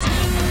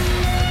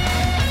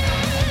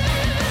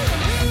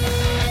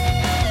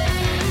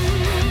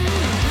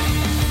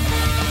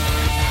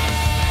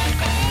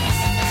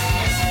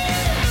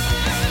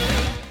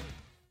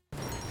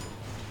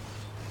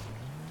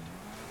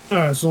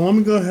Alright, so let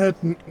me go ahead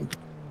and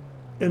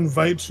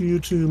invite you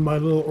to my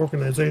little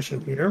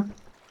organization here.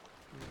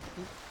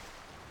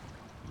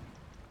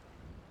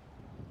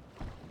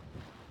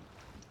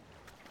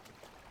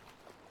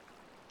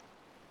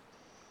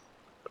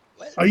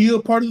 Are you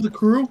a part of the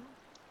crew?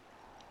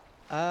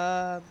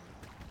 Hang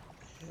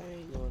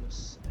on a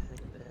second.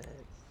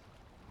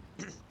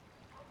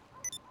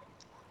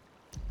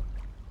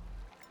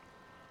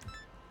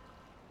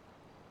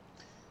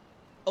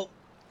 Oh,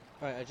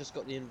 right, I just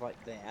got the invite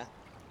there.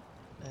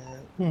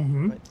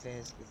 Right,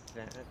 there's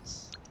that.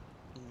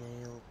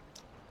 Email.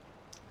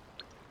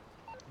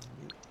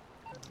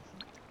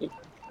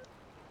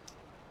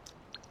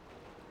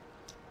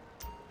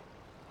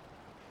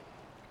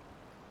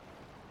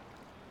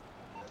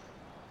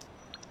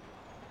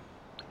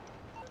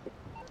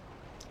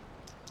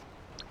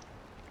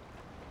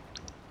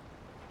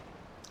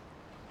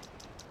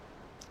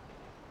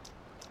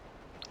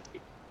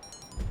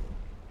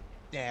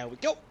 There we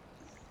go.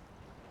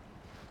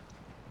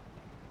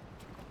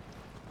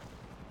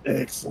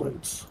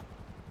 Excellent.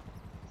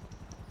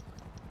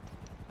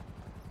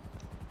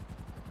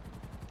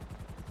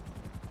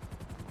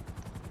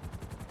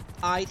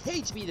 I'd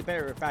hate to be the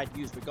bearer of bad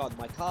news regarding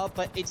my car,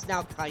 but it's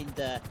now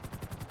kinda...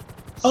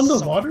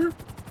 Underwater?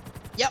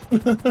 Yep.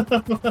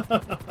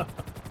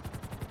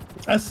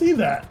 I see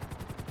that.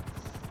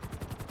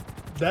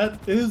 That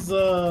is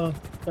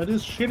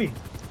shitty.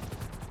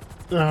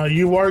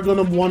 You are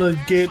gonna want to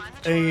get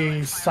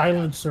a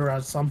silencer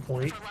at some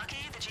point. If we're lucky,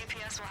 the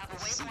GPS will have a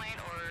waypoint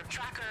or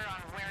tracker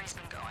on where he's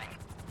been going.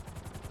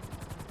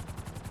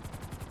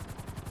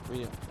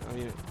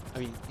 I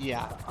mean,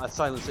 yeah, a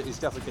silencer is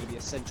definitely going to be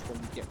essential when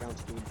we get around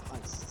to doing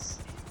heists.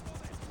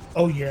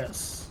 Oh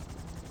yes.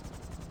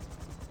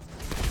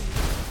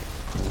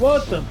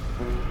 What the?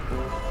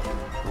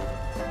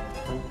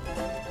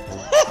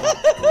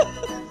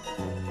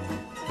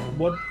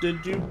 What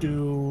did you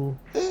do?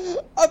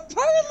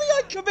 Apparently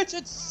I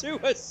committed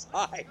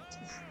suicide!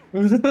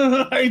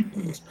 I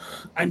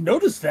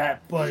noticed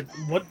that, but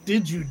what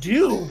did you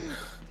do?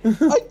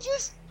 I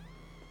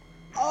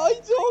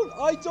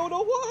don't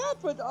know what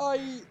happened.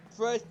 I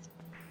pressed,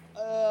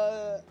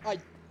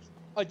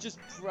 I just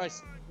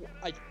pressed,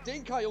 I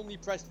think I only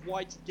pressed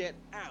Y to get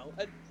out,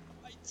 and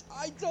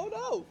I don't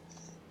know.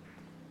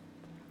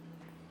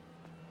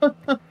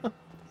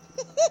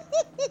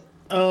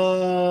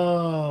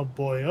 Oh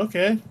boy,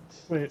 okay.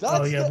 Wait,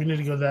 oh yeah, we need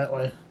to go that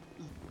way.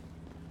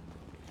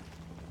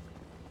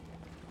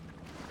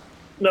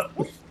 No,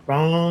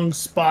 wrong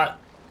spot.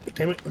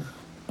 Damn it.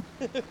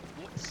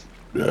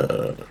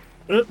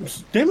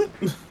 Oops, damn it.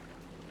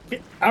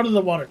 Get out of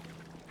the water.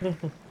 I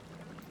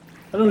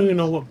don't even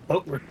know what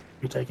boat we're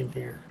taking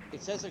here.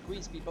 It says a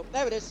green speed boat.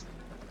 There it is.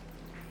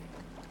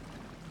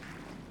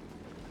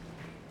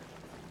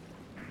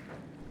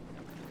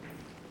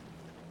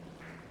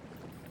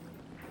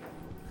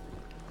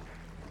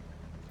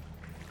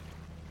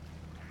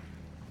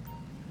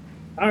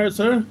 All right,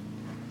 sir.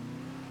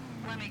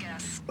 Let me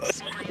guess.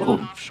 Somebody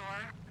on offshore?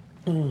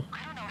 I don't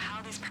know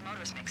how these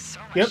promoters make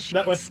so much Yep, cheese.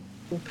 that way.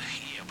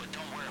 Yeah, but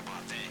don't worry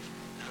about that.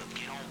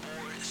 Get on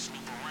board,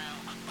 snoop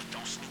around, but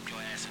don't snoop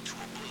your ass into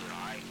a bullet,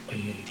 alright?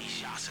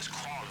 These yachts is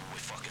crawling with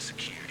fucking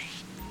security.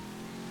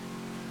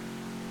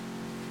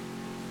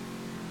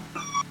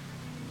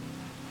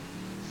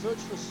 Search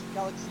for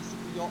Galaxy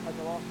Super Yacht and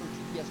allow for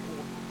GPS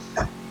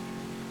coordinates.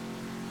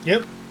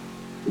 Yep.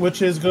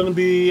 Which is going to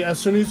be as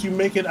soon as you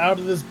make it out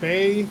of this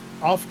bay,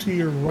 off to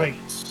your right.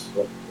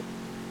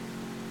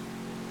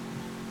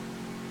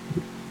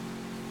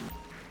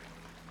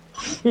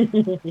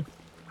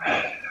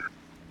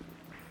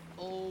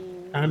 Oh.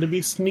 Time to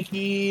be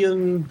sneaky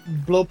and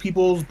blow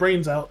people's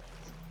brains out.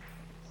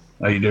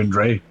 How you doing,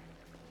 Dre?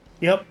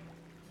 Yep.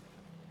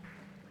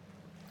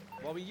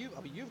 Well,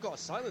 you've got a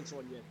silencer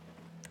on you.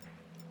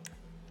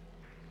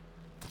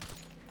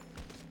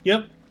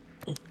 Yep.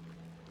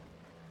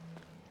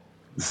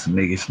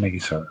 Sneaky,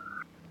 sir.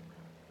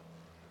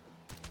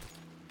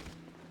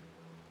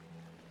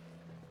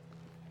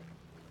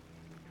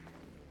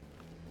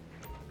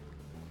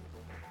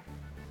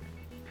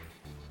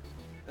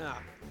 So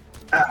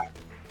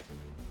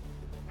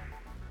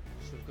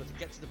we've got to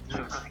get to the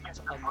bridge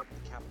to unlock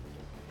the capital.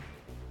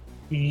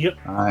 Yep.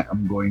 I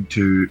am going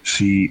to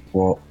see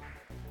what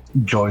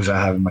joys I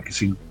have in my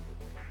casino.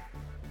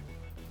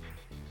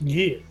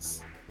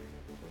 Yes.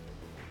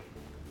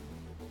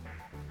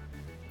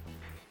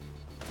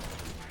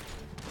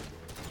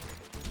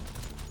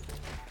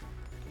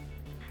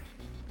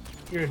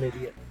 You're an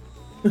idiot.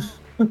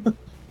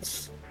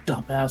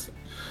 Dumbass.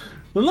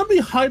 But let me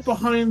hide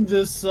behind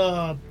this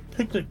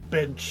picnic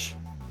bench.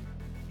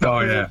 Oh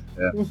yeah.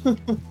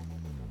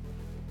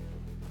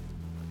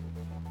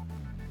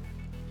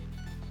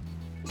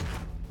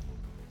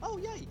 Oh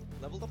yay!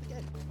 Leveled up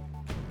again.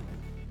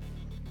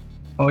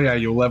 Oh yeah,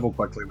 you'll level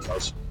quickly with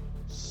us.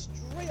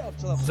 Straight up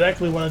to level.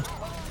 Exactly what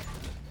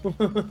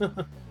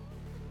I...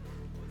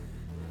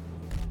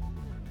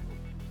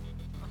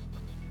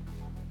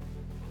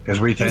 Because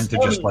we tend to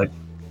just like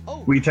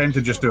Oh. we tend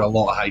to just do a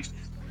lot of heist.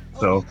 Oh,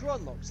 So crew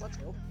unlocks. Let's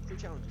go. 3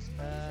 challenges.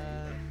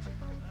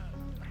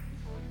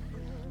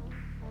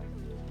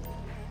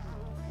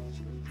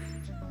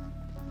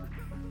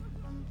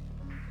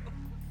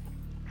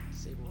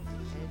 Disable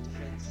air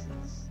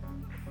defenses.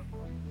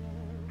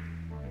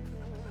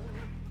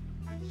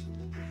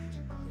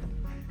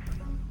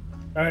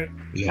 Alright.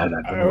 Yeah,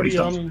 that I already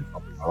done.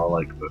 I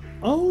like it.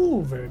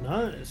 Oh, very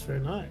nice, very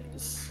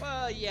nice.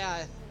 Well,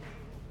 yeah.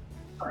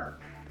 I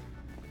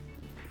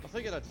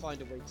figured I'd find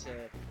a way to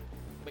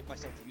make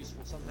myself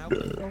useful somehow.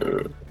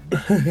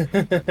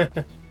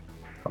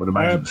 I would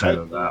imagine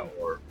either that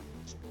or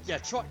Yeah,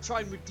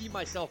 try and redeem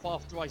myself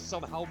after I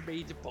somehow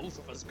made both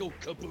of us go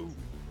kaboom.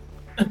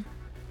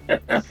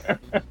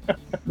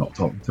 not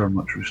talking to her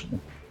much recently.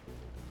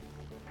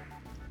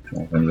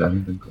 Can't think of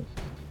anything cool.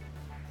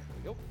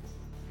 Yep.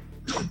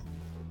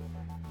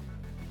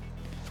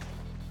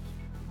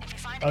 If you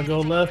find I'll go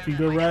anything left, other you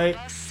than go my right.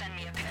 compass, send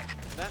me a pic.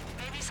 That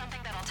Maybe something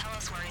that'll tell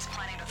us where he's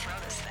planning to throw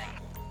this thing.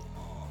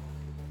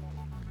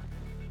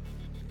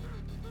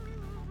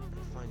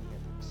 find the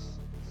evidence.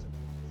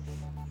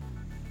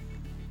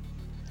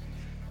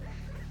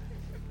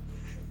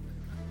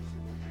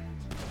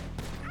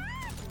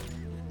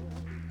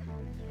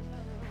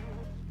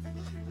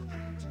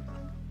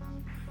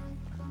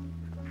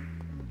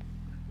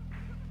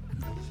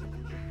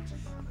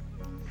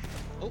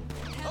 Oh,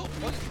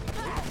 what?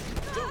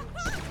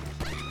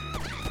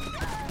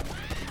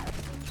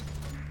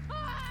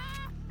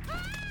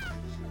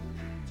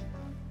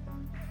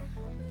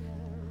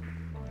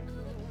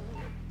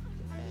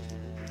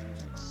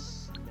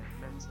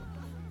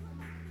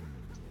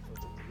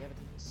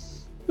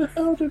 Where the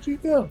hell did you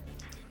go?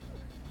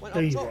 Went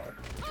There up you top. are.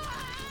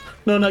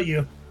 No, not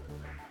you.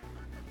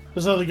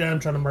 This other guy I'm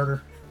trying to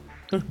murder.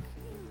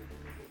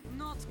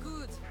 Not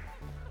good.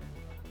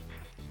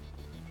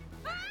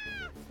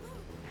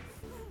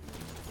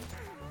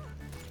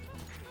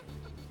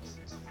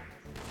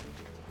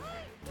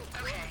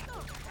 Okay,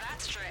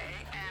 that's Dre,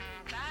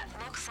 and that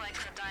looks like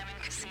the Diamond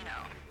Casino.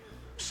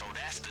 So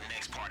that's the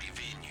next party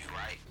venue,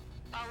 right?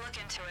 I'll look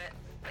into it.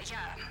 But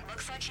yeah,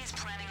 looks like he's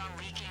planning on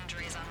leaking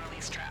Dre's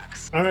unreleased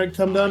tracks. Alright,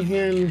 come down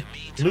here and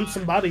loot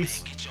some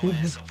bodies. Get your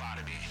ass up out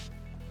of there.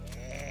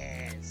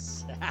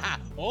 Yes.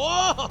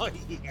 Oh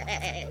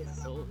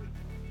yes.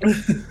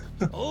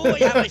 Oh, I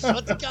have a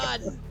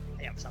shotgun.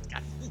 I have a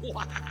shotgun.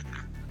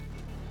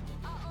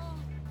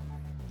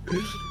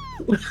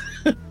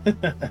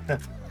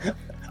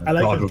 I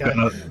like God, this guy.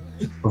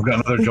 we've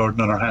got another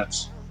Jordan on our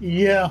hands.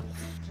 Yeah.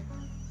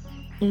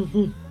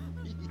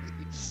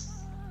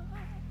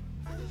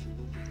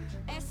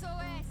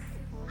 SOS!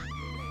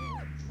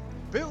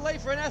 Bit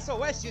late for an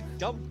SOS, you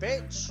dumb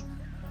bitch.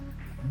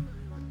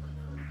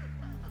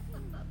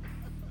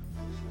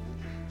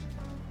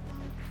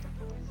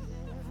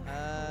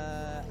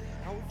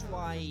 How do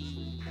I?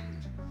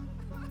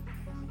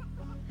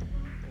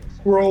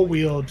 Scroll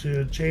wheel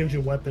to change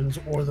your weapons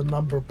or the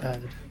number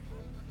pad.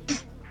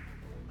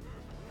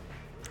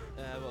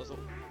 What was it?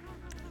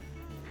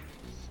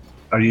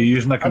 Are you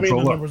using a I mean, the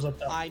controller? numbers up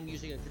there. I'm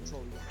using a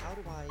controller. How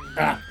do I?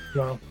 Ah,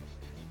 well.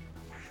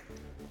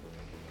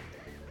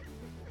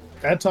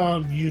 That's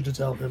on you to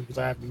tell him because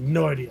I have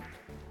no idea.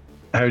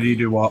 How do you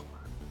do what?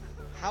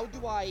 How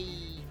do I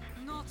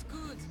Not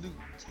good. loot?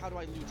 How do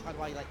I loot? How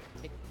do I like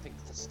pick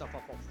the stuff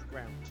up off the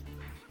ground?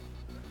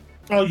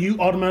 Oh, you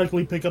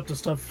automatically pick up the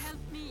stuff Help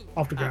me.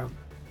 off the ground.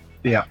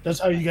 Yeah. That's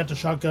how you get the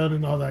shotgun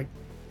and all that.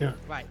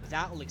 Right,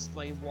 that'll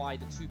explain why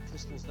the 2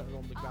 pistols that are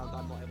on the ground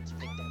I'm not able to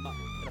pick them up.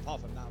 But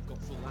apart from that, I've got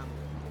full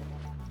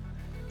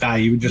ammo.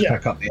 You would just Yeah.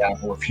 pick up the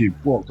ammo if you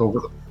walked over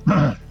them.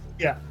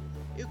 Yeah.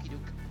 Okie doke.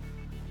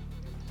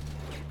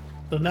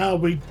 So now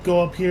we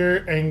go up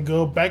here and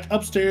go back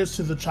upstairs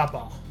to the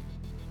chopper.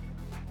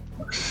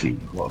 Let's see,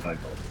 what have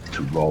I got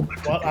to rob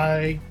While today?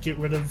 I get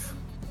rid of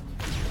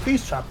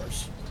these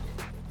choppers.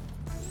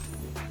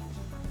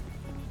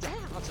 Damn,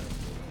 that's a...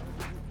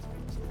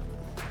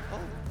 Oh.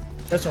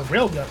 That's a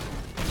railgun.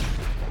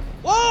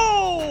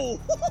 Whoa!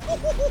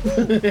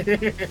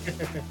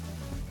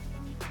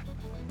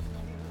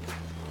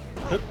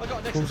 Oh, I got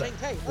an extra What was that?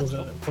 10k. What was That's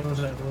that? cool. What was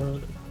that? What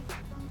was it?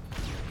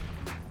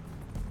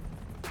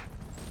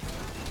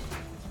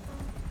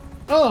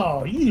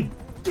 Oh, you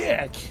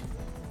dick!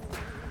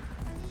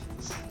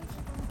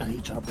 I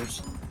hate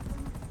choppers.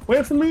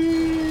 Wait for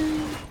me!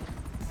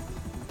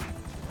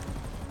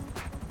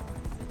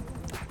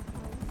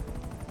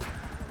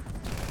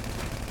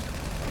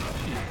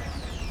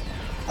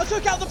 I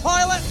took out the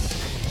pilot!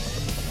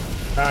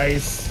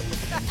 Nice.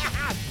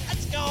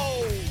 Let's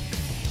go!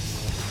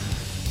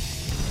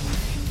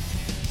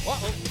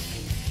 Uh-oh.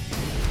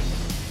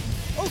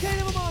 Okay,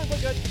 never mind,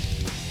 we're good.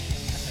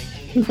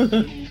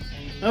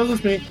 That was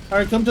just me.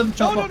 Alright, come to the No,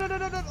 chopper.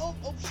 no.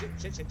 Oh, shit.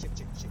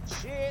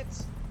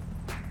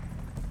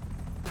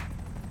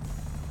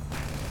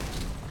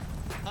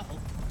 Uh-oh.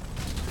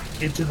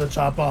 Into the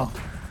chopper.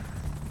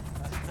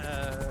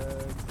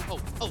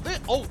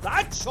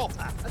 That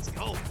chopper! Let's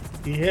go!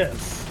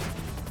 Yes.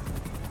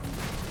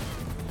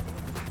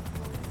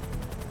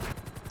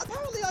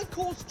 Apparently I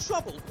caused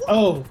trouble.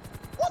 Oh,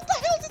 What the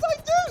hell did I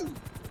do?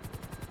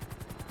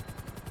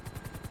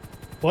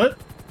 What?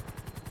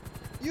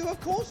 You have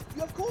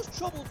caused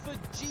trouble for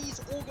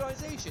G's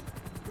organization.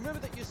 Remember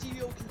that your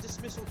CEO can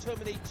dismiss or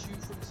terminate you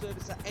from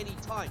service at any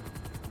time.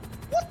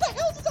 What the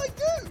hell did I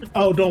do?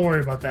 Oh, don't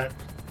worry about that.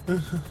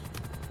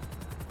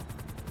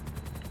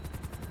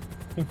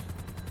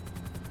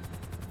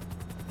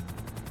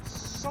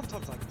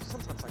 Sometimes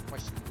I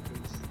question the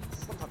games.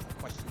 Sometimes I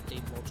question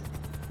game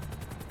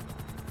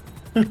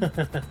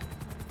logic.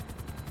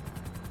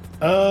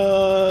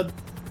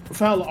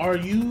 Fowler, are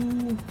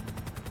you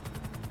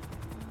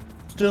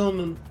still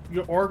in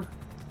your org?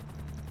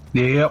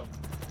 Yep.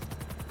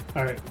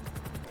 All right.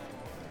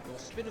 Your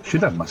spin of the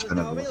Should have document my is spin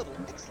now of it. available.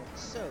 Excellent.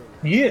 So,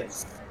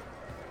 Yes.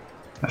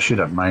 I should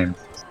have mine.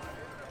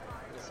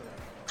 listen.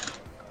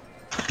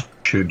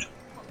 Should.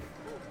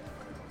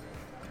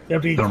 You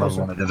have to eat Don't remember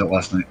closer. when I did it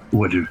last night.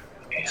 Oh, I do.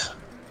 Yes.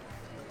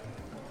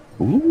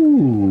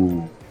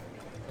 Ooh.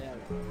 There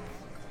we go.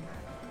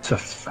 It's a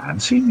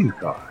fancy new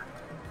car.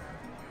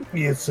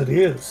 Yes, it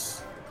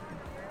is.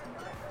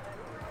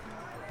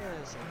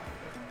 There's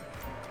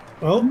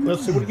Well,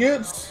 let's see what he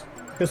gets.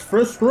 His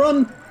first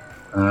run.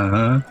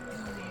 Uh-huh.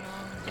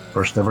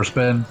 First ever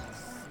spin.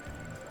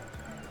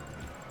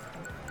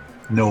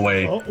 No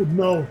way. Oh,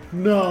 no,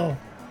 no.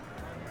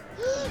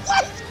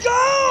 Let's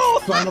go!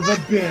 Son of a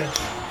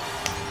bitch.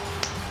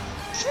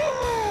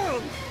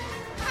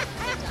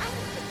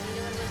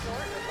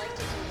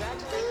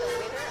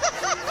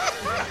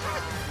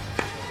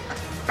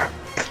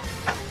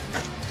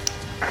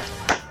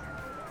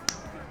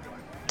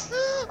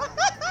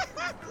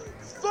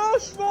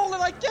 First roll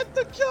and I get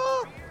the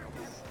car!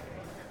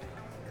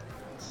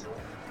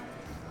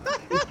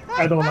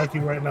 I don't like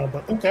you right now,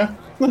 but okay.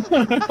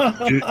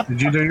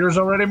 Did you do yours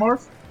already,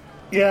 Morph?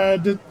 Yeah,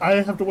 I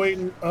have to wait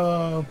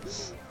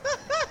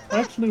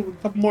actually a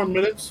couple more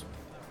minutes.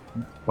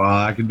 Well,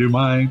 I can do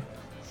mine.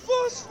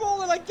 First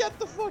roll and I get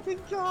the fucking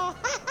car!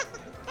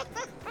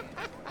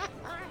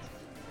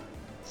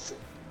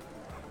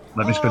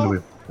 Let me spin the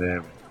wheel.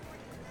 There we go.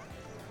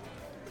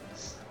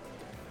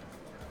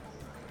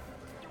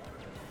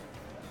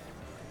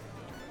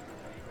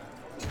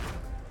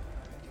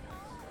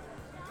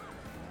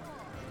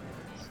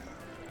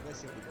 Let's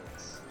see what he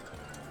does.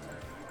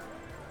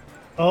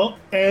 Oh,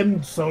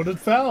 and so did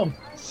Fallon.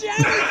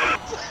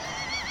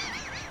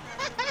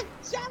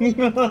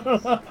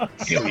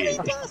 Jammy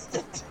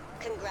bastard!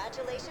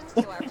 Congratulations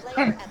to our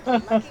player at the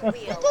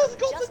Lucky Wheel both who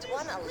got just the-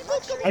 won a we both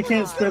luxury got I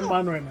can't car. spin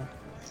mine right now.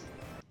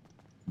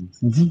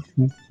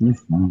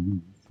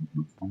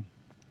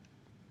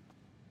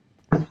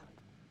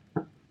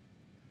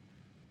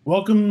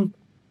 Welcome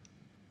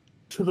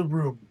to the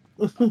room.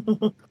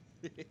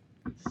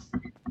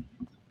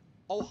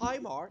 Oh, hi,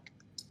 Mark.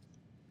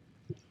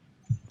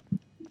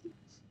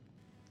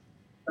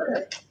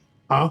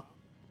 Huh?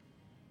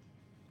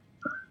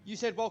 You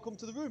said welcome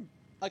to the room.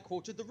 I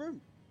quoted the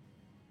room.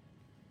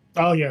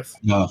 Oh, yes.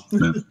 No,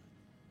 no.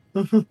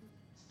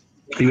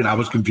 Even I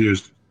was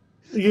confused.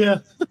 Yeah.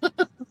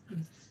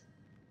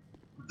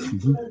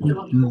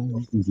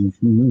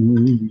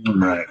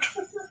 Right.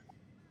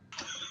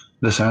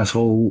 This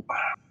asshole.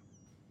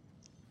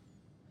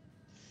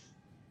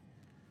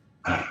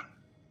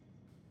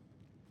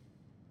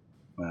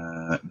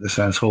 This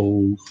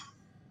asshole.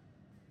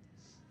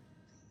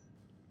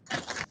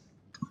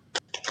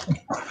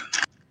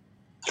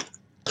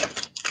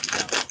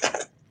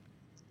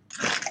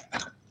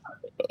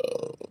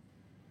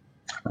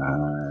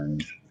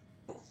 And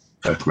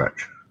that's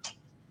correct.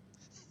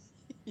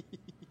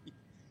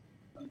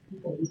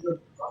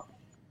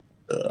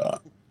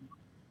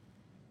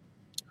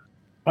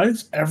 Why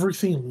is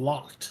everything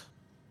locked?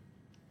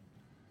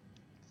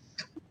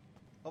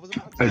 I was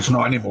about to It's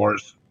not anymore.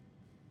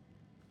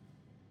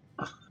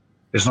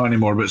 It's not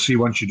anymore. But see,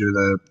 once you do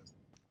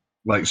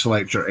the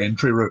select your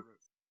entry route,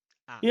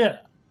 Yeah.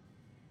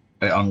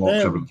 it unlocks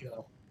There we everything.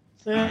 go.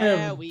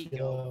 There we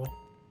go.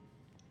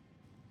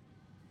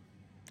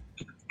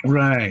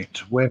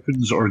 Right.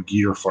 Weapons or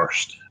gear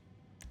first?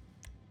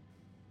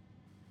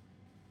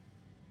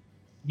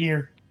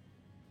 Gear.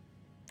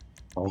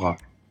 Okay.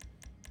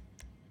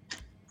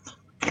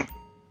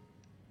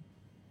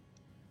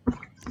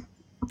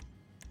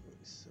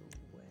 So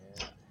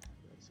where?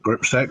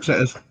 Group 6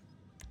 it is.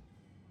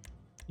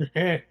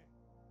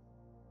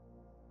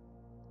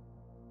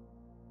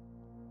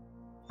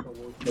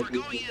 We're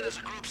going in as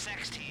a Group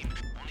 6 team.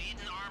 We'll need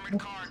an armored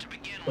car to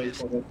begin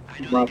with. I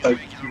know they can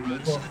break our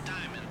routes to the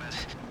diamond,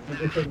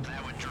 but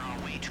that would draw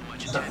way too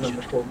much attention.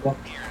 Here,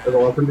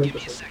 give me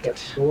a second.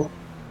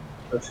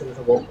 As soon as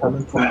I walked in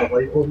and turned the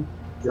light on,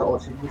 the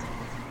LCD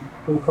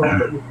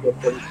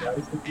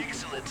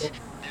Excellent.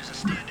 There's a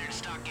standard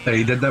stock Hey,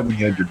 he did that when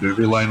you had your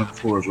duvet lying on the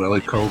floor as well.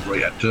 He curled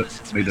right into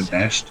it, made a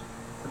nest.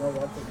 and all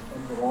that sort of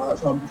thing,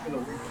 so I'm just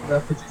going to leave there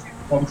because it's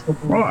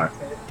comfortable. Right.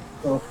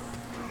 So,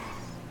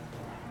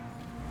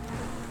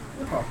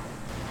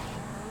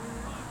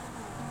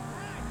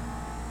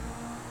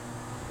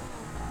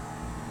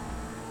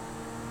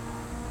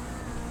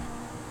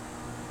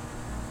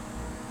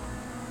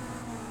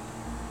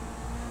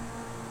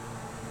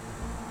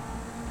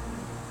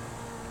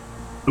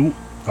 Ooh.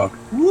 Fuck.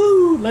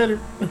 Woo! Later.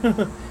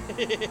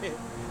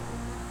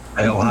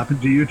 It'll happen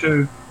to you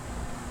too.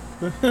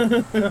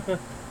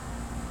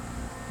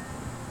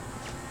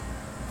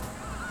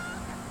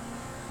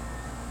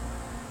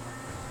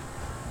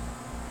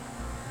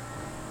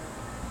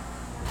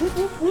 Whoop,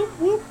 whoop,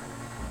 whoop,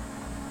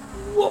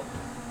 whoop. Whoop.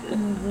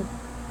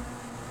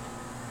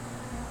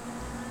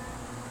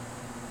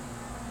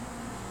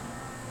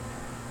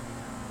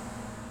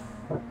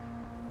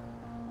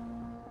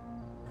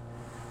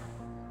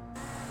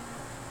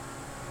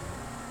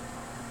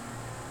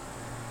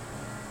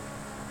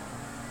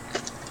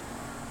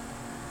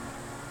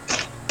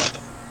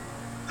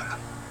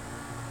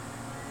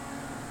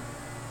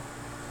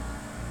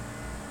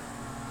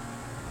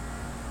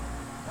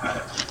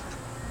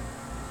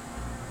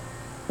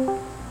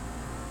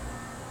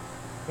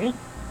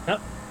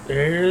 Yep,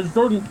 there's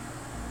Jordan.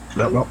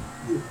 Yep. I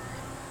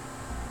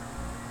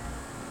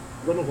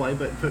don't know why,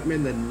 but it put me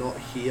in the not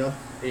here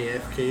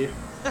AFK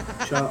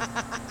chat.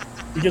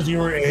 Because you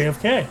were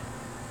AFK.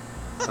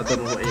 I don't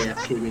know what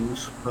AFK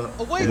means, but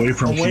Away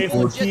from Away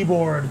from the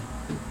keyboard. keyboard.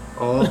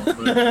 oh,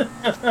 right.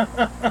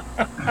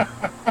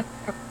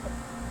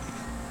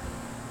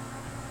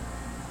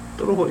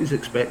 Don't know what he's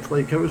expect.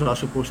 Like, how was I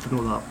supposed to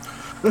know that?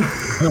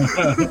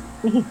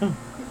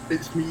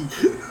 It's me.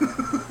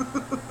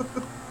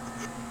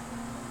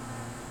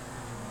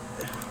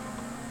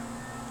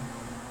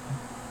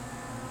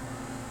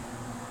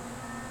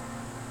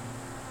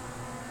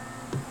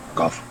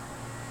 Off.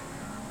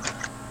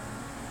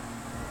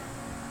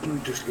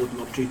 I'm just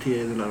loading up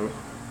GTA now.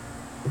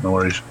 No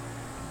worries.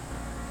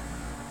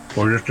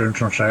 We're just doing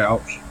some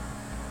setups.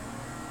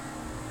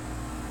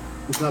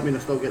 Does that mean I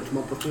still get some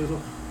upper Fraser?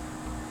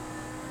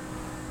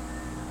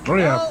 Oh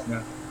yeah. Well,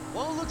 Yeah.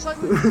 Well, looks like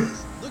we've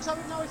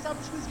now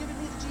established who's giving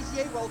me the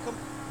GTA welcome.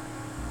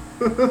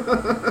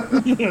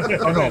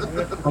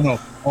 Oh no.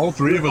 All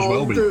three of us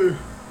will be. Do.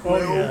 Oh, We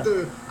yeah. all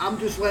do. I'm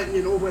just letting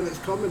you know when it's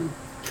coming.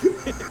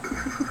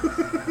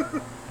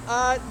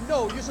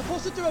 No, you're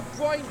supposed to do a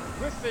Brian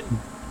Griffin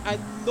and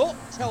not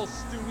tell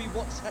Stewie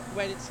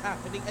when it's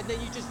happening, and then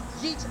you just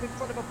yeet him in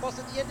front of a bus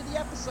at the end of the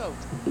episode.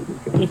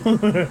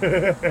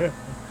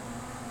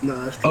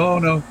 No, that's true. Oh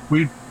no.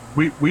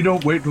 We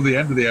don't wait till the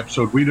end of the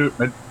episode. We do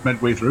it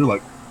midway through,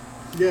 like.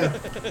 Yeah.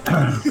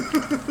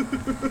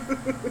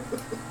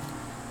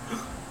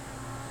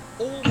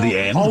 The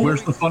end?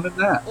 Where's the fun in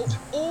that?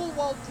 All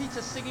while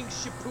Peter's singing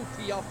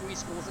Shibuki after he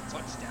scores a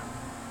touchdown.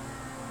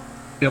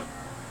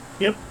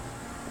 Yep.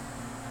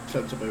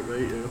 Sounds about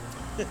right,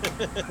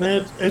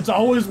 yeah. It's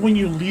always when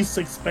you least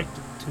expect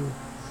it to.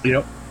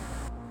 Yep.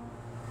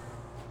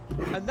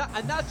 And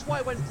that's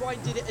why when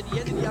Brian did it at the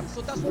end of the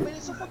episode, that's what made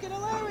it so fucking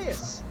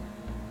hilarious.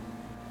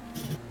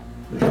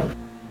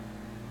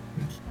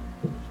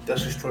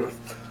 This is true.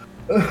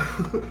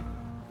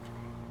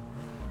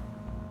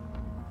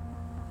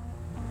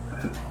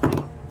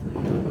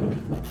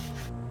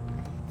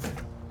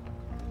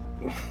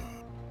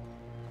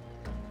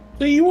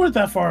 So you weren't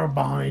that far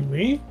behind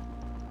me.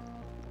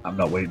 I'm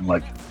not waiting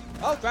like.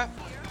 Oh crap!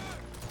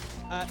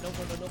 No,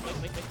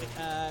 wait.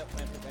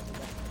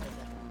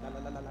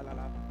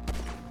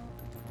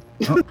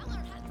 La.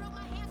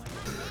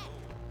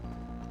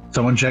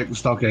 Someone check the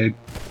stockade.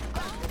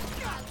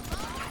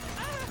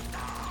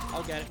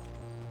 I'll get it.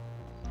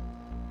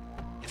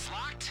 It's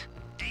locked?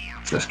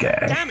 Damn. This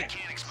guy. Damn it!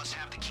 Mechanics must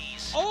have the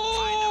keys.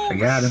 Oh! I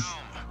got him.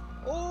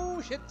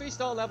 Oh shit!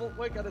 3-star level.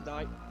 We're gonna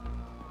die.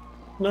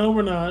 No,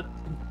 we're not.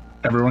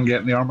 Everyone get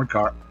in the armored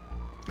car.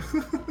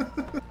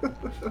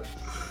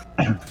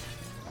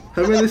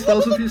 How many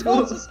stars have you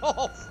got? Us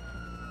off.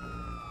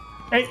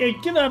 Hey,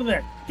 get out of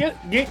there. Get.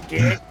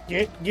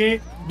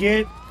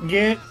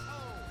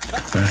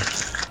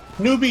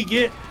 Newbie,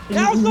 get.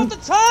 Now's not the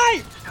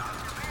time.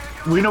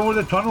 We know where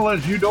the tunnel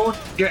is. You don't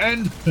get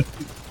in.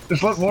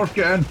 Just let Morph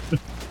get in.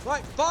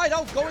 Right, fine.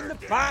 I'll go in the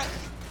back.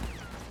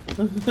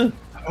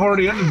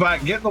 Already in the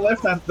back. Get the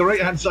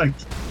right hand side.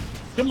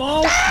 Come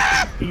on.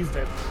 He's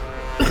dead.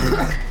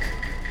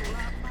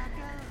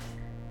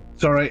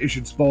 It's alright. You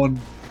should spawn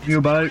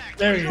nearby.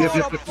 There you Oh,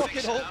 go. I'm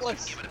fucking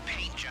hopeless. Give it a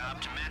paint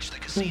job to match the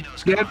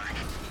casino's Get car.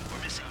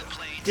 We're missing the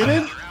plates. Get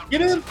in.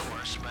 Get in. Of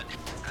course, but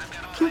I've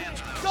got a plan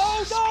for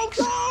those.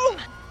 No!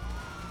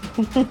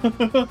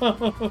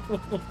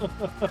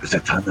 It's a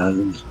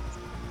tunnel.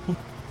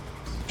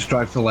 Just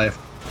drive to the left.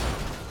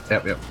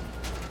 Yep.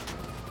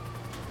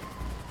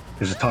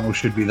 Because the tunnel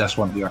should be this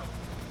one here.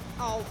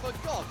 Oh, for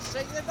God's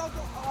sake, they've not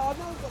got. Oh,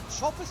 no, we've got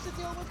choppers to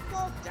deal with.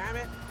 God damn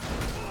it.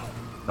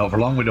 Not for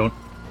long we don't.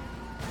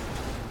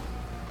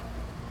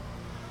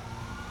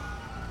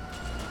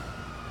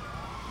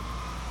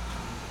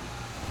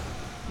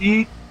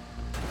 Yeet.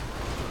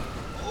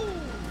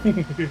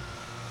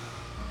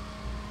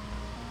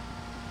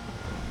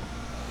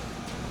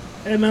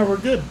 And now we're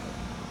good.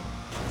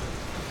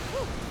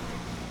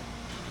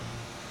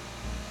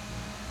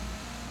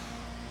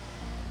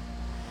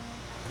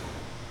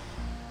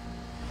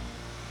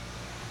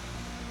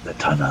 The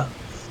tunnel.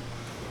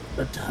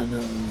 The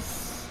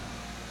tunnels.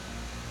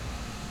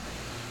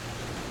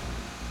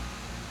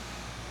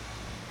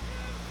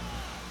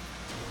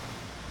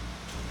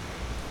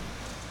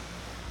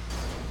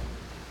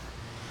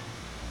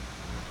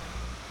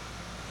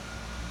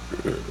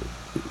 Right,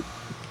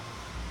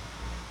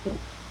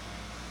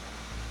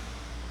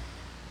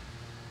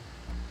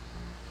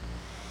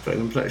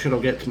 I'm pretty sure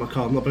I'll get to my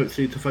car in about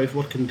 3 to 5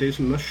 working days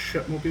in this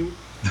shitmobile.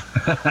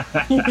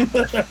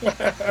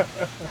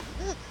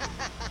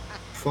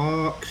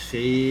 Fuck's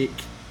sake.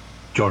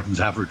 Jordan's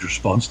average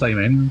response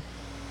time, anyway.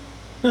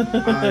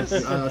 That's You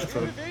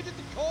true. evaded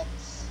the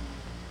cops.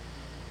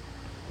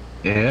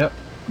 Yeah.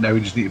 Now we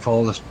just need to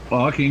follow this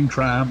fucking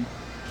tram.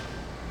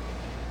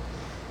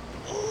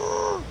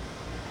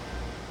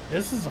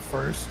 This is a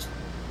first.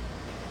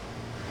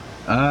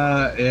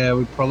 Yeah,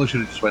 we probably should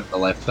have just went the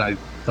left side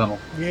tunnel.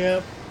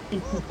 Yep. Well,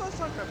 first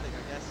time for everything,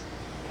 I guess.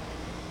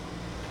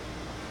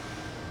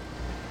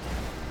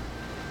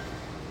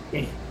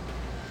 Eh.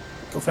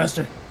 Go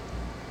faster.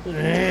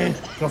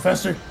 Go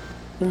faster.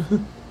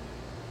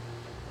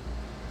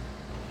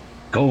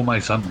 Go, my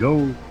son,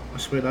 go. I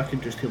swear I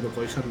can just hear the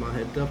voice in my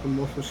head there when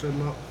Morph was saying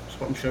that. That's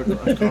what I'm shouting at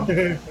his car.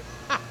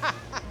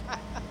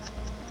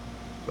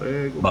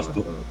 Go Must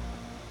go. faster.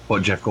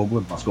 What, Jeff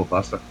Goldblum? Must go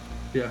faster.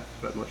 Yeah,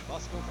 pretty much.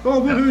 Must go Oh,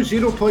 woohoo,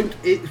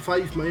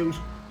 0.85 miles.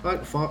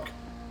 Thank fuck.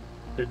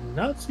 Did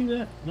not see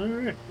that. All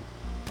right.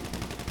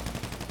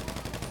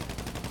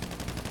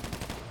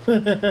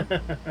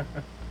 Dumbass,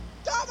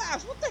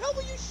 what the hell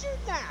were you shooting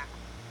at?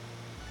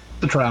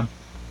 The tram.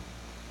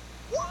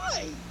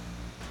 Why?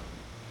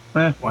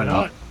 Why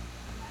not?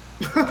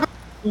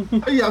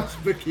 Yeah,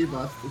 spooky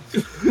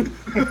bastards.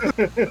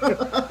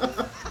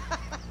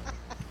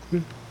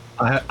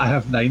 I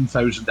have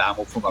 9,000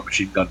 ammo for my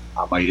machine gun.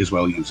 I might as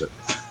well use it.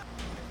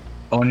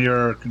 On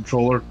your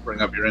controller,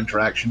 bring up your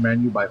interaction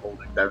menu by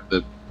holding down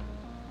the...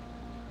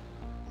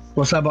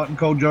 What's that button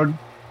called, Jordan?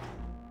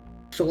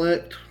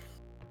 Select.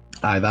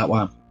 Aye, that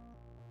one.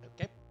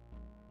 Okay.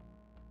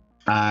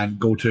 And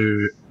go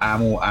to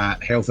ammo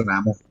at health and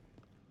ammo.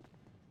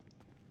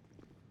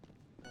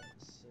 It'll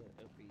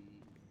be...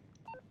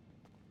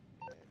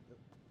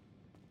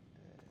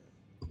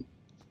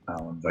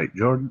 I'll invite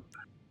Jordan.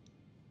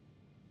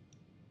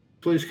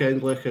 Please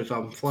kindly, because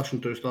I'm flashing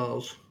 2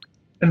 stars.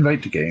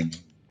 Invite to game.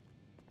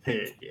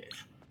 Hey, yes.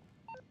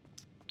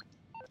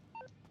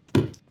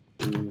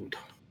 Good.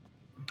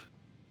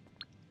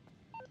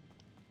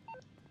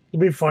 It'd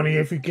be funny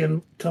if you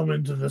can come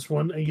into this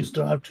one and you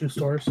still have 2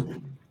 stars.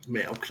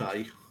 Mate, I'll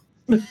cry.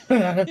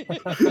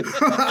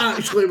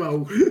 Actually,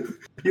 well,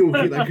 you'll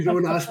be like a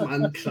grown ass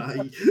man cry.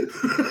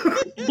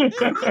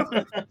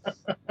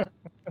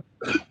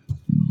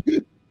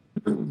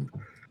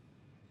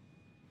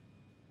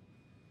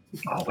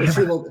 Oh, It's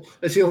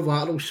either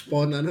that I'll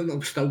spawn in and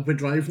I'll still be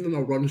driving and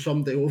I'll run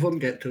somebody over and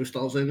get 2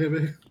 stars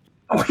anyway.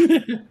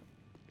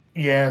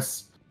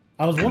 Yes.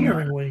 I was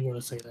wondering when you were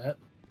going to say that.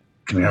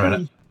 Come here a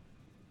minute.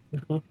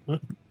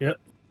 Yep.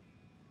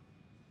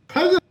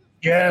 How the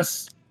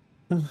Yes.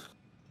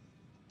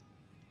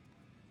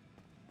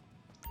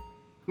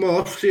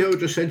 Morph, see how I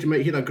just said you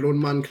might hear a grown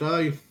man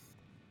cry?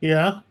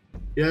 Yeah.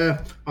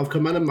 Yeah, I've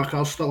come in and my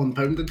car's still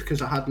impounded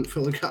because I hadn't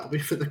fully got away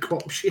from the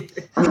cops yet.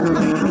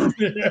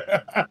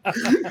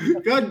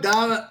 God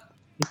damn it.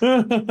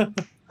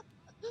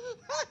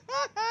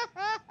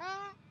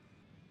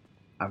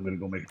 I'm going to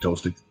go make a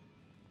toasty.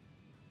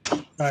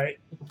 Alright.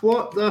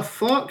 What the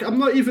fuck? I'm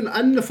not even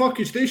in the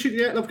fucking station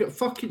yet and I've got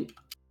fucking...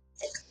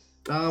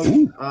 Ow,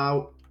 Ooh.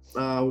 ow,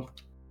 ow.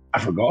 I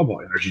forgot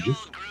about energy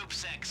juice. Group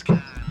sex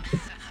con.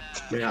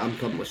 Yeah, I'm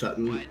currently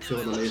sitting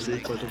feeling amazing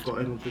because I've got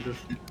energy juice.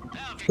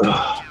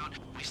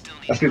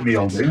 That's been me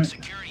all day.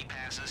 Security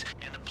passes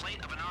and the plate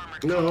of an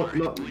armored No, car,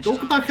 no, which don't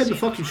go back in the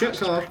fucking shit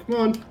car. Come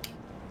on.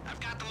 I've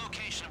got the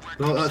location of where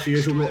No, group that's the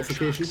sex usual drive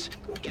notification. trucks.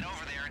 Get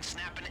over there and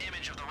snap an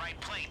image of the right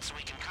plate so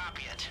we can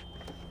copy it.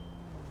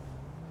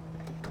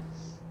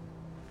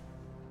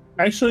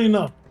 Actually,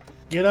 no.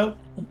 Get out.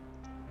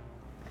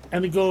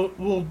 And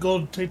we'll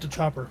go take the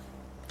chopper.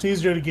 It's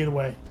easier to get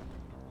away.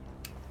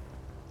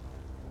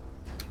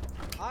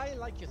 I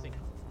like your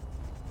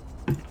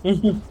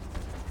thinking.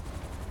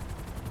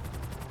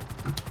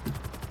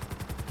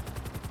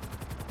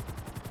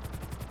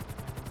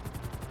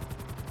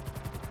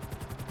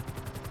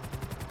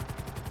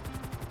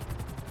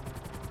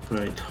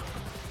 Right.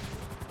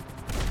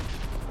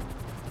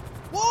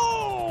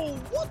 Whoa!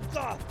 What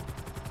the?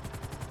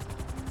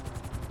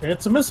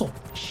 It's a missile.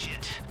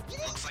 Shit. You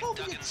didn't Looks tell like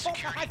me Doug the and the chopper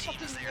security had team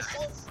is fucking there.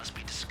 missiles. Must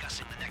be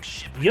discussing the next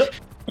shipment. Yep.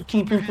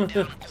 Keep your head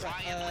down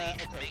quietly okay,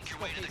 and make your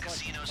way to the okay,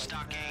 casino fine.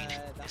 stockade.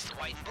 It's the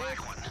white and black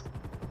one.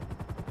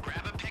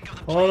 Grab a pic of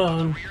the Hold plate on.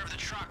 on the rear of the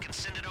truck and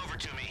send it over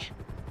to me.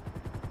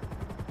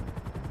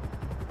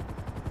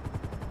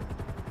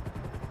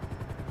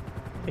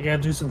 I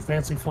gotta do some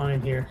fancy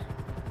flying here.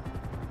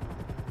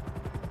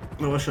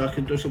 I wish I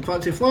could do some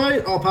fancy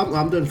flying. Oh, apparently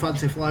I'm doing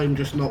fancy flying,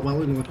 just not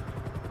willingly.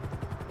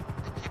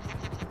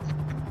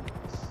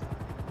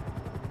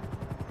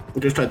 I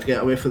just tried to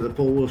get away from the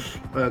police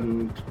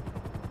and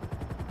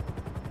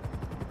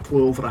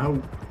flew over a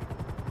hill.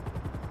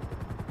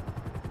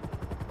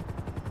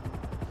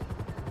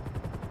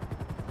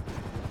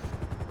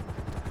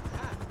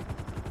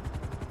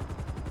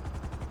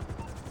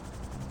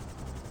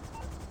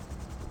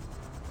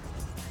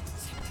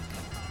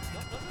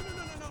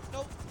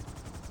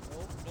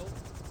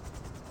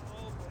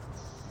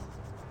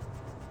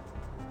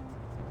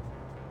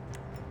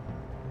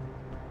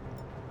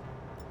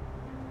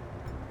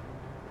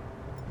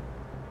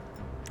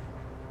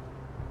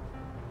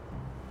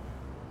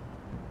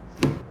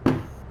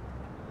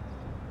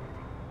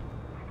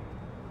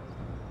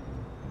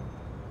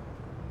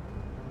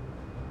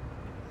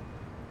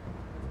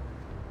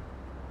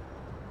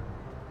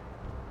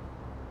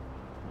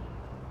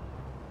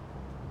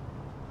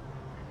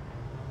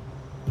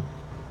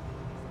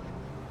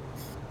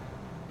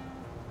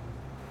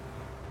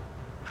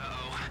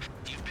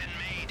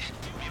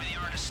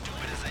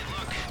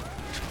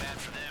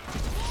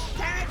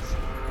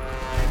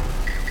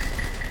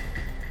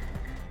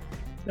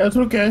 That's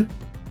okay.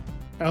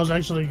 I was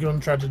actually going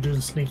to try to do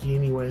the sneaky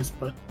anyways,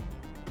 but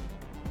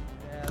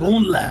Yeah,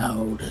 going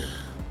loud.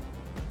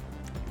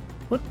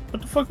 What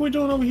the fuck are we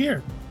doing over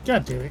here?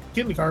 God damn it!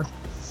 Get in the car.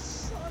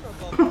 son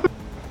of a...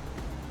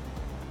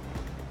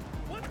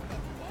 What the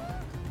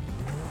fuck?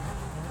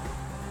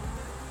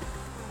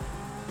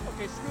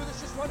 Okay, screw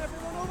this. Just run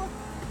everyone over.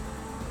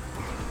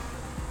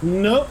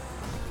 Nope.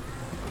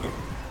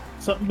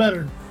 Something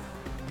better.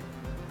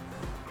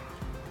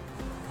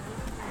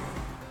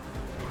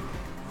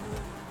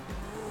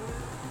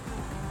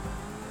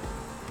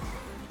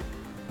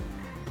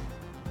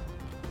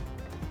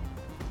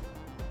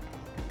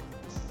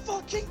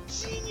 Fucking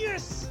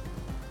genius!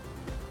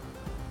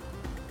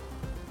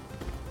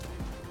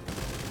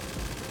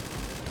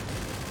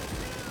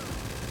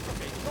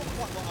 Okay, not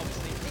quite what I was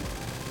thinking.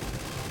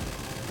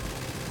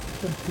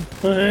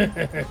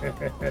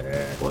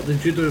 What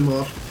did you do,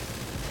 Mark?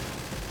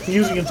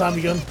 Using a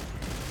Tommy gun.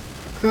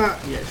 Ha,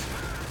 yes.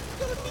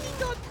 Got a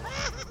minigun!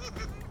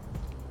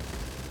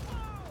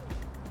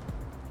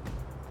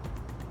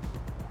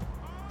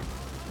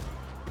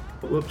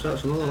 Whoops,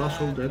 that's another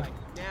asshole dead. Right,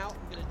 now I'm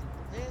gonna do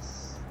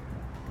this.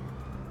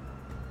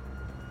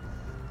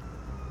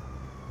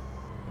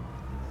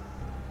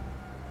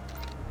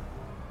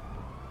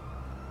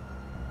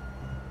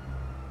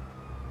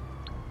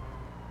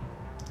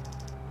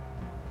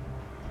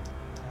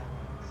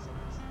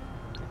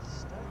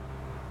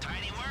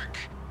 Tidy work.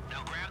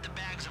 Now grab the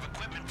bags of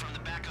equipment from the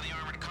back of the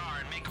armored car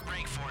and make a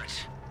break for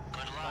it.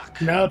 Good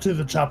luck. Now to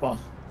the chopper.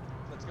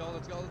 Let's go,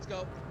 let's go, let's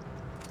go.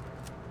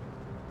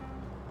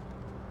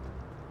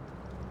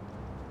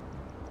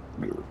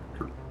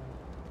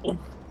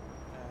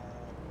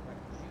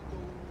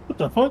 What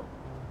the fuck?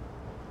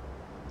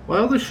 Why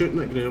are they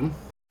shooting at Graham?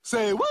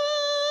 Say what?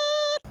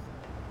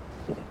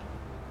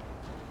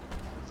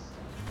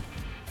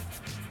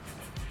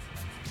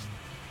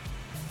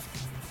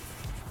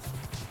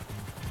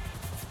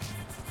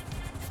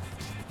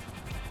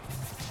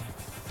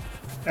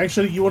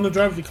 Actually, you want to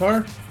drive the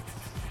car?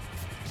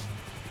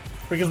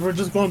 Because we're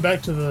just going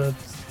back to the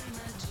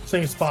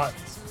same spot.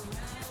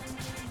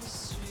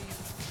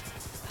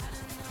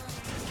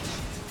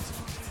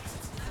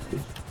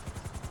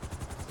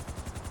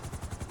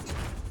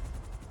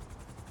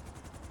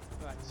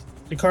 Right.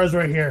 The car's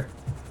right here.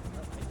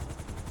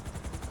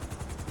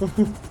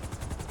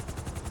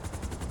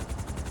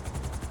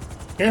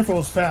 Careful,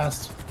 it's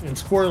fast and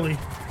squirrely.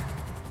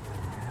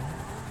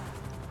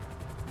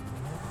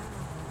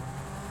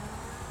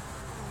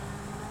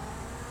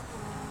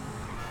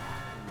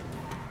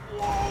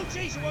 Whoa,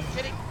 jeez, you weren't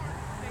kidding.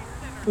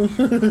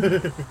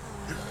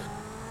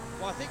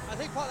 Well, I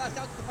think part of that's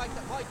down to the fact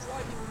that my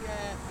driving,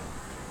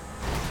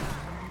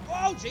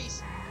 oh,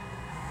 jeez.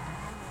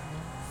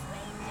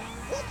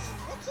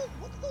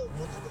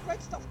 What's the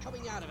red stuff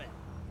coming out of it?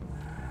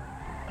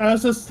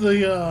 That's just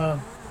the,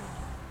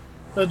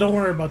 don't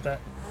worry about that.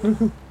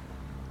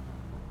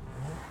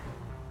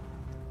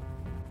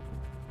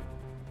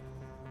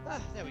 Ah,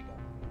 there we go.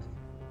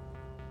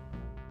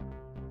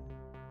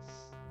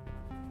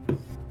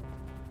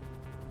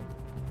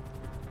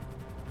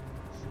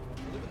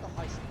 Look at the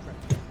heist prep.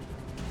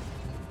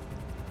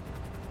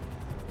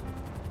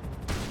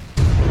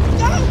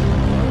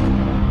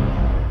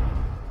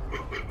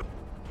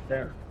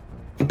 There.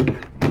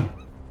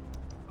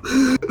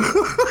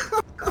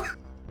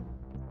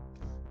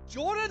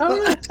 Jordan! How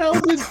the hell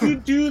did you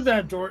do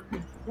that,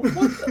 Jordan? What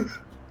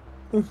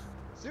the?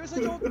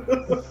 Seriously,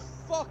 Jordan?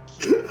 Fuck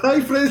you.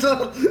 Hi,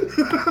 Fraser!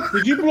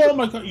 Did you blow up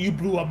my car? You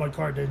blew up my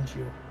car, didn't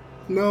you?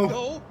 No.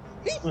 No,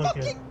 he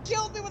fucking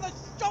killed me with a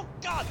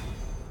shotgun!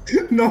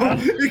 No,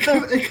 he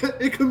come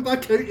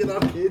back out your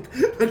arcade.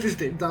 I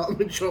just aimed at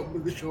him and shot him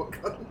with the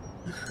shotgun.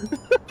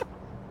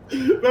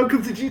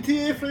 Welcome to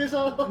GTA,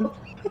 Fraser!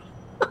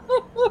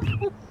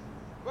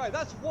 Right,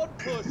 that's one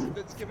person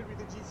that's given me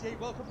the GTA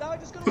welcome. Now I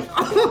just gotta wait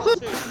on the other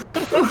two.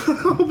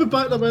 I'll be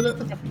back in a minute.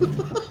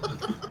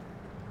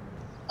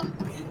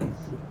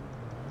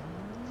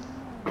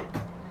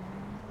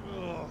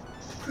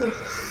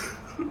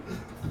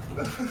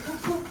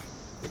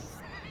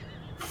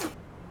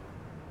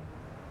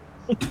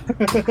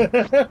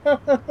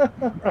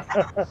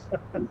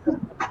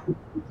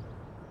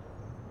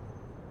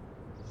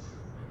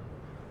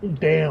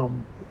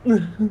 Damn.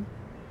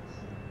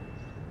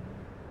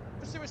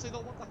 Seriously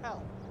though, what the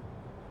hell?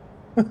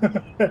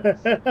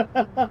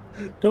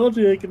 Told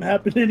you it can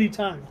happen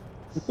anytime.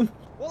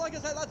 Well, like I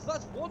said,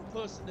 that's one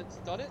person that's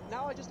done it.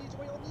 Now I just need to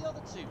wait on the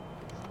other two.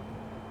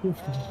 On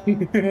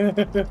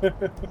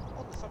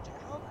the subject,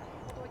 how do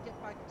I get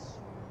back to...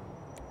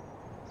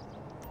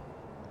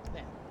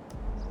 There.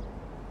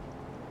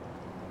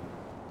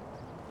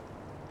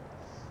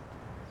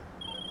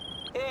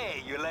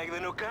 Hey, you like the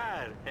new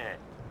car?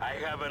 I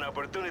have an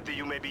opportunity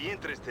you may be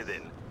interested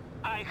in.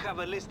 I have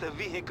a list of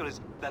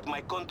vehicles that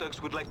my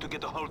contacts would like to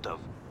get a hold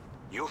of.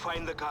 You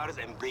find the cars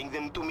and bring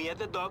them to me at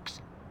the docks,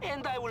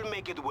 and I will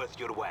make it worth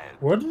your while.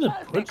 Where did it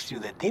I'll put text you?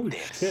 you the Holy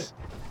details. shit.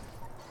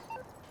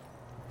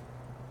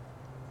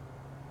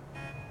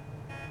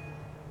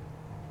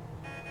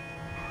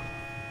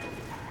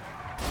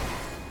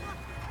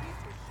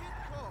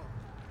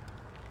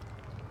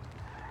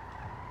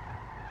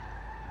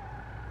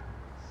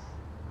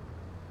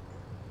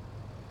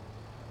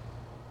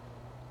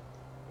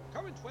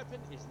 current weapon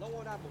is low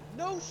on ammo.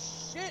 No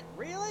shit,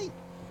 really?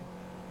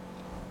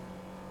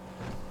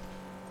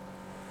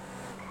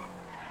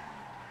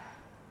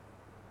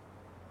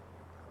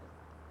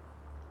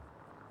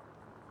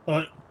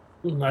 But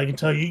I can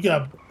tell you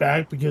got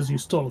back because you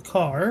stole a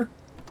car.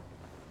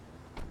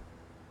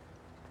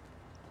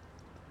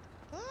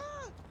 Ah!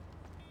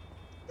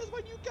 There's my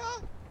new car!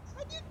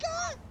 A new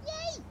car!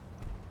 Yay!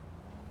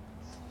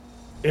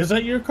 Is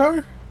that your car?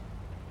 It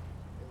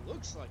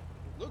looks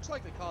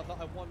like the car that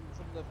I won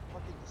from the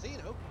fucking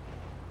casino.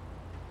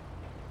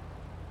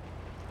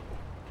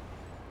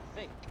 I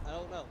think. I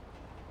don't know.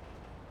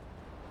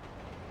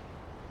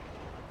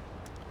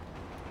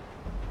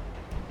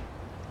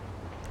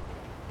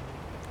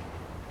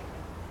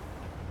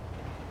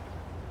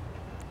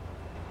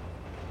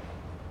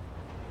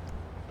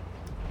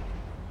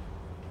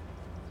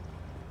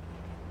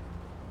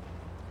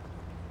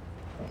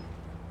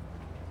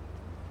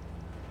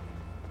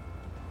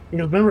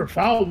 Because remember,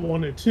 Foul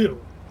won it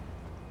too.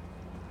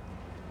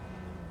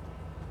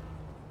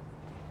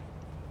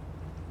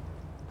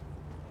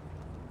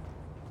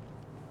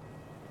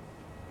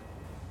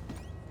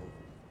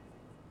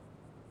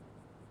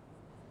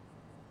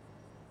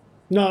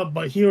 No,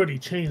 but he already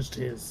changed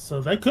his,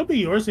 so that could be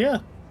yours, yeah.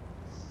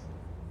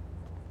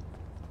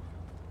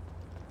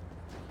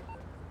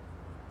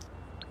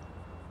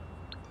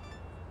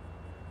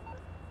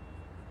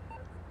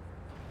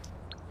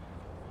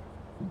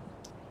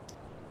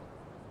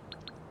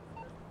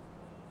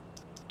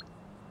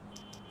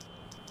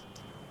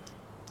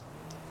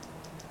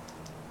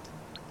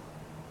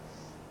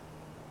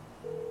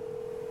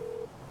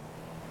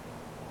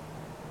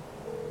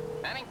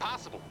 That ain't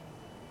possible.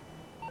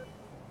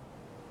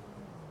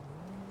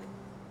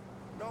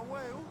 No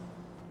way.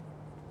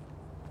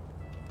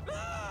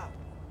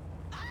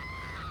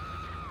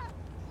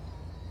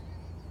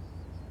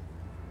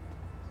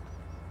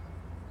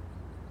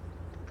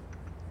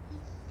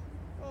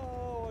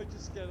 Oh, I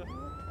just get it.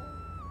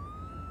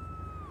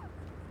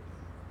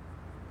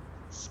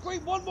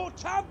 Scream one more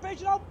time, bitch,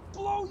 and I'll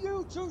blow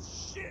you to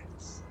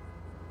shits!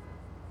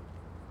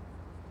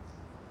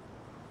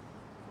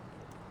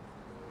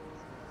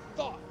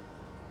 Thought.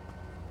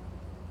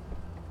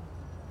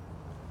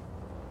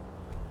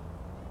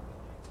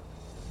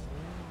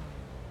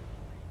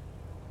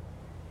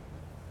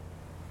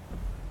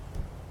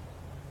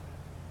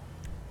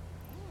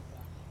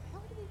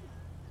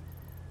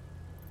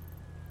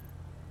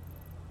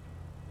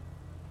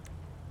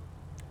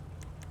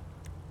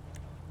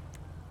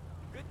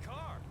 Good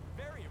car.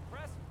 Very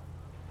impressive.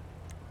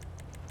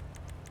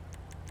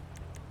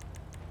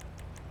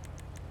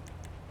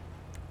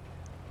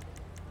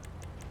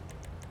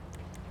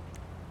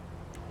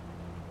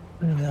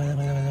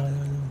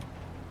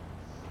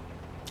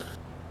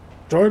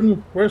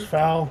 Jordan, where's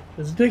Foul?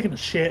 Is he taking a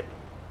shit?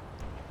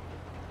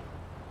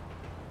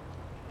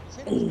 He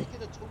said he's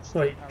making a toast.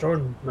 Wait,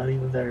 Jordan's not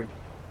even there.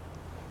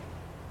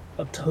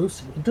 A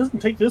toasty? It doesn't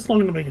take this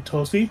long to make a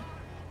toasty.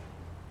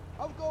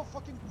 I've got a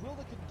fucking grill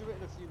that can do it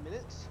in a few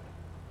minutes.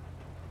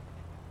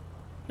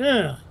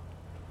 Yeah.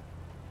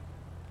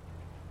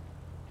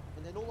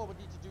 And then all I would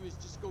need to do is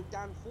just go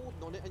Dan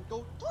Forden on it and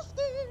go,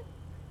 toasty!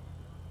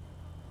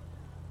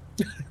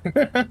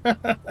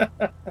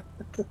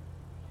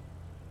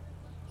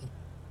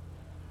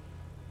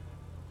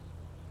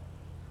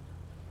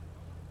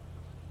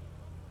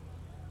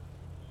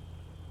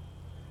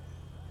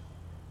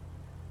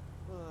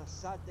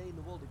 Sad day in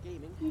the world of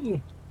gaming.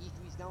 E3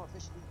 is now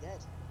officially dead.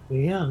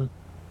 Yeah.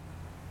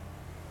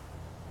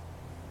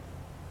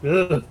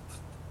 Ugh.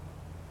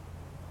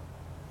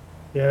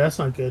 Yeah, that's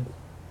not good.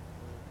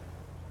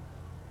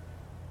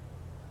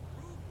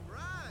 I'll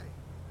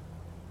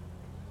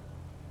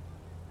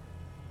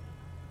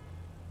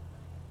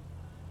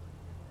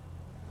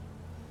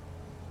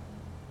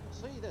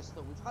tell you this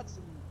though, we've had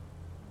some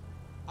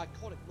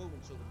iconic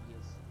moments over the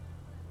years.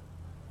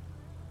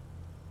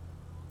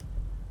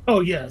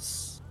 Oh,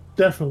 yes.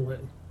 Definitely.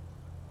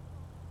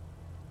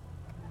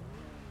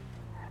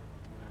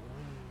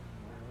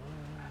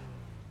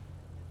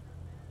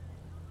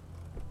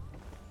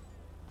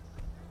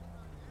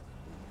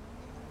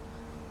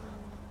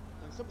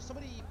 And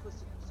somebody put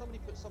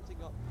something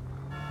up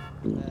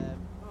to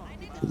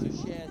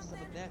share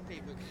some of their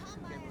favourite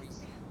recent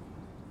memories.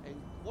 And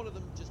one of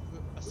them just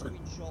put a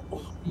screenshot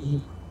of the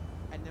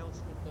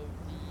announcement of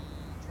the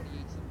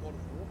 2018 God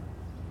of War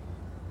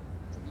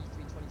from E3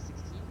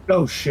 2016.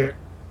 Oh, shit.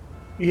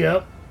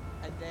 Yep.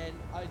 And then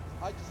I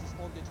just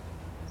responded,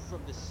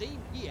 from the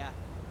same year,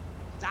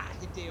 that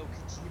Hideo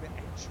Kojima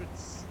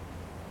entrance.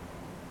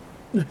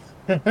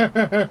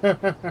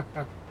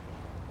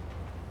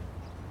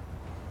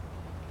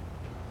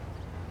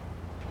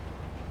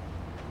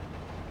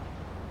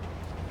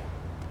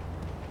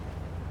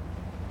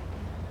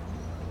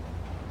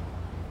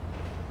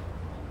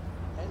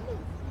 Hello,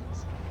 Queen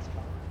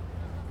Scotsman.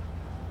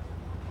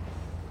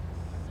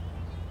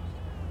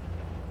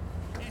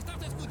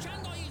 Estás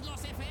escuchando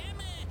Islos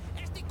FM.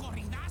 Este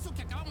corridazo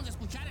que acabamos de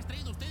escuchar es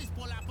traído a ustedes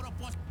por la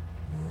propuesta.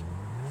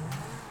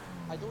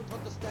 I don't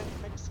understand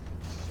Mexican,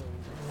 so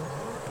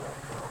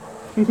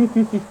So,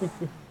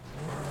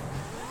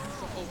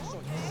 oh,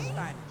 sorry,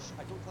 Spanish.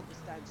 I don't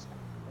understand Spanish.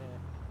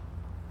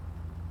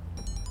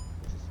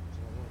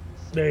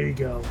 There you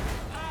go.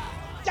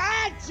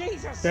 Dad,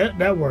 Jesus!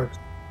 That works.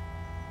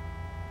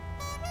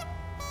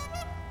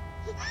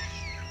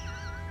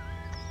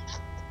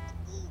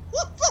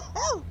 What the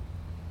hell?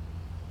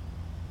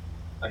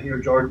 I hear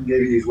Jordan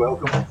gave you his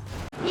welcome.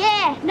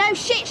 Yeah, no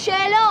shit,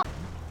 Sherlock.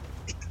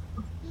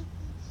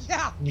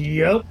 Yeah.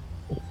 Yep.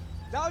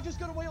 Now I just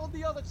gotta wait on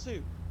the other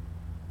two.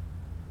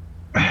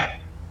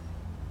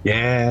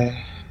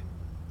 Yeah.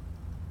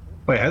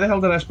 Wait, how the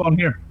hell did I spawn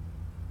here?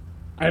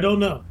 I don't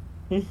know.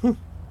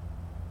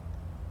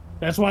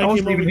 That's why I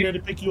wasn't came over even here to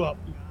pick you up.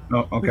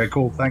 Oh, okay,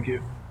 cool. Thank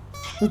you.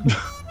 I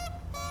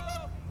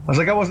was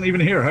like, I wasn't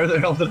even here. How the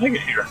hell did I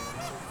get here?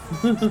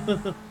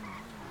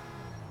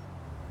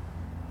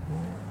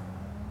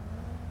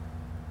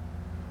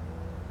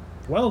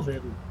 Well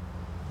then.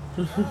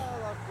 Well,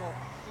 I've got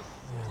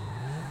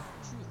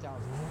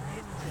 52,000.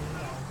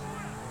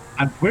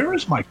 And where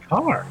is my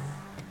car?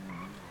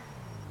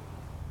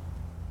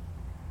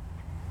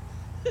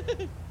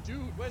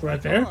 Dude, where's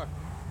Right my there? car?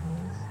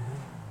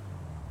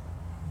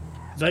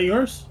 Is that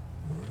yours?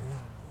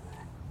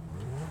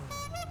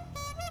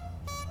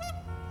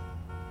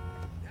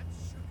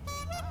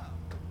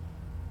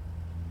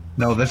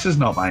 No, this is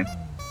not mine.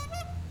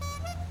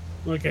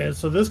 Okay,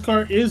 so this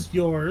car is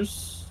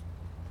yours.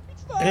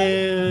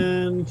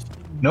 And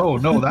No,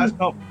 that's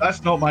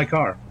not my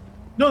car.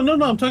 no,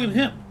 I'm talking to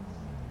him.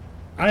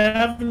 I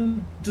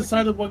haven't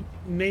decided what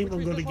name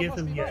I'm going to give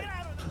him yet.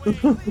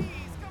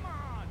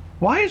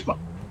 Why is my...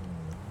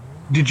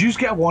 Did you just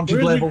get a wanted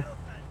Where is level?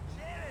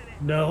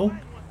 No,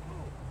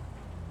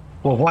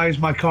 Well, why is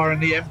my car in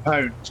the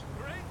impound?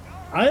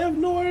 I have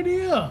no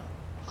idea.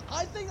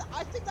 I think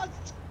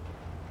that's.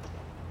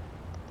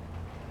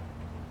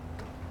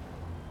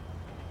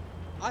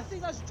 I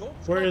think that's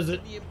Jordan's Where car is in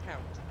it? the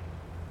impound.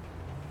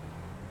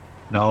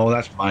 No,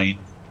 that's mine.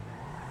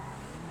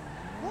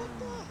 What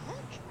the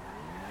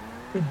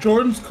heck?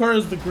 Jordan's car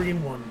is the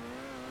green one.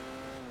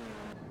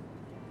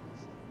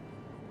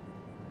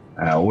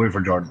 We'll wait for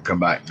Jordan to come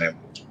back and then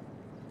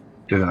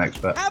do the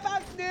next bit. How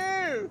about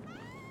new?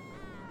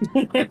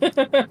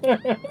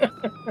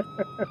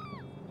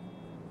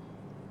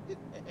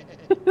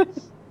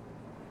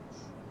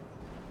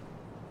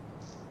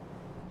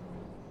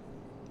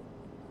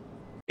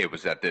 It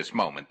was at this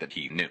moment that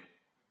he knew.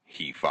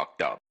 He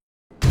fucked up.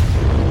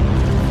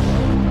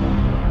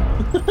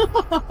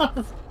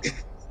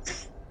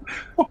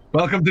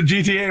 Welcome to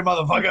GTA,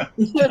 motherfucker.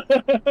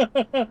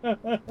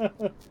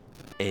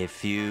 A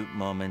few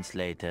moments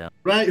later.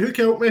 Right, who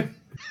killed me?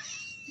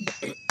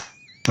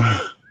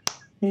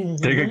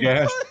 Take a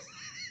guess.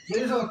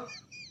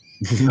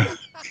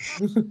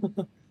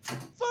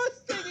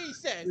 First thing he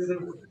said.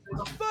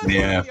 First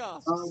Yeah. thing he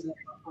asked.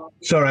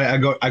 Sorry, I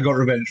got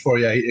revenge for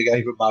you. I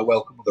gave him my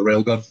welcome with the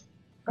railgun.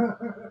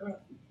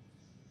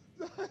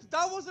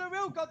 That wasn't a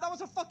real gun. That was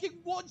a fucking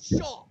one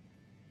shot.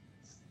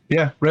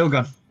 Yeah,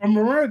 railgun. From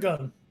a rare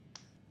gun.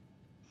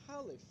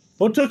 Holy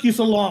What took you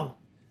so long?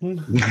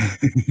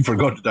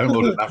 Forgot to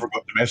download it and I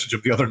forgot to message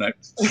him the other night.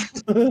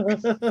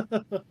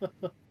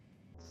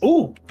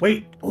 Oh,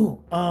 wait.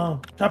 Oh,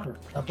 chopper.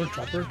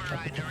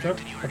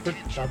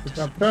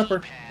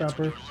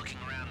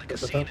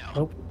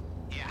 Nope.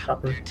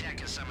 Chopper.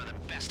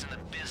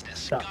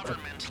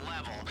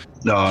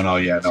 No,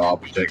 yeah, no, I'll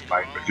be taking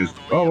mine because...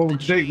 Oh, we'll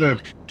take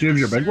the... Do you have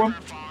your big one?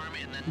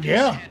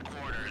 Yeah.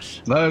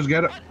 Let's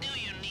get it.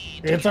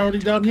 It's already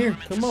down here.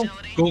 Come on.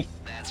 Cool.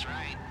 That's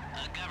right,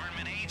 a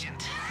government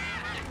agent.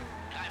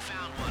 I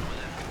found one with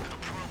an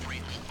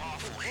appropriate,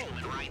 awful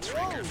human rights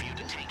record for you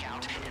to take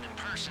out and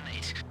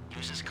impersonate.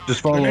 Uses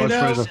Just follow us,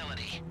 Fraser.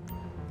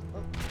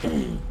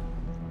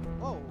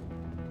 Oh.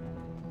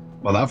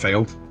 Well, that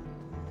failed.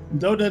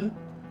 No, didn't.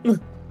 We're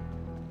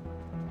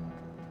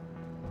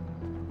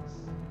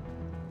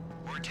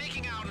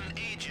taking out an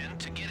agent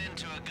to get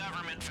into a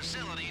government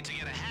facility to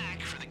get a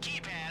hack for the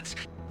keypads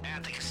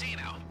at the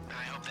casino.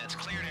 I hope that's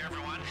clear to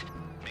everyone.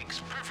 Makes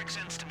perfect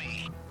sense to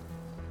me.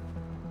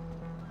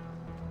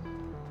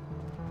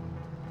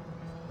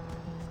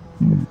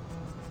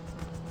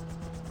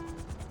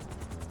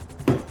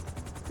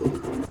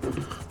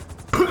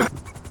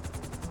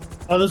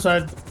 Other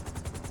side.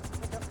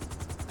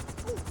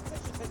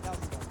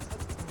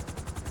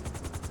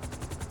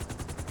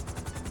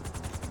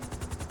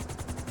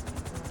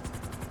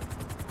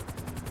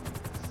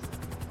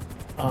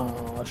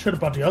 I should have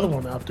brought the other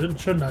one out,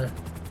 shouldn't I?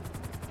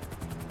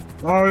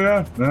 Oh,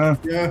 yeah.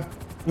 Yeah.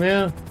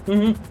 Yeah.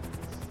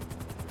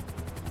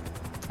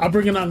 I'll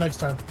bring it out next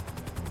time.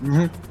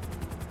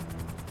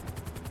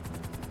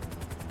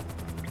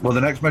 Well,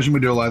 the next mission we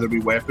do will either be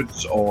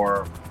weapons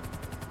or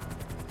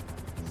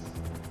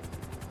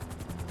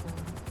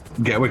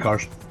getaway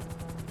cars.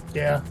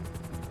 Yeah.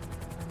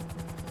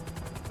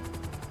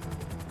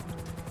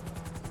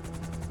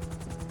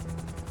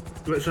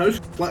 Which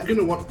house? Like,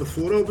 gonna work with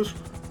 4 of us?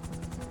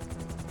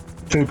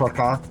 2 per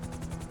car.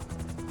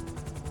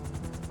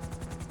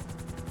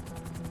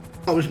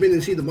 I was meaning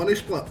to see the money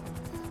split.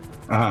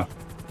 Uh-huh.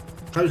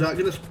 How's that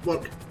going to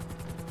work?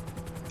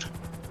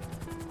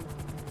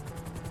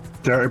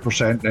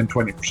 30% and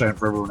 20%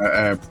 for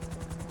everyone.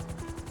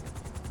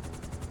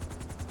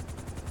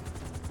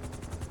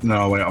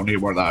 No, wait, I'll need to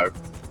work that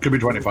out. Could be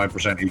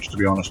 25% each, to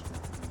be honest.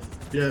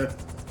 Yeah.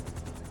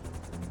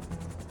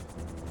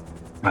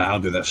 I'll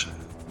do this.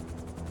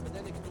 But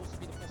then it could also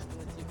be the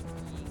possibility of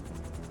it being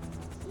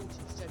 40% for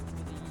the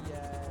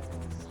CEO and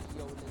then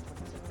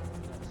 20% for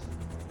everyone else.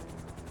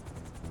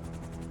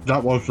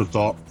 That was the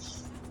thought.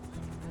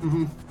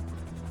 Mm-hmm.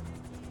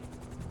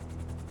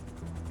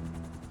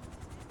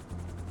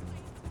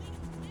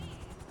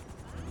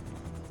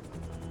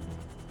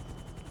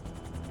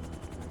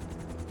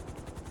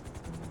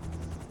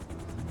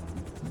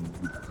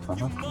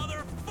 You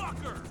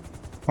motherfucker!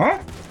 Huh?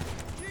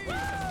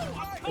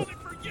 I'm coming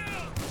for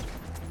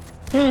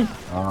you!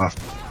 Ah,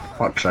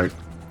 fuck's sake.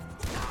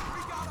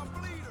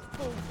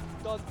 Boom,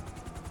 done.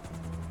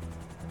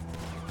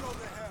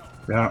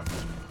 Yeah.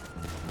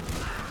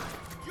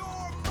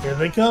 Here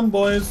they come,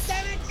 boys.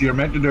 You're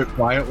meant to do it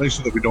quietly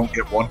so that we don't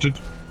get wanted.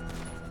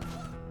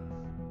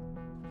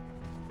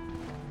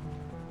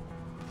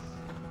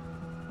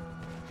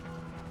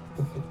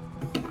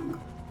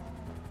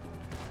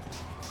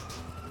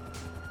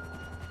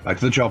 Back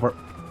to the chopper.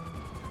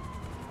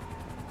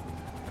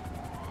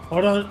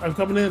 Hold on, I'm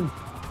coming in.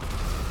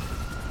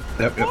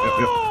 Yep.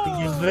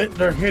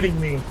 They're hitting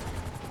me.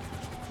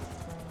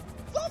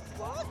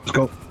 Let's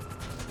go.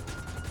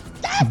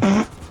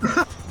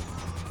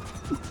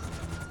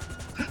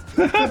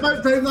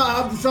 About time that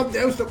happened to somebody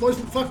else that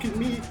wasn't fucking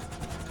me.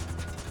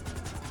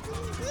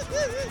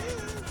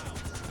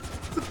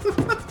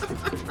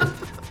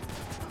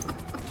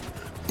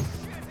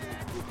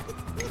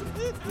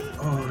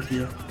 Oh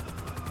dear.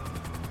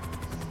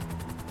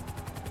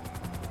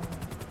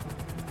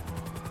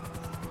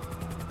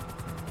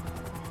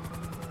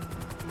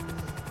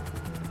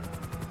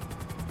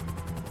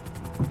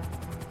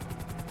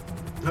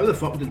 How the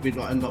fuck did we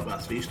not end up with a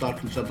 3-star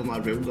considering I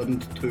railed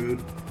into 2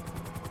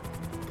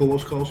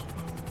 Polos calls?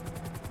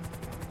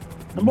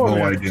 I'm more No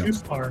than idea.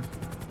 2-star.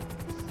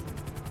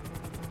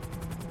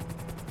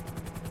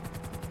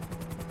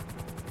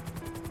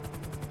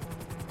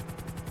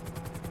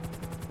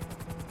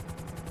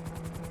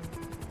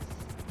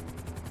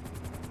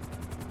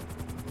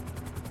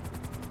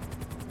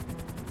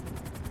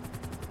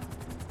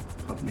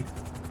 Pardon me.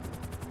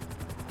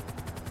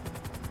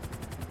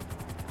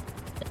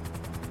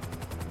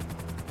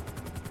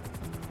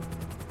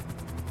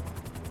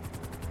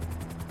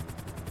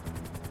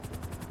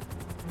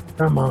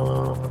 Come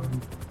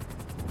on.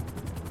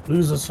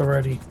 Lose us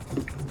already.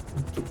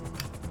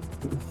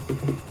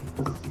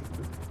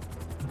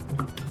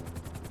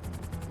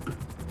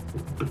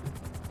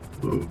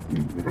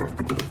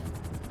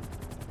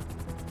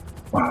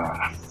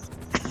 Ah.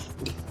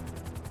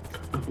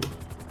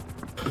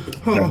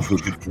 Oh. That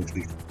feels good,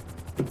 Kenzie.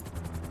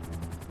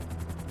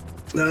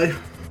 Aye.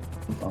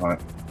 Alright.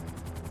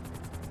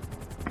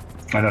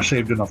 And I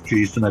saved enough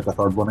cheese to make a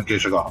third one in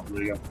case I got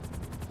hungry again.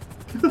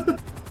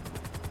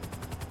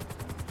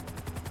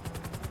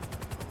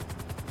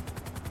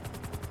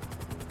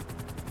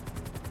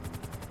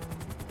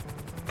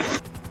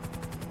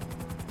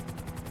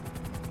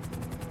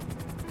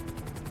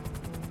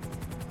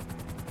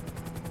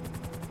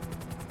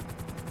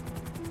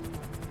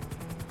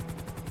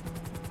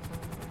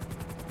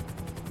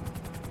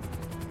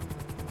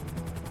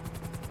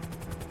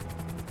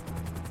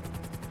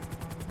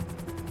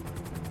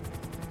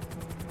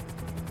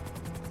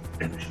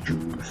 And it's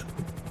juice.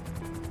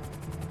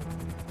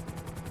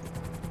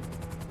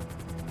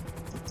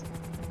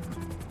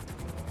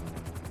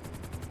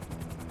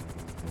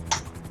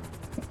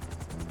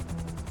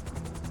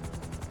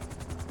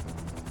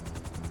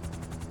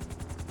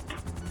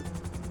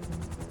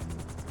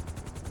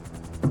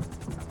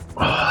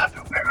 Ah,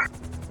 no better.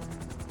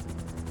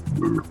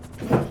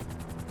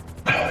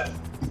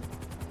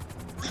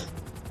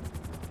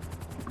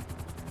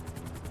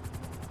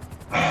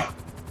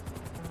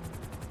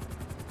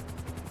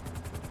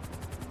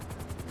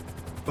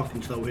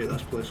 Fucking still hate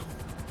this place.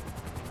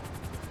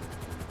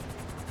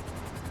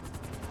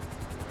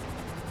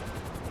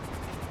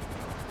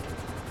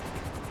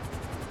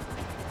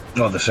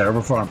 Oh, the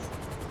server farm.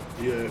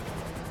 Yeah.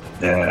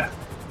 Yeah.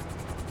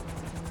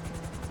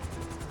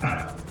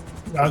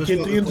 I'll Just get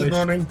got the the engine place.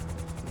 running.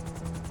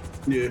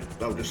 Yeah,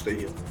 I'll just stay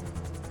here.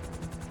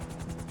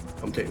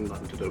 I'm taking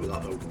nothing to do with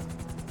that building.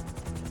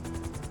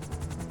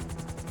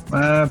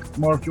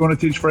 Mark, do you want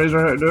to teach Fraser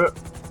how to do it?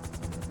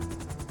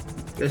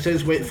 It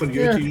says wait for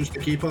you Yeah. to use the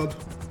keypad.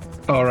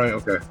 Oh, right,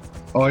 okay.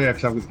 Oh, yeah,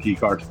 because I've got the key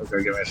card.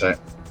 Okay, give me a sec.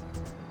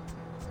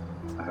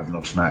 I have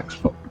no snacks,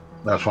 but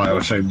that's why I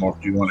was saying,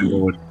 Mark, do you want to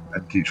go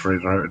and teach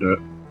Fraser how to do it?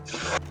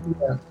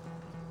 Yeah.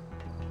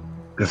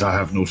 Because I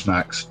have no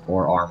snacks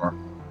or armor.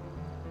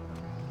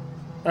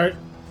 Alright.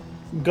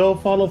 Go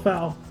follow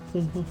foul.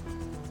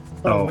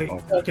 Oh, wait.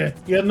 oh. Okay.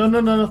 Yeah,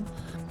 no.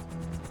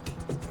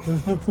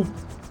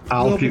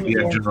 I'll Open keep the the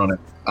door. engine running.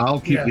 I'll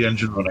keep Yeah. the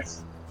engine running.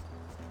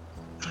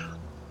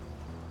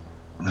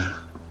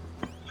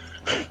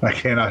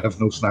 Again, I have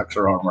no snacks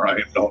or armor. I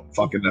am not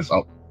fucking this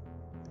up.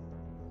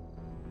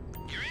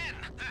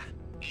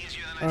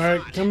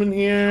 Alright, come in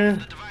here.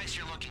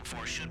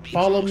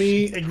 Follow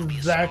me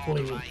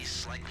exactly.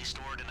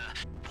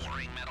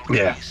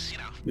 Yeah.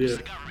 Yeah.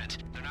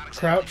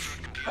 Crouch.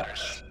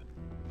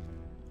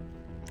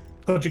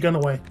 Put your gun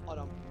away. Oh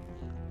no.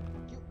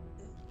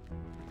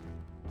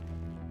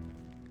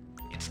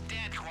 It's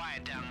dead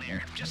quiet down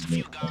there. Just a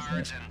few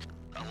guards and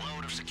a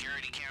load of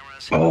security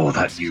cameras. Oh,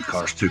 that new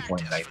car's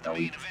 2.9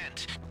 million.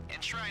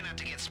 And try not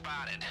to get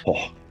spotted.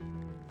 Oh.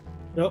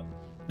 Nope.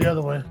 The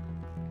other way.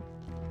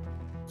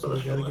 So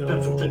we gotta go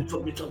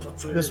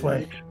this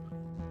way.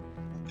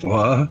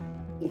 What?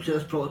 Okay,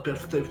 that's probably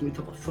perfect time for me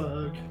to have a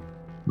fag.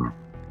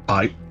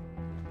 Aye.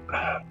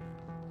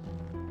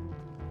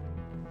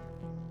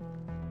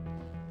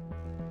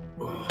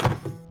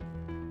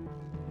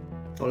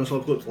 Honestly,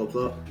 I've got to love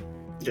that.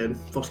 Again,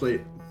 first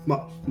night.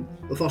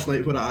 The first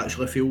night when I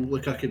actually feel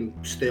like I can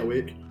stay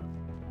awake.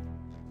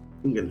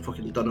 I'm getting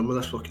fucking done with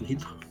this fucking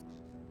heat.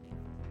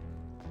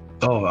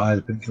 Oh, aye,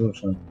 the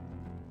painkillers, man.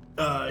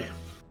 Aye.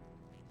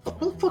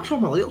 Where the fuck's all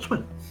my lighters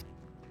went?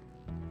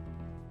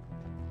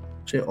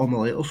 Say all my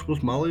lighters,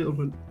 where's my lighter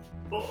went?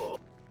 Oh.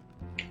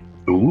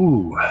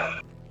 Ooh.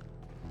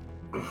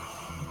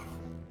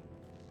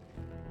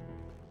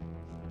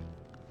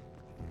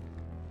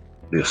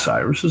 The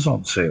Osiris is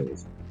on sale.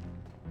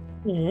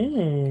 For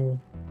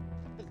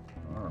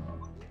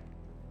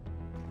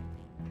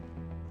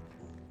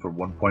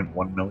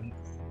 1.1 million.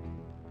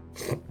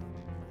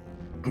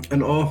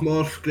 And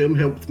Marv, Graham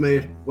helped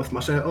me with my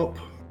setup.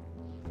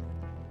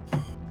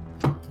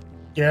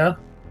 Yeah?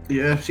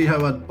 Yeah, see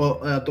how I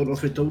bought, I don't know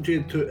if I told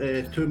you,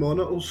 two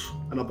monitors,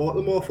 and I bought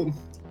them off him.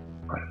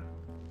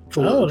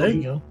 Oh, there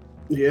you go.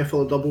 Yeah,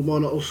 for the double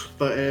monitors,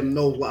 but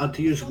no, I had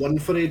to use one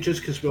for ages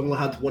because we only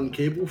had one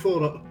cable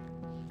for it.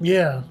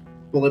 Yeah.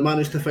 Well, I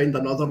managed to find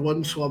another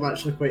one, so I'm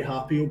actually quite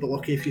happy. You'll be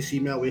lucky if you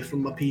see me away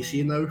from my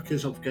PC now,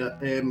 because I've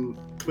got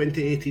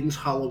 2018's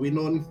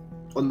Halloween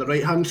on the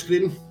right-hand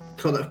screen,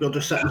 so that if we're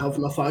just sitting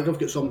having a fag, I've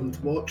got something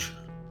to watch,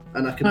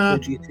 and I can play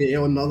GTA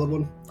on another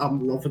one.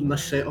 I'm loving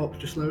this setup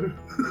just now.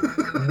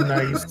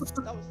 Nice.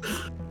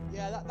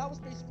 That was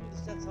basically the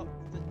setup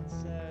that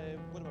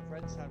one of my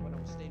friends had when I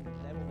was staying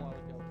with them a while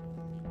ago.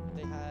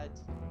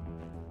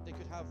 They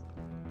could have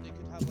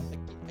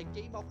a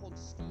game up on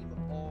Steam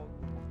on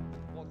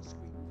one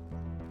screen.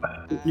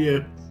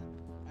 Yeah.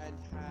 And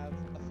have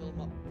a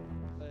film up,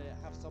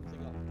 have something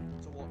up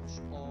to watch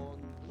on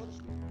another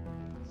screen.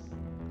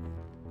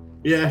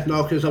 Yeah,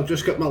 no, because I've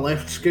just got my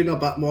left screen a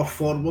bit more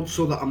forward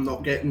so that I'm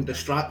not getting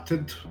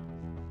distracted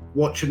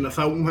watching the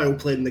film while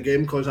playing the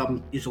game, because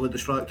I'm easily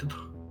distracted.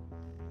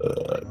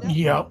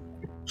 Yep.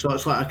 So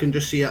it's like I can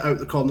just see it out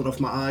the corner of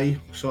my eye,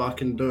 so I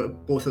can do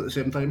it both at the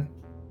same time.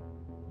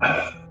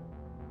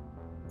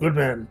 Good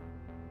man.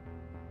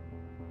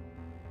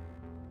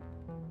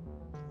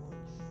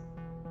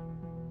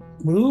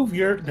 Move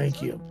your...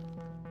 Thank you.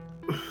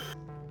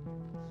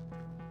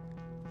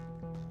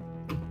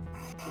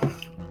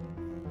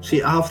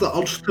 See, I have the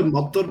urge to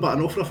murder, but I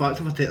know for a fact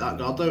if I take that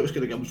guard out, it's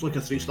going to give us like a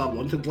 3-star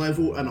wanted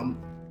level, and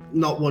I'm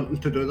not wanting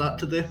to do that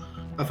today.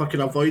 If I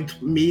can avoid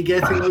me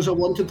getting as a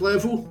wanted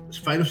level, it's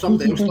fine. If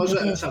somebody else does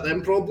it, it's a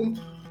them problem.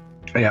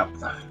 Yeah.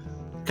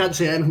 Can't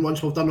say anything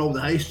once we've done all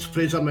the heists.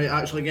 Fraser might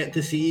actually get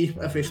to see,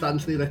 if he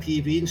stands near the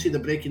TV, and see the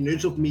breaking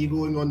news of me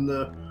going on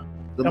the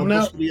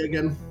murder spree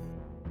again.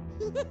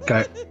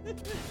 Okay.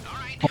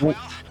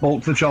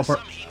 Bolt the chopper.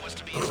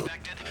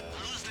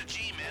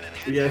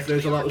 Yeah,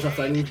 Fraser, that was a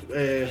thing.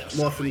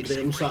 Morph and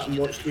Graham sat and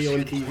watched me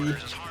on TV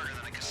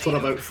for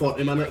about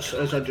 40 minutes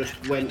as I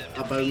just went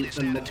about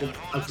and murdered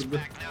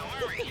everybody.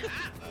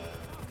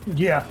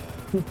 Yeah.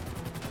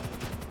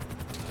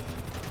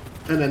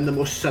 And then the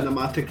most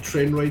cinematic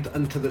train ride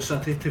into the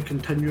city to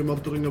continue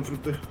murdering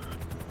everybody.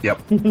 Yep.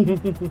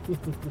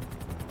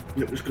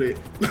 It was great.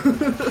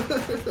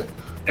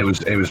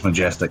 It was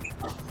majestic.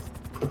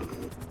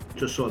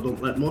 Just so I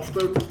don't let Morph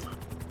down.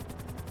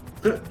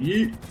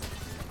 Yeet.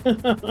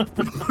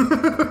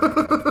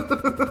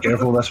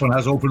 Careful, this one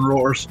has open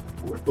rotors.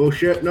 Oh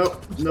shit, no.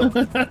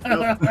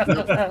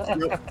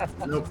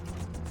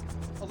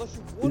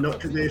 Not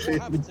today,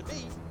 Satan.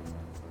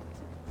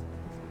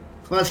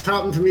 That's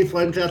happened to me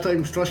plenty of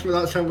times. Trust me,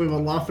 that's how we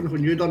were laughing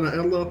when you done it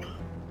earlier.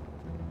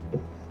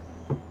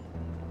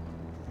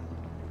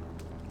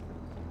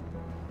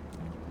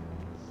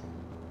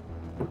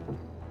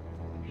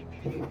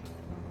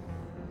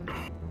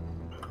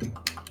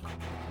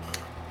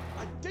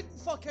 I didn't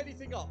fuck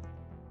anything up,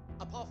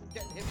 apart from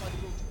getting hit by the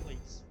rotor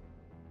blades.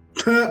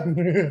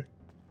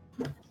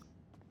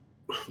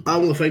 I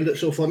only find it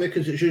so funny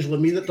because it's usually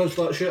me that does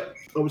that shit.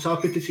 I was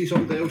happy to see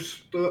somebody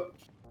else do it.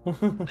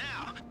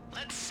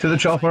 To the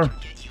chopper.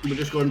 We're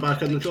just going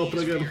back in the chopper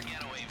again.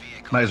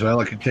 Might as well,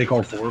 I can take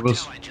all 4 of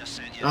us.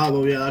 Ah,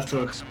 well, yeah, that's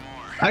true.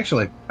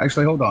 Actually,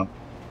 hold on.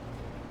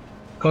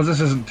 Because this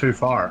isn't too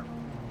far.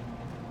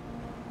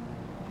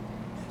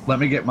 Let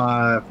me get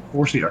my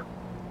 4-seater.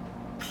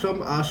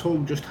 Some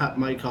asshole just hit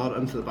my car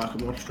into the back of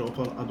Morph's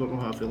chopper. I don't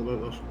know how I feel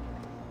about this.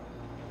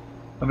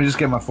 Let me just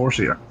get my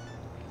four-seater.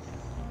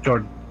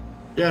 Jordan.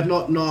 Yeah,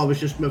 no, I was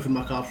just moving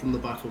my car from the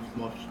back of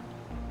Moss.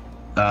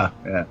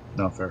 Yeah.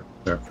 No, fair.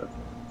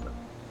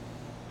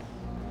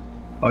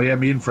 Oh yeah,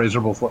 me and Fraser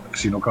both want the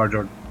casino car,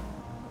 Jordan.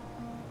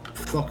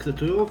 Fuck the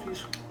two of you.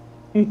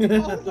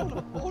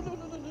 Oh no!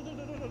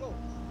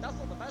 That's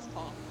not the best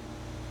part.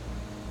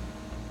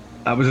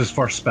 That was his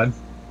first spin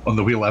on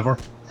the wheel ever.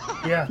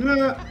 Yeah.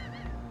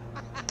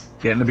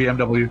 Getting the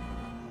BMW.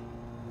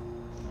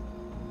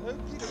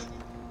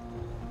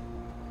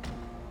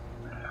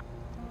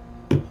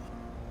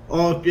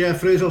 Oh yeah,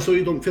 Fraser, so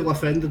you don't feel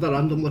offended I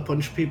randomly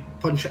punch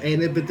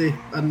anybody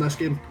in this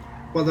game,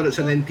 whether it's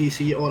an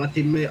NPC or a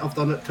teammate. I've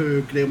done it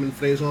to Graham and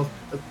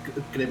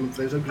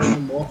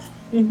Moss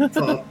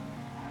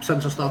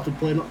since I started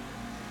playing it.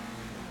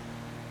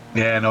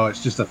 Yeah, no,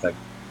 it's just a thing.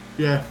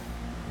 Yeah.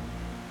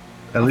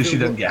 At least you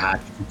didn't get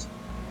hacked.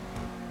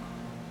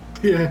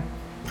 Yeah.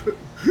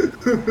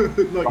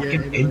 Not fucking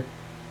yet. Anyway.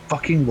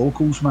 Fucking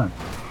locals, man.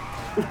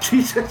 Oh,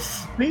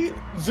 Jesus.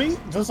 See,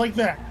 just like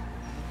that.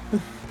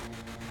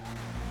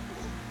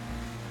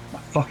 My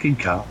fucking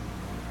car.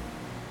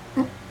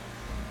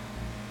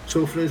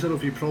 So Fraser,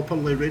 have you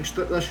properly raged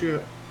it this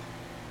year?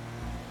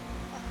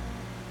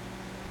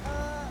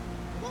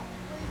 Not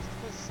raged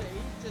per se,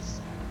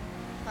 just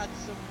had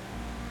some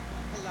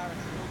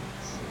hilarity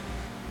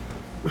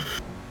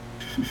moments.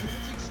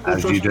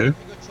 As you do.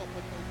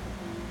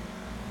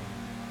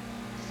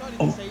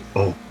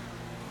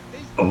 They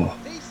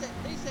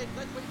said,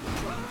 let's wait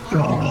for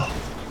you. I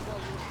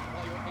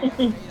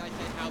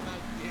said, how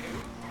about you?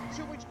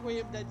 To which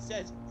Graham then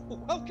says,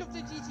 welcome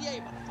to GTA,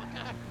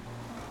 motherfucker.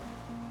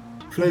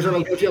 Fraser,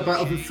 I'll give you a bit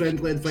of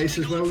friendly advice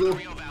as well, though.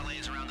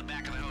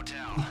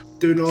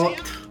 Do not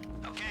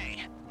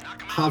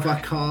have a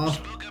car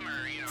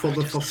for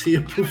the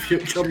foreseeable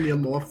future near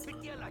North.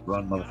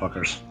 Run,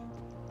 motherfuckers.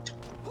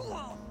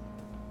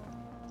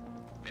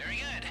 Very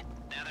good.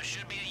 Now there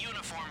should be a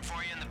uniform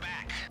for you in the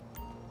back.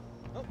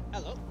 Oh,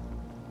 hello.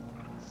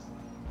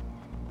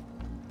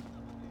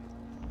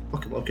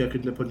 Okay, I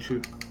couldn't punch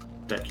you.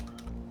 Dick.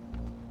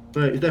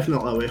 Right, he's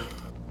definitely away.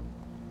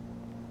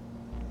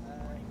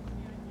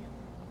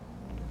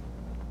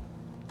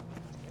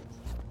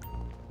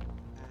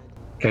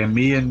 Okay,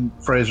 me and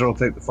Fraser will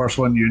take the first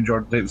one, you and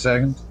Jordan take the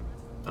second.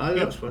 Aye,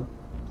 that's fine.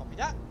 Copy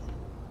that.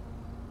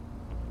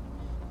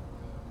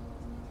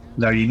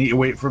 Now you need to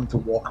wait for him to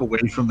walk away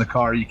from the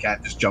car, you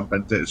can't just jump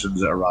into it as soon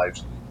as it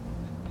arrives.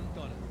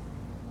 Got it.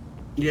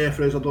 Yeah,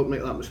 Fraser, don't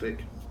make that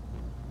mistake.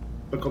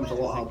 Becomes a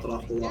lot harder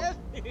after that.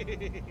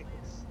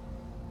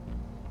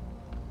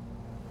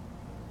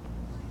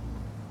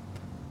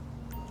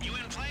 You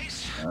in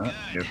place?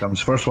 Here comes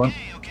the first one.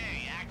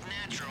 Okay, act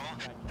natural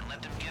and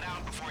let them get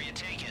out before you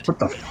take it. What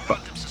the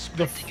fuck?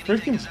 The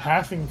freaking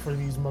pathing for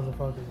these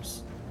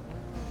motherfuckers.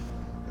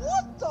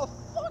 What the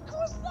fuck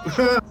was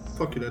that?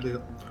 Fucking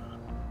idiot.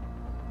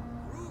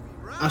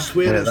 I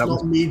swear it's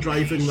not me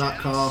driving that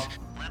car.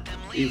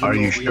 Are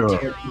you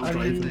sure?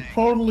 I'm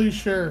totally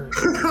sure.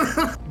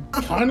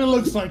 Kinda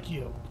looks like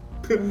you.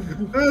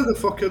 The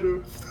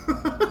fucking.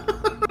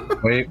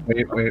 Wait.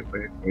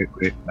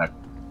 No.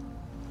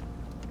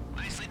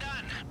 Nicely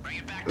done. Bring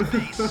it back to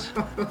base.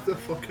 The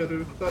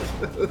fucking.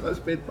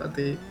 That's made my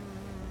day.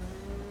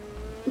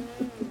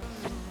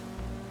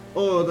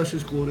 Oh, this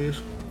is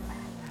glorious.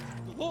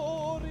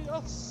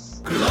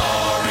 Glorious.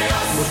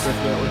 Most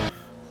definitely.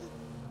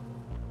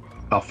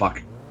 Oh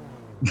fuck.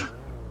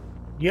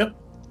 Yep.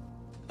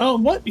 Oh,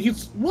 what?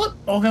 What?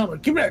 Oh, hell no.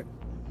 Come back.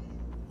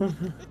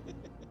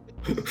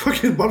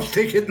 Fucking Murph's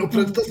taking no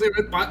princess, they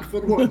went back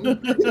for one.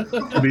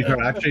 To be fair,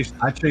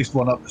 I chased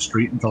one up the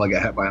street until I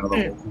get hit by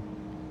another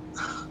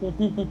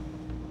local.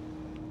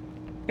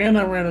 And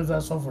I ran his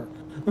ass over.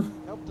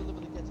 Help deliver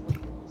the kids.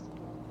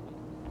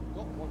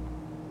 Got one.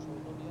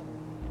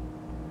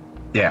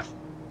 Yeah.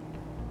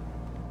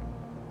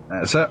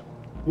 That's it.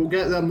 We'll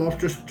get there, Murph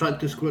just tried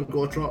to squirt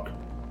go a truck.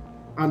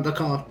 And a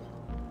car.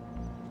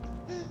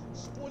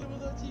 Spoiler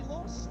alert, he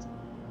lost.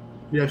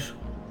 Yes.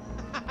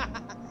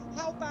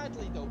 How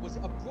badly though? Was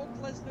it a Brock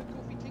Lesnar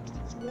Kofi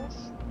Kingston squash?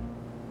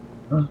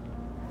 Huh?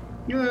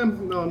 Yeah,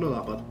 no,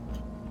 not that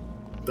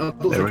bad.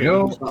 There we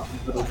go.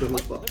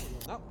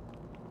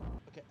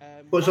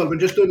 But so are we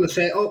just doing the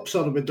setups,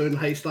 or are we doing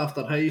heist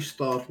after heist,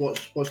 or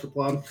what's the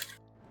plan?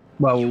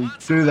 Well, we'll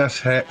do this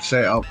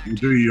setup, we'll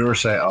do your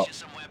setup.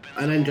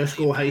 And then just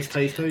go heist.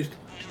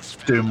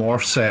 Do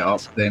morph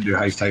setup, then do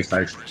heist.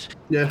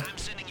 Yeah,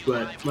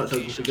 right, that sounds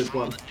like a good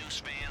plan.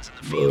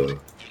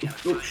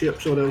 Oh shit,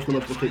 sorry, I was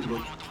going to take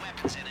one.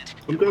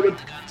 I'm coming.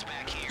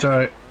 It's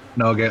alright.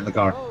 No, get in the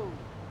car.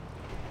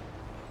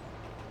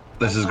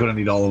 This is going to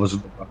need all of us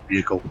in the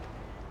vehicle.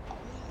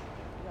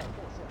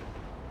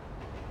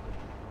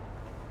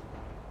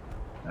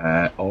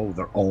 Oh,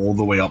 they're all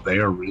the way up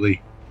there,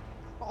 really?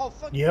 Oh,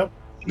 fuck. Yep.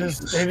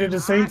 They did the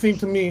same thing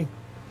to me.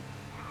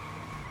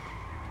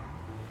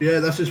 Yeah,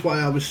 this is why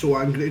I was so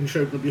angry and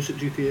shouting abuse at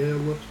GTA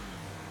earlier.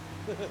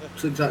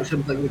 It's the exact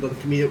same thing they done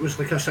to me. It was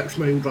like a 6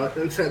 mile drive.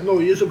 Except, no,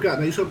 yours have got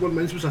a nicer one.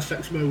 Mine was a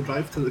 6 mile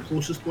drive to the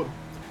closest one.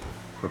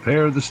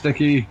 Prepare the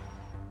sticky.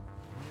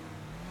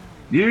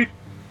 You.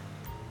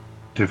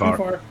 Too far.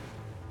 Too far.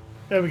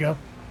 There we go.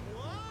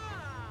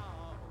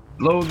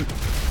 Load.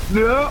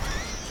 No.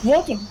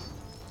 What the?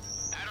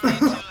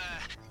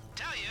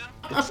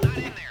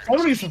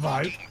 Somebody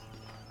survived.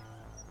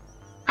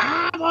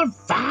 I'm on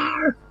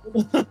fire.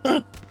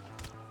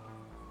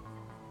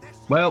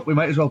 Well, we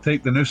might as well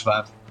take the noose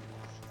van.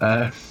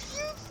 Fucking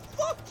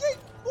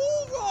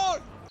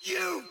moron!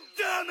 You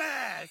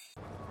dumbass!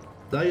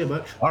 Die, you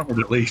bitch. Armored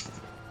at least.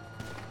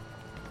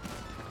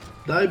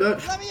 Die,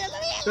 bitch.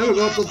 There we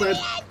go, they're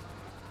dead.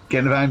 Get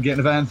in the van, get in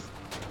the van.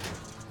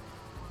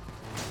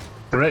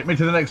 Direct me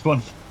to the next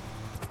one.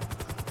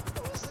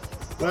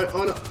 Right,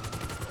 on it.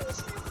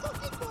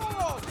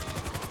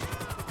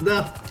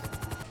 There.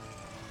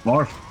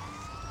 Morph.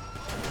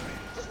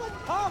 Just went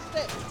past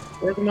it.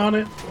 Working on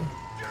it.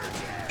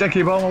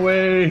 Sticky bomb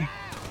away.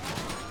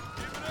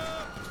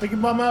 Sticky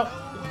bomb out.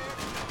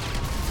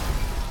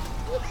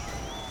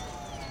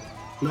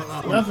 Not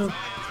that one. Nothing.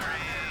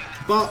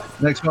 But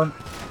next one.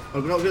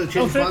 I'm not going to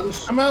change shit.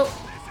 bands. I'm out.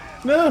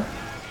 No.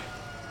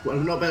 Well,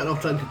 I'm not better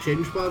off trying to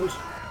change bands.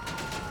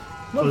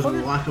 No, Because of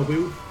the lack of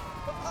wheel.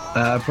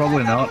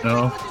 Probably not,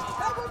 no.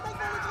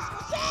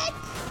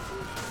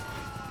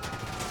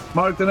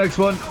 Mark the next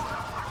one.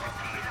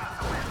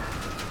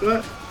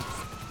 Right.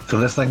 So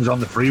this thing's on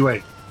the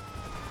freeway.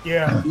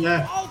 Yeah.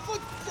 Yeah. Oh, for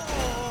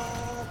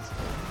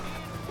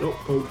God! Oh,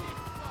 oh.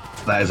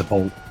 That is a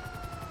pole.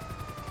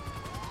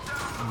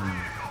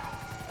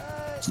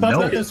 Stop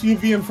No. the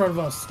SUV in front of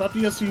us. Stop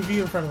the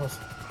SUV in front of us.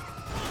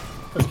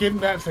 Let's get in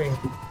that thing.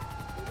 Right,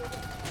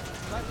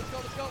 let's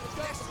go.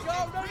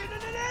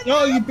 No.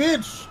 Oh, you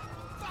bitch!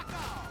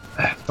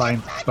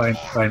 Fine.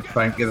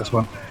 Get this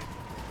one.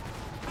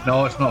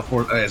 No, it's not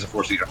four. It's a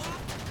four-seater.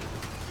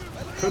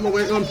 Come on,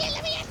 wait on. Is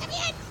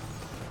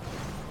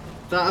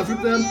that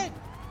everything?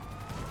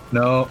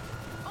 No,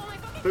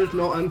 Who's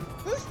not in?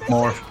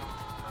 Morph.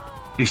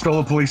 He stole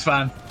a police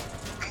van.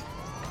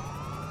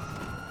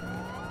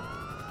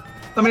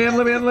 Let me in.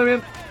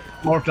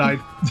 Morph died.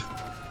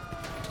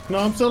 No,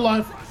 I'm still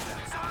alive.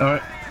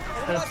 Alright.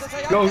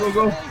 Go.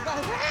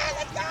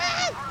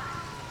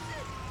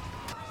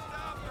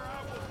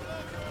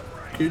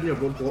 Junior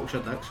won't block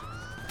your dicks.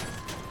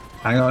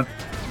 Hang on.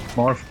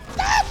 Morph.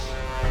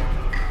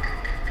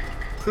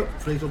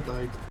 Fraser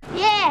died.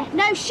 Yeah,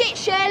 no shit,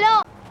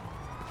 Sherlock.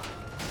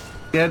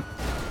 Again.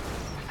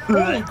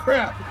 Holy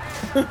crap!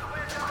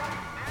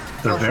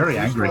 They're very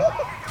angry.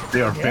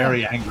 They are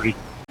very angry.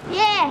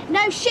 Yeah,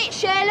 no shit,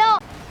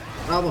 Sherlock.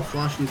 I have a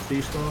flashing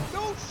 3-star.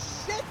 No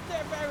shit,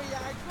 they're very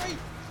angry.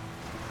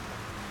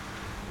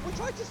 We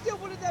tried to steal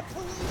one of their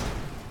police.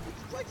 We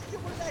tried to steal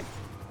one of their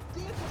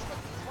vehicles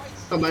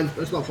twice. Come in,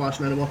 it's not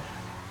flashing anymore.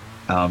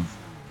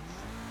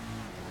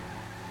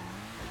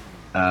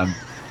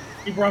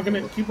 Keep rocking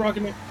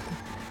it.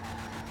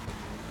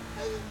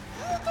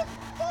 How the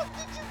fuck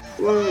did you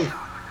do Whoa.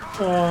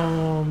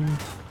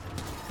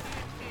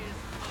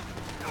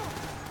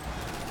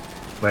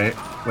 that?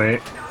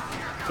 Wait.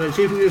 Right,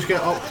 see if we just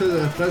get up to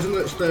the prison,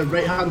 it's the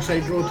right-hand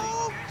side road.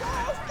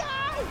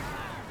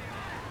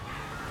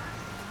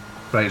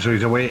 Right, so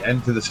he's away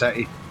into the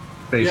city,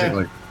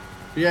 basically.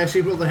 Yeah,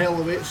 see where the hell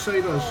awaits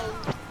sign is?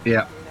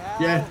 Yeah.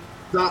 Yeah,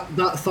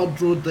 that third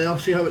road there,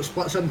 see how it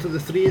splits into the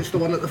three? It's the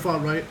one at the far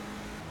right.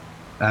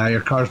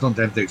 Your cars don't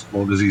tend to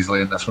explode as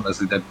easily in this one as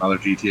they did in other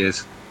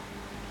GTAs.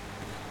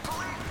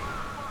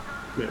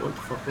 Wait, what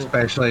the fuck?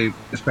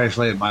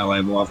 Especially at my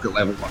level, I've got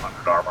level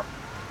 100 armor.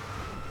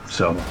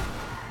 So,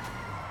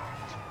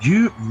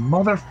 you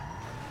mother.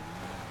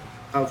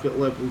 I've got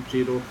level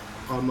 0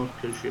 armor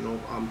because, you know,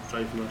 I'm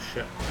driving a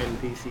shit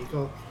NPC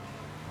car.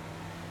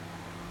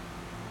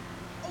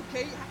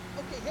 Okay,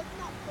 hitting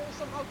that pole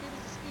somehow gave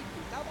us a speed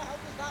boost. How the hell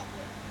does that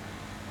work?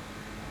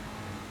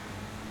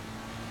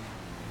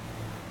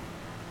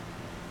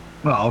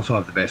 Well, I also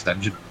have the best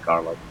engine in the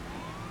car, like.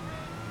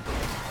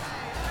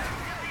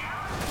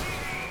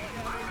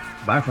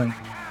 Bye, friend.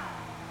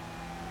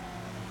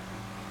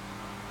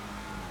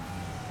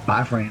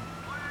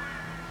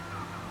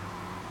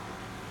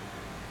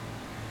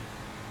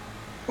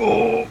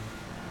 Oh,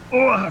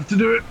 I have to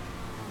do it.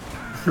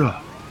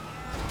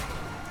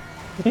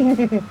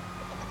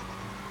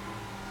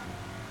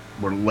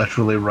 We're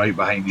literally right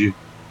behind you.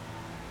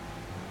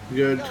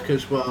 Good,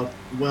 because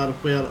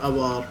where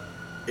our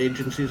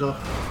agencies are.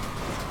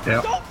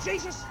 Yeah. Oh,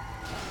 Jesus!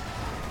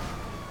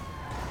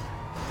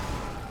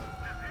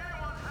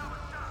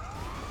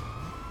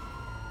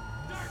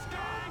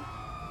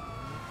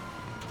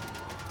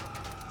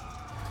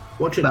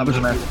 Watch it. That was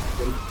a mess.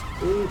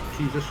 Oh,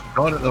 Jesus.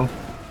 Got it though.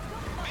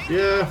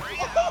 Yeah.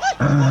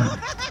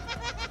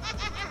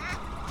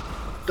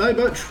 Die,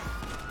 bitch.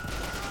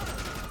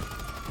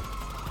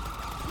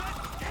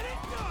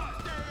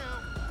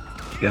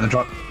 Get in the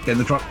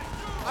truck.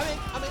 I'm in.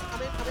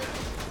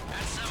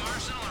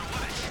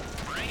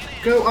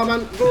 Go, I'm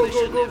in. Go.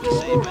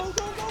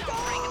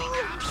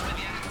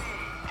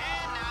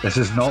 This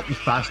is not the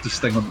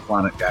fastest thing on the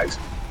planet, guys.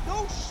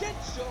 No shit,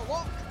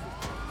 Sherlock.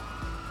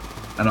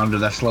 And under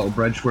this little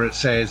bridge where it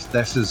says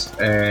this is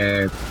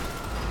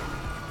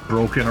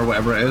broken or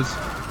whatever it is.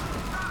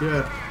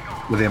 Yeah.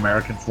 With the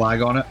American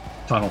flag on it.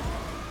 Tunnel.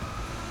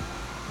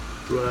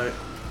 Right.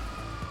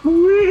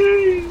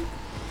 Whee!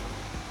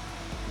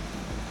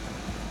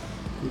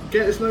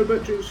 Get us now,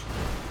 bitches.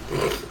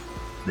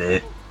 Nah.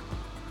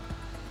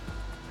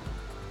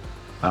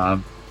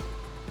 Um.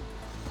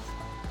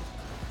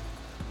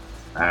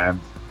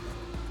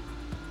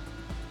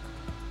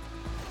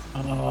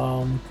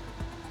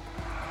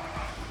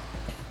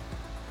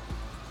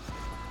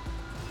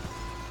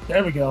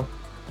 There we go.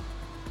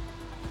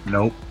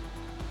 Nope.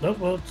 Nope.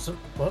 Well,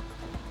 what?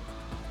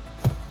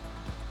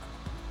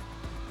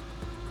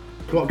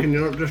 What, can you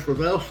not just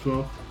reverse,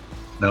 no?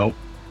 Nope.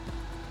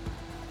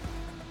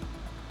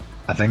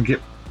 I think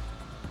it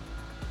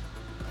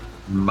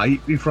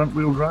might be front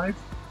wheel drive.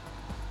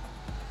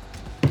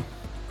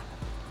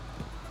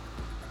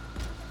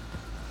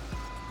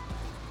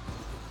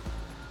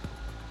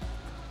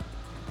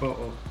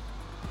 Uh-oh.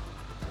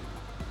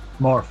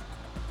 Morph.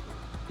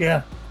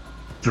 Yeah.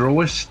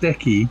 Throw a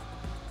sticky.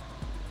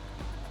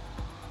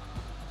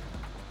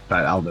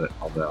 Right, I'll do it.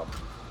 I'll do it.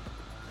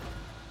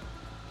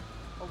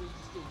 Oh, we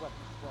just do weapons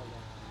as well,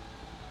 yeah.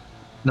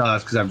 No,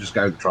 that's because I've just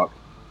got out of the truck.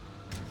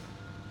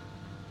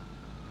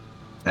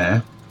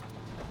 Eh?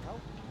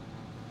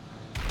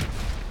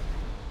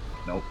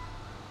 Nope.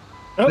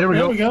 Oh, there we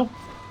go. You're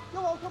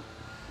welcome.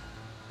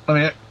 Let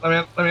me in.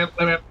 Let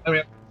me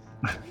in.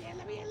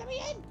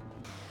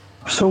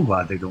 I'm so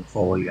glad they don't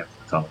follow you into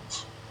the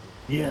tunnels.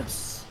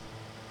 Yes.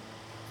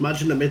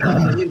 Imagine they made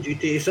that thing in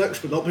GTA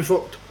 6, would that be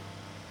fucked?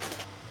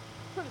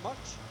 Pretty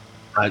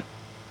much.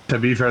 To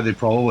be fair, they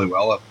probably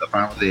will.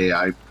 Apparently, the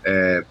AI,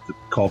 the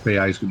copy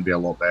AI is going to be a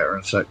lot better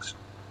in 6.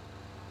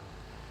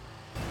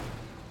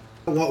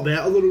 A lot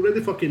better, they're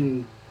already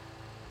fucking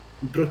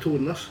brutal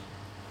in this.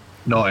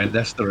 No, in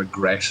this, they're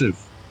aggressive.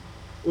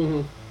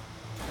 Mm-hmm.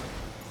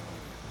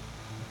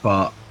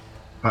 But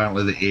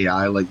apparently, the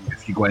AI, like,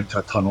 if you go into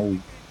a tunnel,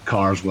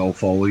 cars will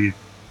follow you.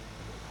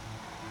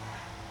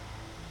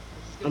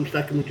 I'm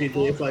sticking with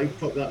GTA 5,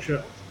 fuck that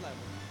shit.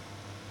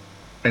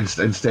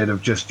 Instead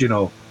of just, you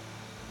know,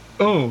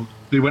 oh,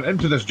 they went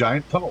into this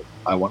giant tunnel.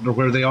 I wonder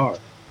where they are.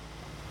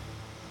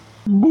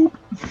 Boop.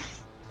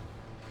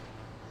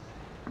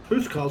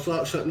 Whose car's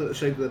that sitting at the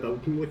side of the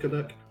building like a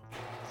dick?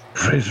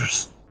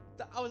 Fraser's.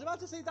 I was about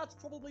to say that's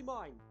probably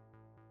mine.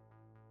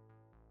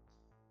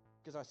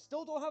 Because I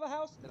still don't have a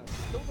house, and I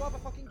still don't have a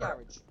fucking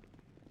garage.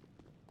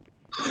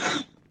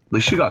 At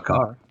least you got a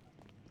car.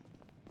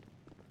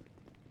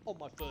 On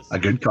my first. A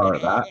good car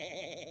at that.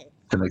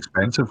 It's an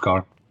expensive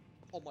car.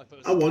 On my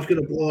first. I was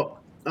gonna blow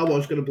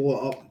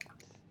it up.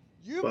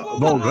 You But-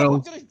 blow No, that up, no.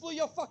 I'm gonna blow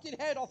your fucking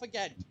head off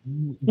again.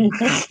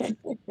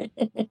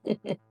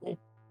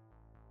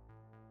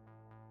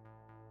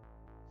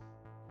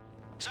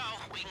 So,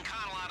 we can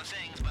con a lot of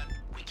things, but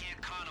we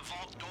can't con a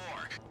vault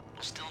door.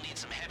 We'll still need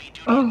some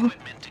heavy-duty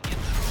equipment to get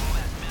through all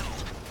that metal.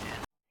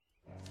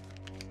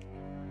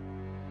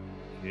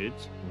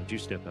 Kids, why don't you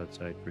step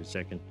outside for a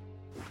second?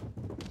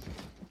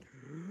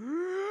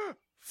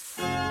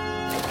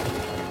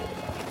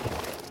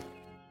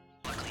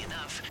 Luckily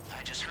enough,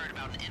 I just heard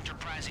about an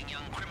enterprising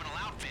young criminal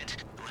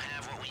outfit who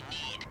have what we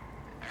need.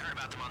 I heard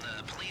about them on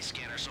the police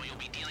scanner, so you'll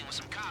be dealing with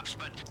some cops,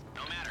 but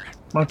no matter.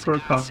 Much for a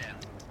car.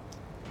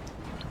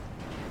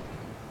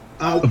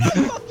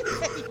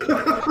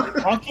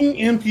 Talking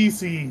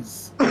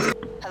NPCs.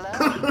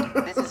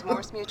 Hello, this is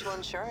Morse Mutual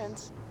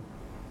Insurance.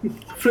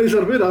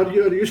 Fraser, where are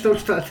you? Are you still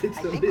starting to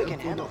I think we can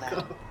handle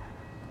that.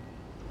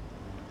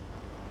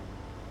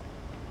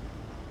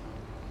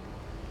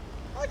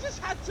 I just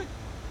had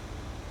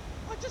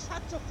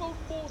to phone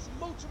Morse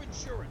Motor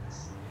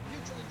Insurance.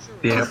 Mutual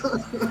Insurance.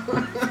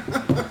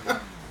 Yeah.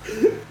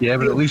 Yeah,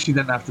 but at least you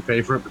didn't have to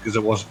pay for it because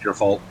it wasn't your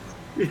fault.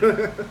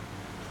 Good.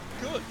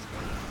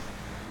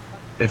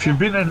 If you've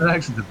been in an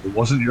accident, it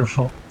wasn't your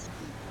fault.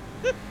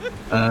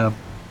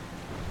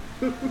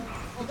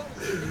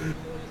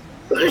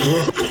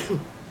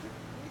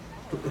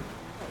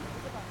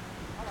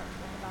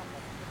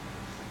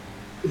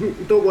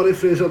 Don't worry,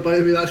 Fraser, by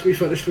the way, that's me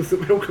finished with the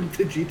welcome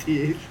to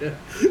GTA shit.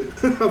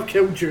 I've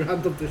killed you and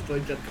I've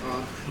destroyed your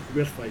car.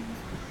 We're fine.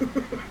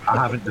 I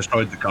haven't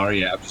destroyed the car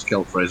yet, I've just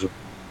killed Fraser.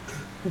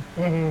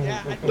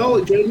 Yeah, No,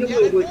 like,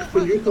 genuinely, like,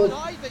 when you done call...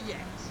 either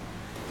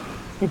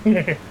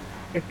yet.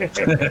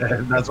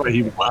 That's why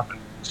he was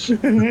laughing.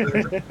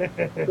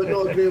 But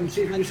no, Graham,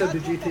 see when you said the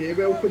GTA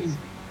welcome.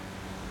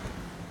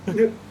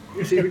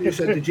 You see when you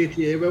said the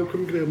GTA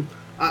welcome, Graham,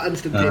 I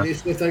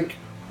instantaneously think,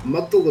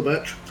 murder the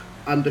bitch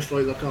and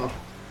destroy the car.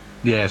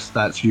 Yes,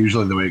 that's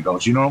usually the way it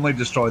goes. You normally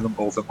destroy them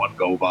both in one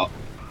go, but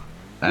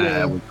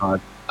Yeah.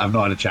 I've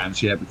not had a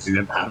chance yet because he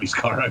didn't have his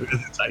car out at the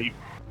time.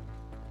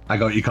 I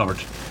got you covered.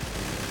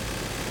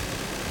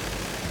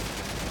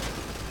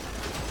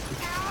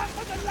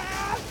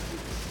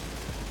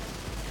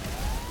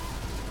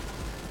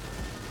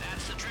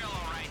 That's the drill,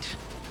 all right.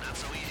 Not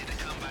so easy to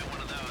come by one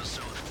of those,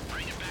 so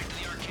bring it back to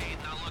the arcade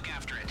and I'll look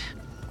after it.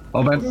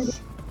 Oh, man.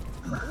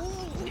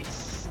 Holy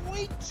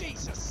sweet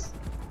Jesus!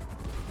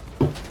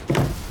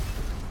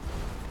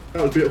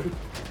 That was beautiful.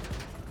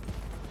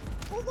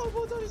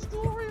 Oh, that is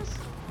glorious!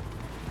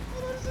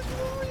 Oh, that is a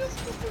glorious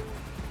kaboom!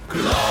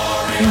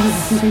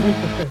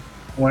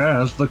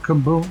 Where's the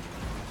kaboom?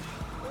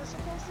 There's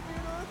supposed to be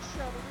an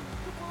earth-shattering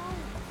kaboom!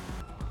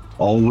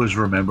 Always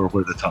remember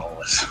where the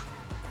tunnel is.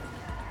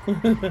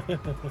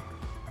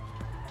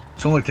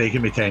 It's only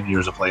taken me 10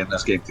 years of playing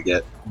this game to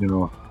get,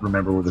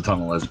 remember where the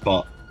tunnel is,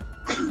 but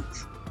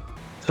it's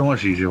so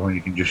much easier when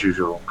you can just use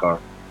your own car.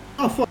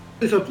 Oh, fuck,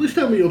 please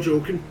tell me you're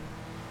joking.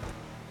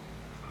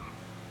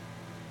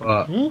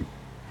 What? Wait,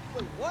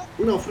 what?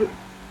 No,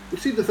 you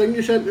see the thing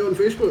you sent me on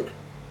Facebook?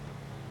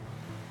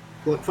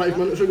 Like 5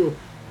 minutes ago?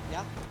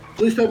 Yeah?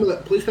 Please tell me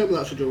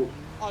that's a joke.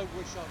 I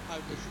wish it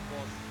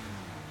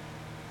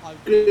was.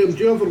 Graham,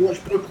 do you ever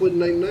watch Brooklyn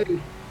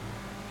Nine-Nine?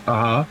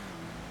 Uh-huh.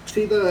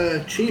 See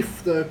the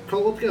chief, the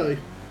coloured guy?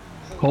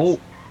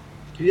 Colt?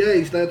 Yeah,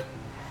 he's dead.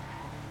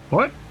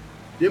 What?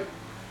 Yep.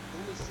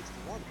 Only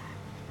 61.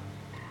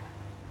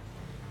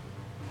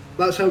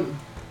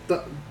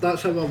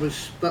 That's how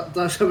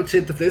I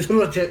said to Fraser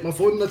when I checked my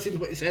phone and I seen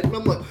what he said and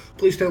I'm like,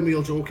 please tell me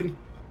you're joking.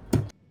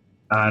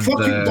 And, fuck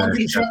you,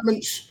 bugging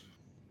shipments.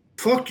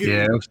 Fuck you.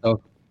 Yeah,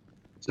 still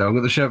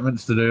got the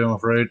shipments to do, I'm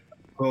afraid.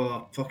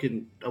 Oh,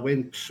 fucking, I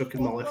went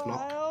sucking my left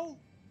nut. Hell?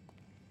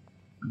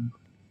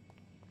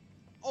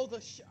 Oh,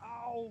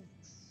 oh.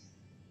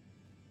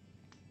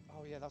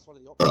 Oh yeah, that's one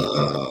of the options.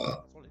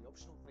 That's one of the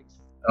optional things.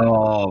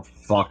 Oh,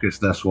 fuck, it's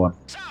this one.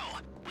 So,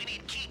 we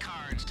need key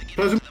cards to get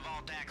into the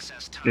vault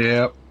access tunnel.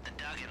 Yep. The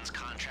Duggins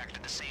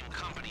contracted the same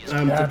company as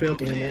I'm prepared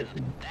to do it.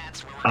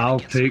 I'll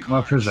take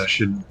my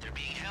position. They're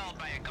being held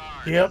by a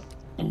guard. Yep.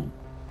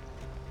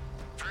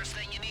 First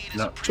thing you need is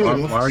No, a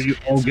proof why are you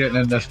all getting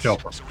in this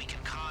chopper? so we can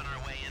con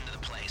our way into the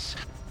place.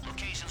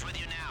 Location's with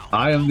you now.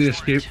 I am the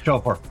escape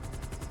chopper.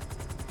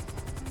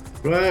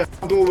 Right,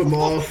 I'll go with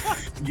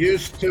Morph.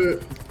 Used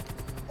to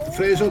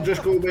Fraser,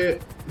 just go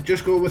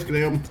with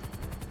Graham.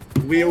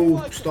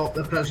 We'll stop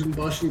the prison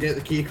bus and get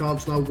the key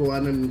cards and I'll go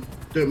in and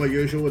do my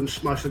usual and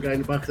smash the guy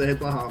in the back of the head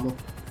with a hammer.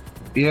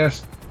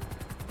 Yes.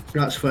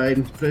 That's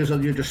fine.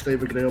 Fraser, you just stay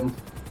with Graham.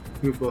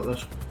 We've got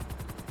this.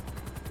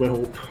 We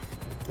hope.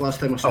 Last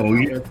time I said that, I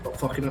ended up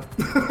fucking it.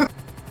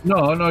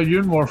 No,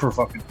 you're more for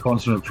fucking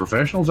consummate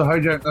professionals to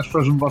hijack this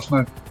prison bus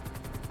now.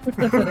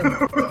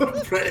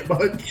 Pretty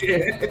much,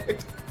 yeah.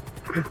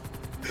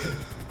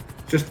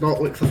 Just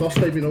not like the first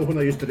time, when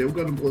I used the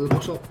railgun and blew the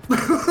bus up.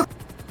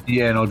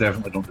 Yeah, no,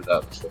 definitely don't do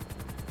that. So.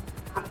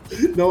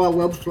 No, I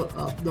learned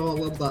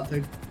that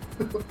thing.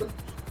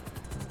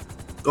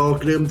 Oh,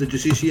 Graham, did you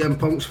see CM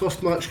Punk's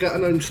first match get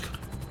announced?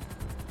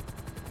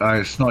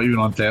 It's not even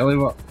on telly,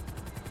 but...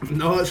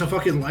 No, it's a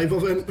fucking live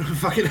event.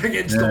 Fucking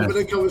against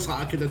Dominic. I was like,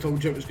 I could have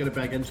told you it was going to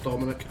be against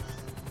Dominic.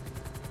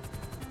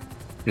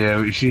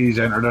 Yeah, you see he's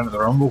entered into the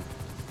Rumble.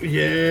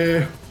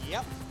 Yeah.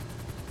 Yep.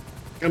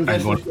 I'm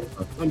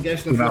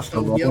guessing if you're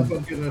still here, we're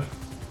gonna...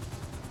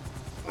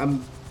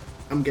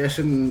 I'm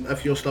guessing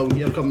if you're still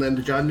here come the end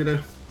of January.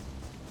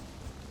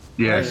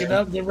 Yes. Get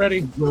up, get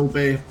ready. We'll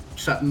be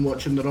sitting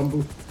watching the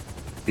Rumble.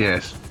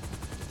 Yes.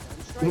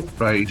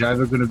 Right, he's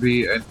either going to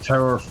be in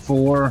Tower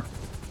 4.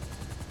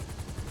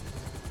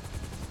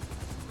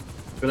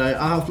 Right,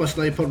 I have my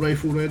sniper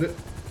rifle ready.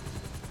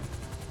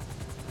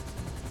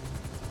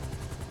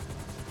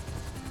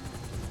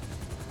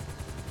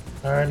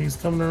 Alright, he's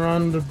coming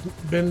around the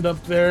bend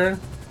up there.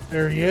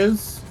 There he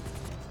is.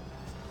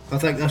 I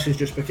think this has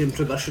just become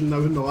tradition now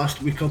in the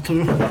last week or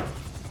two.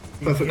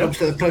 If it comes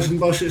to the prison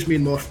bus, it's me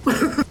and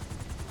Morph.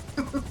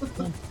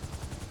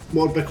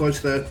 More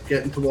because they're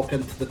getting to walk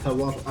into the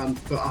tower and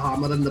put a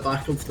hammer in the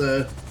back of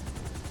the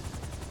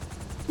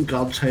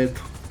guard's head.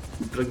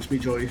 It brings me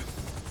joy.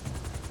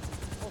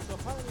 Also,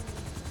 apparently,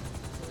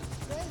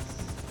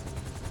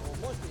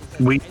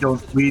 We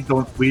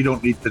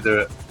don't need to do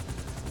it.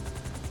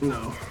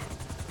 No.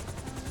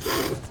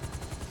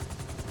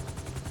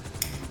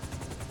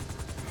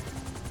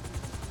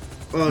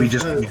 We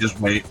just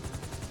wait.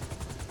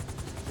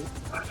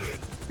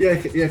 Yeah,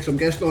 because I'm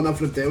guessing on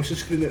everybody else's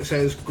screen it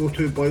says go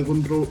to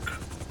Bolingbroke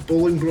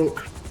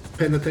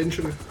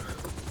Penitentiary.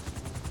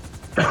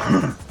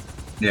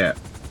 Yeah.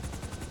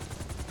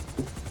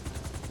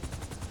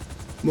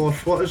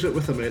 Morph, what is it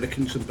with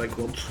Americans and big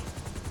words?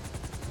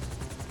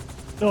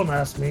 Don't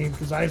ask me,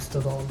 because I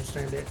still don't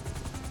understand it.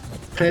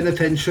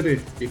 Penitentiary.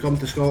 You come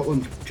to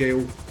Scotland,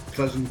 jail,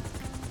 prison.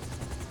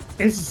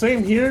 It's the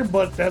same here,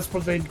 but that's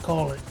what they'd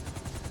call it.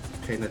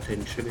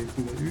 Penitentiary.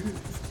 Ooh,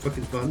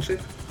 fucking fancy.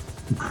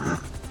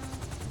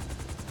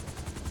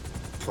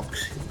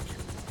 Fuck's sake.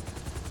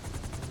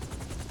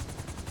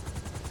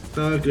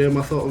 Graham,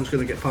 I thought I was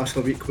going to get past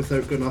a week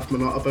without going off my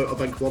nut about a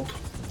big word.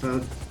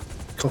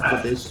 Couple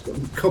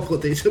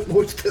of days at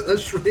most at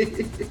this rate.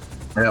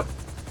 Yep.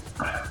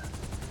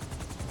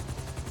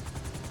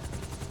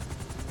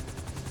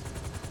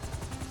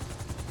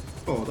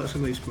 Oh, that's a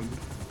nice mood.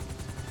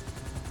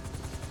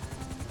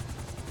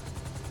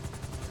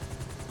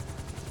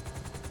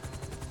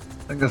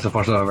 I think that's the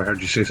first time I've ever heard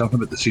you say something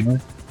about the scenery.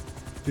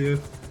 Yeah.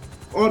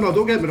 Oh no,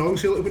 don't get me wrong,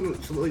 see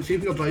when see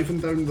if you're driving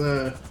down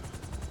the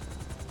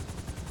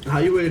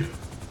highway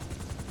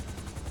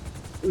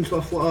and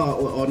stuff like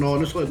that. Like, and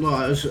honestly,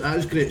 no, it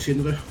is great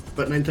scenery.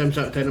 But 9 times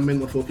out of 10, I'm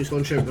mainly focused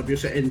on shouting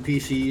abuse at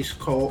NPCs,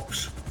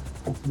 cops,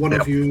 one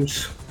of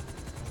yous.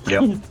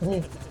 Yep.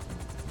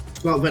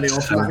 It's not very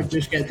often that I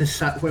just get to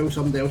sit while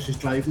somebody else is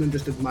driving and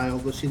just admire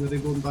the scenery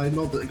going by.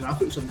 No, but the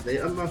graphics are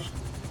great in this,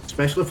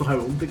 especially for how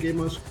old the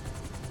game is.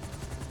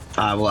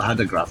 Well, I had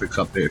the graphics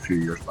update a few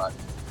years back.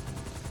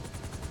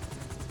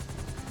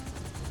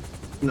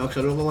 No,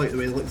 because I really like the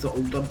way like the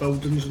older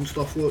buildings and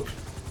stuff look.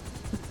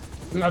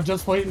 Now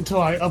just wait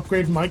until I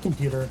upgrade my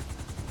computer.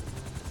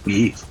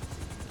 Yes.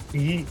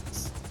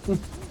 Yes.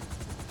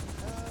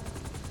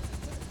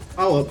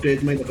 I'll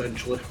upgrade mine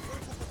eventually.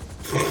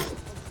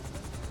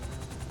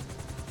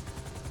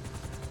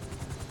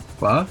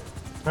 What?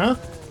 Huh?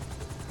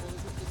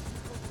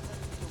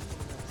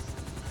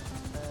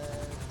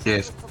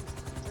 Yes.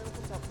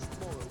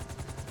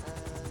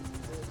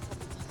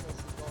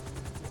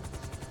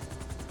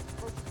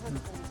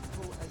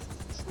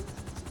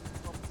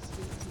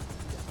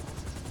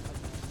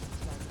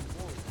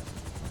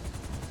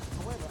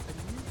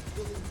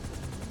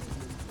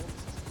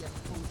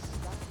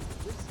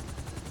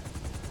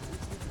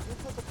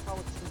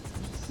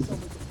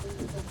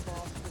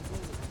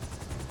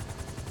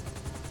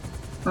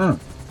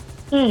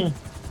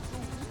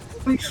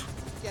 Nice.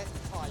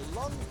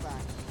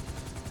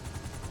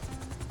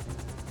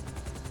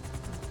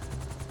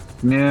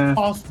 Yeah.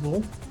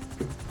 Possible.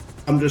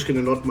 I'm just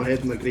gonna nod my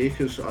head and agree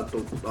because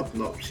I've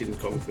not seen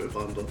Kung Fu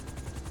Panda.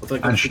 I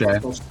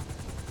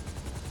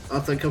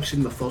think I've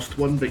seen the first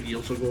one, but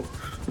years ago.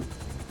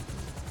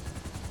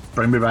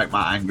 Bring me back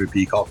my angry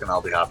peacock and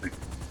I'll be happy.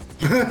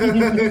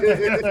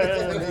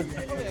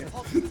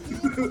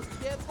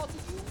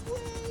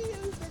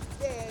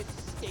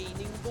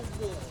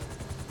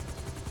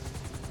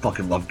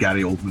 Fucking love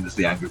Gary Oldman as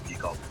the angry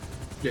peacock.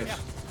 Yes.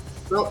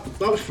 That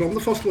was from the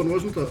first one,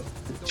 wasn't it?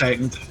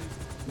 Second.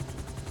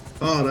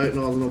 Oh, right,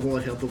 no, I've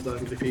only heard of the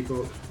angry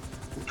peacock.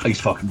 He's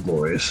fucking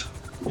glorious.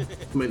 I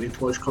might need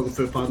to watch Kung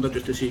Fu Panda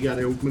just to see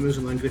Gary Oldman as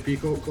an angry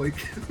peacock, like.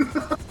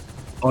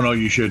 Oh no,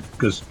 you should,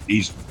 because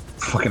he's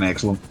fucking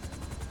excellent.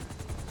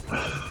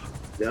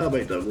 Yeah, I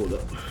might download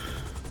it.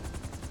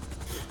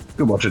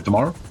 Go watch it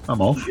tomorrow.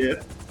 I'm off.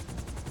 Yeah.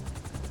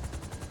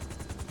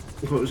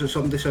 What was it?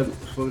 Somebody sent.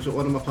 What was it?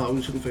 One of my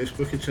pals on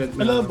Facebook had sent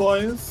me. Hello,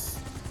 boys.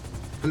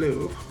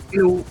 Hello.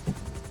 Hello.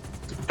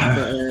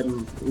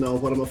 But, no,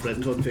 one of my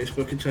friends on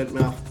Facebook had sent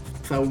me a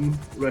film,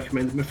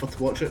 recommended me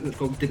to watch it, and it's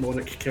called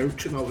Demonic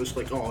Couch, and I was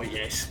like, oh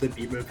yes, the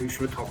B-movies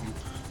return.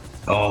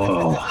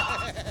 Oh.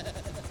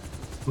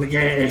 But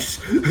yes,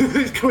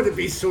 it's going to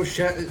be so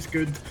shit, it's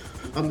good.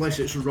 Unless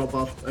it's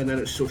rubber, and then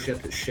it's so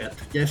shit, it's shit.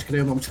 Yes,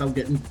 Graham, I'm still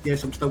digging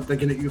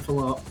at you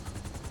for that.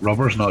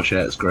 Rubber's not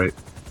shit, it's great.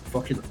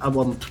 Fucking, I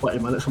won 20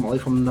 minutes of my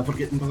life, I'm never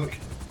getting back.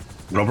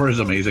 Rubber is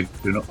amazing.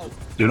 Do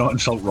not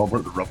insult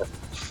Robert the Rubber.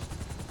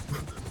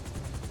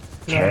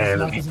 Yeah,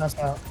 knock his ass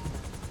out.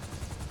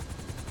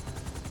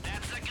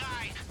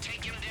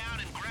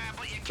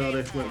 Sorry,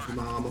 went for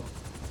my hammer.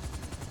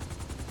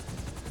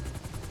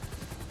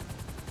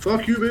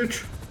 Fuck you,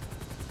 bitch.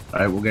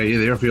 Alright, we'll get you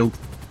the airfield.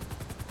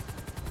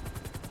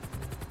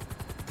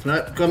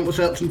 Right, currently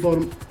searching for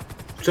him.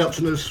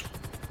 Searching this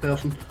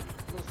person.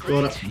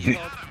 Got it.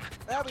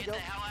 There we go.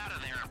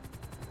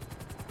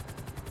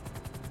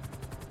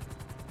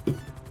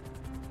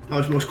 That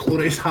was the most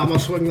glorious hammer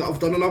swing that I've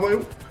done in a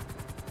while.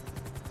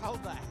 How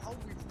the hell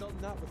we've done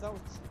that without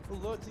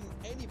alerting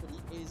anybody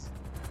is...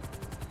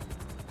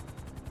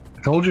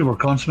 I told you we're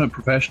consummate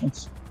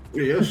professionals.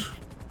 Yes.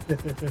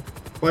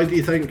 Why do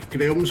you think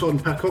Graham's on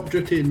pickup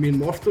duty and me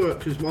and Morph do it?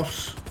 Because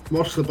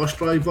Morph's the bus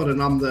driver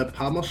and I'm the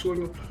hammer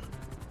swinger.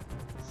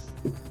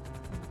 I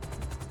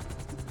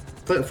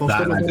think the first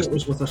time I did it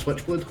was with a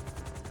switchblade.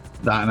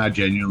 That and I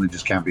genuinely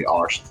just can't be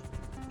arsed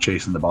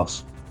chasing the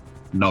bus.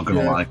 Not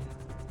gonna lie.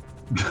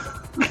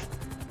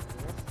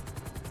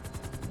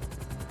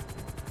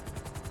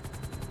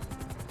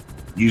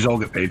 Yous all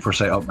get paid for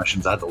set-up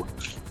missions, I don't.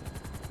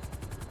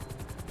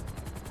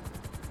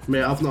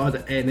 Mate, I've not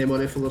had any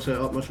money for the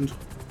set-up missions.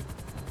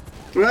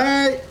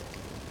 Right!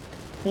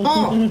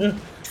 Oh!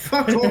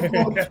 Fuck off,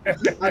 Bob.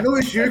 I know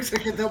it's you because I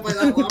can tell by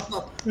that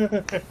laughter.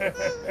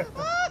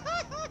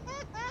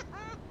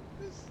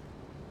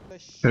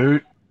 Who?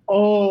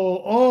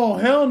 Oh,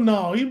 hell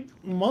no. You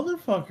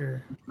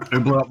motherfucker. Who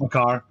blew up my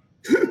car?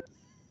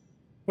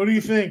 What do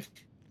you think?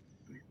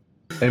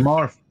 Hey,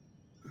 Marv.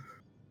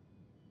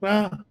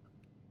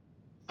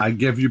 I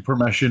give you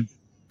permission.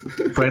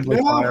 Friendly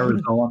fire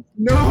is on.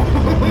 No!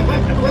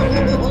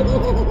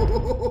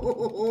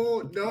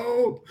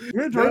 No! Come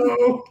here, Jordan.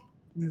 No!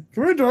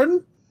 Come here,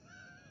 Jordan.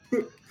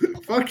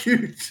 Fuck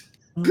you.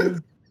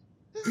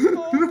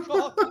 Oh,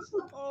 God.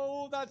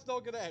 Oh, that's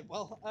not gonna end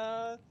well.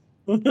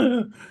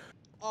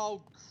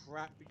 Oh,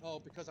 crap. Oh,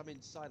 because I'm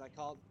inside, I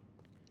can't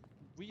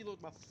reload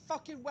my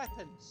fucking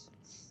weapons.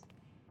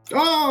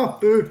 Oh,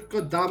 boo!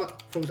 God damn it!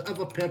 If I was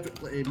ever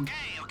perfectly aimed.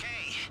 Okay.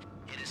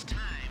 It is time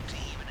to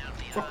even out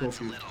the Fuck off,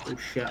 you. Oh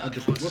shit, I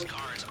just Those looked.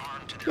 guards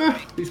armed to the Ah,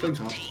 right these things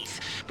happen.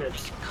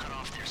 cut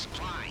off their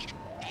supply.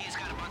 He's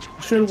got a bunch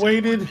of Should have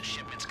waited.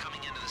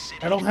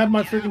 I don't have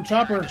my freaking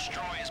chopper.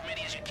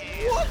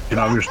 You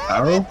know your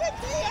Sparrow?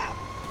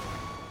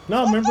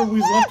 No, remember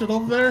we left it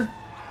over there?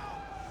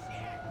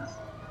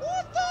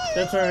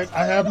 That's alright.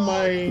 I have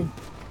my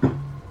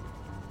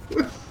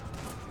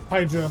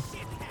Hydra.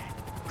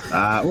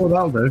 Well,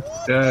 that'll do.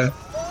 Yeah.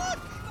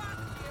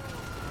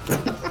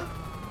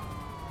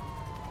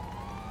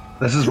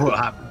 This is what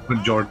happens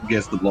when Jordan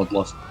gets the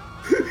bloodlust.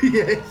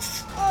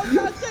 Yes. Oh,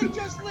 God, then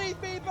just leave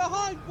me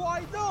behind.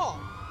 Why not?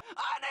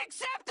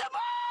 Unacceptable!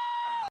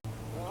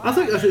 I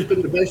think this has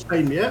been the best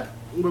time yet.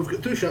 We've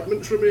got 2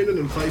 shipments remaining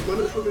and 5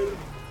 minutes remaining.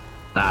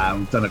 Nah,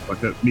 we've done it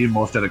quicker. Me and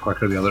Morph did it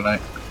quicker the other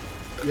night.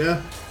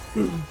 Yeah.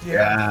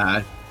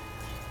 Yeah.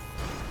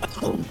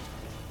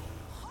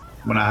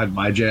 When I had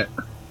my jet.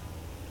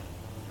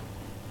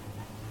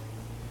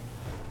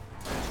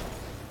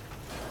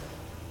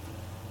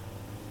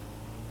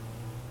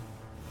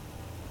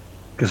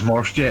 Because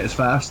Morph's jet is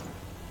fast.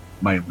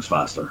 Mine was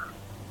faster.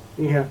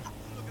 Yeah.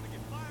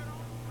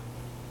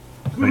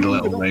 Made a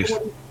little race.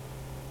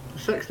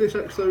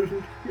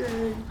 66,000.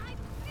 Yay.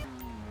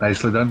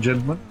 Nicely done,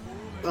 gentlemen.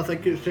 I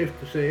think it's safe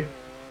to say,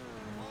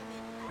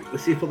 we'll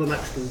see for the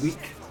next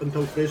week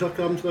until Fraser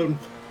comes down,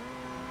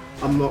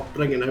 I'm not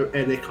bringing out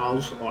any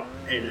cars or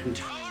anything.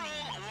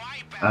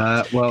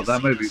 Well,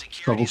 that might be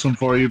troublesome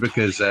for you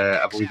because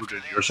I believe we're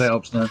doing your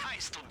setups now.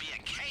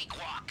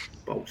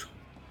 Balls.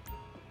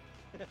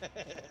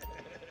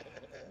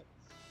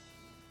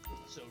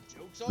 So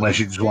jokes on Unless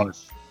you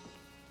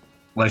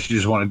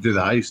just want to do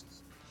the heists.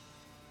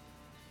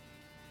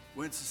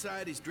 When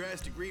society's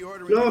drastic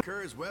reordering No,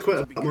 occurs, quite weapons a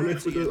will be bit of money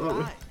if we currency do it and that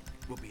way. I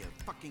will be a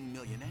fucking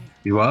millionaire.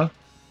 You are?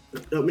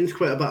 That means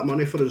quite a bit of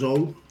money for us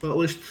all, at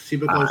least. See,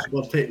 because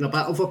we're taking a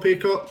bit of a pay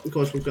cut,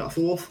 because we've got a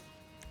 4th.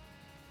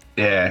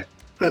 Yeah.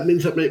 That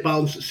means it might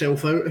balance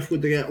itself out if we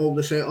get all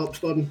the setups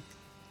done,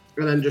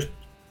 and then just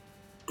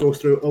go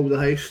through all the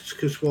heists,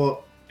 because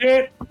what...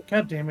 Yeah.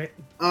 God damn it.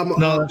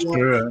 No, that's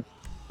true.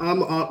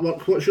 I'm at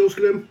artwork. What's yours,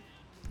 Graham?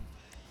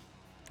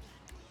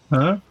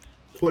 Huh?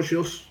 What's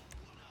yours?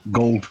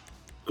 Gold.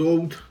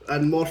 Gold.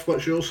 And Morph,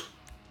 what's yours?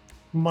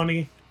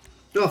 Money.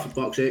 Oh, for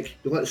fuck's sake.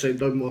 You let the sound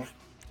down, Morph.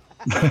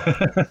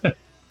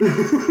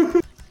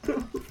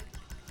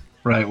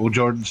 Right, well,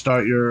 Jordan,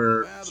 start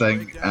your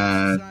thing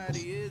and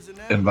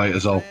invite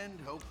us all.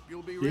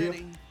 Yeah.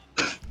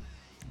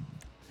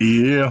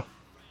 Yeah.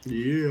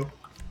 Yeah.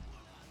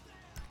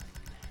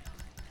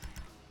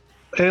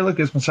 Hey, look,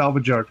 it's my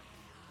salvage yard.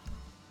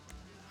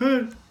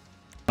 Hey.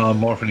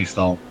 Morphine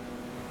stall.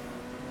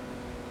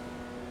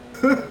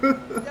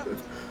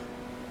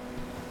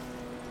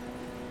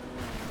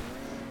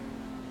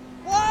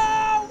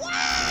 Whoa!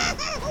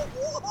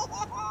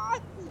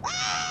 What?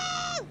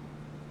 Ah!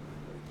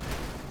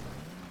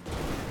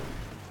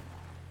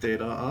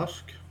 Dare I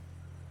ask?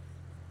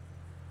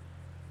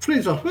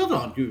 Fraser, where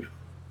are you?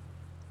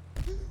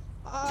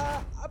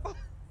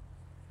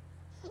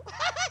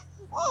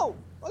 Oh,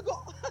 I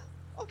got.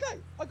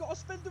 Okay, I got a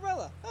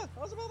Spinderella. Huh,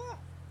 how's about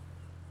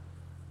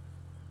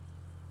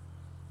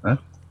that? Huh?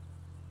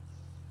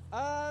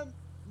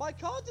 My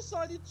car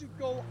decided to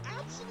go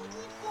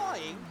absolutely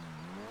flying.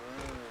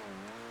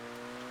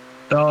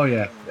 Oh,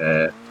 yeah.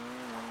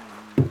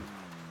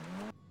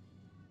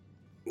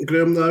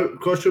 Graham, now,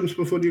 costumes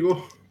before you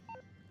go.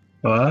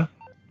 What?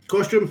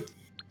 Costume.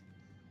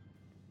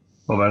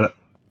 What about it?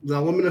 The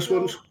luminous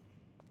ones.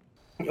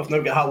 I've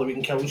now got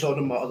Halloween Kills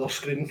on my other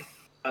screen,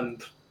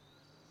 and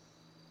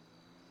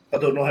I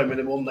don't know how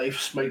many more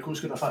knives Michael's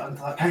going to fit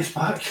into that guy's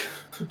back.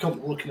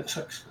 I'm looking at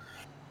 6.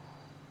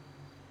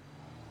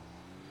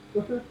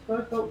 Okay,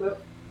 I felt that.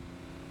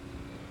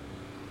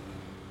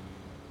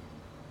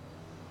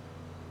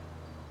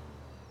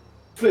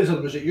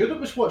 Fraser, was it you that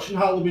was watching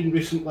Halloween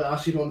recently? I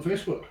seen on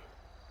Facebook.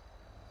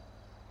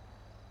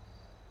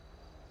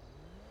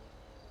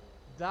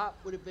 That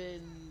would have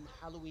been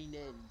Halloween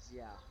Ends,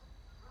 yeah.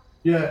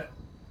 Yeah.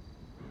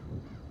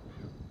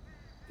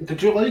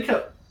 Did you like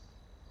it?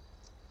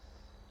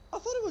 I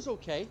thought it was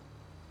okay.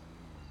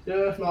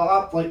 Yeah,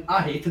 no,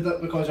 I hated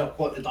it because of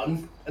what they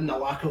done and the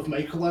lack of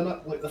Michael in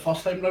it. Like the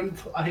first time round,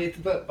 I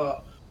hated it,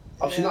 but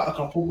I've seen it a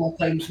couple more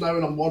times now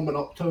and I'm warming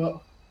up to it.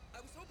 I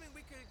was hoping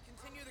we could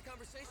continue the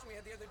conversation we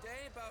had the other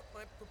day about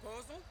my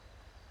proposal.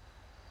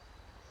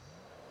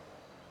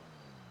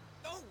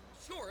 Oh,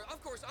 sure,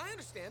 of course, I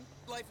understand.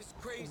 Life is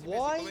crazy busy,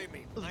 Why believe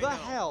me. the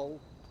hell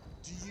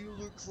do you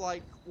look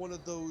like one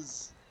of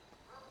those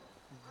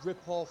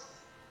rip-off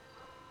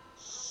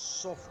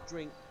soft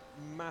drink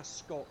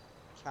mascot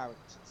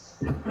characters?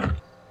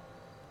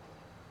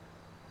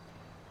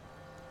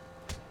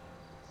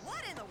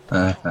 What in the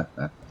world?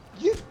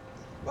 You...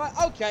 Right,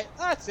 okay,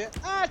 that's it,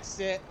 that's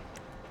it.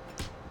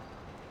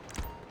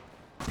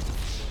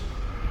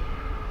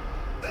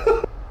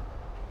 Well,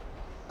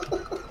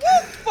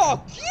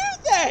 fuck you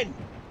then!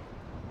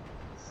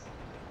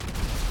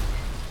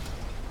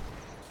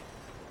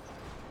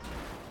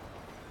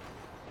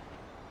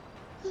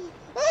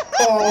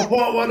 Oh,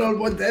 what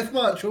one-on-one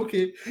deathmatch?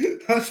 Okay,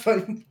 that's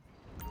fine.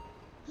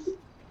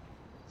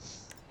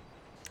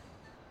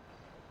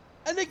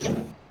 And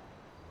again,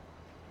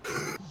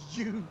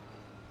 You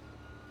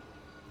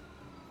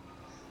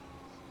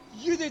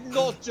did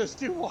not just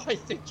do what I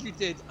think you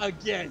did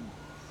again.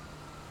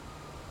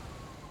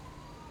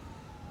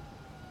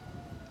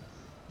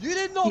 You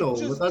did not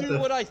just do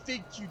what I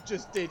think you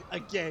just did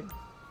again.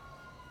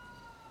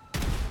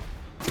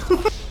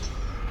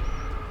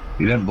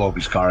 You didn't blow up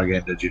his car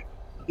again, did you?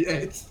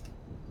 Yes.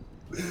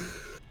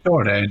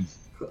 Sure then.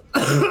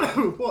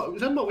 What? It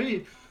was in my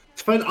way.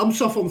 It's fine. I'm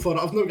suffering for it.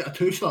 I've not got a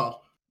 2-star.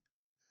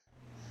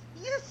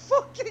 You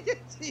fucking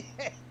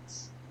idiot!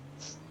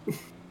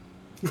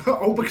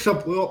 All because I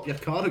blew up your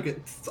car and got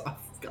a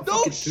No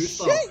fucking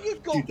 2-star. shit!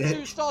 You've got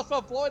 2 stars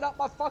for blowing up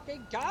my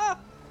fucking car.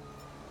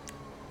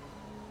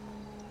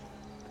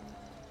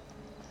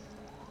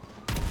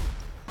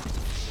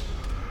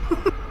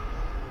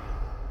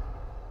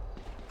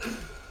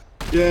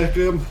 Yeah,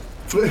 Graham.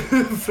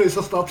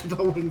 Fraser started a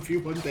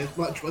 1v1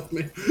 deathmatch with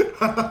me.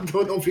 I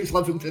don't know if he's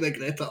living to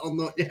regret it or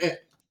not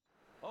yet.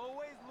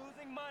 Always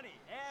losing money.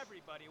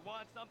 Everybody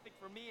wants something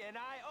from me, and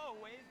I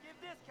always give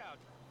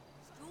discounts.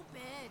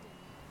 Stupid.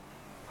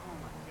 Oh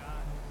my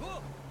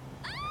god.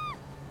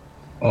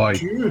 Oi.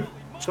 You.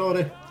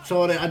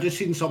 Sorry, I just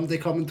seen somebody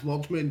coming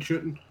towards me and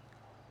shooting.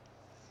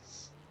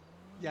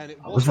 Yeah, and it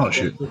I was not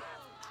shooting.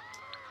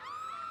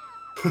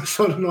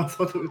 Sorry, no, I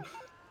thought it was...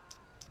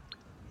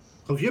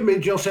 Have you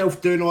made yourself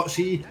do not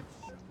see?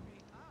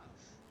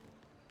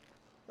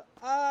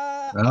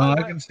 No,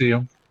 I can see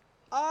him.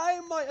 I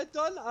might have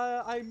done.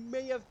 I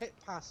may have hit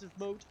passive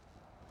mode.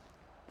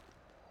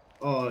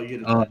 Oh,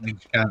 you Oh, it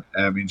means you can't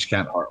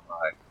hurt him,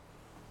 right?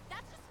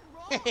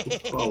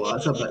 Oh,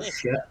 that's a bit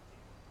shit.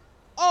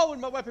 Oh,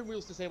 and my weapon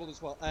wheel's disabled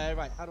as well.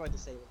 Right, how do I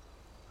disable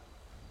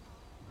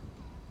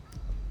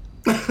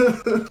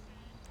it?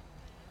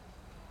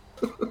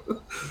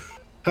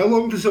 How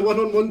long does a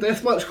one-on-one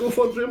deathmatch go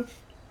for, Graham?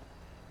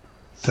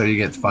 So you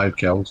get 5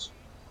 kills.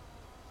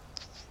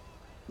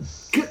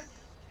 Fuck!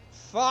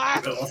 I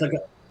think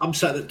I'm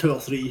sitting at 2 or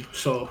 3,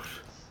 so...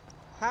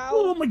 How?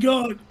 Oh my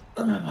god!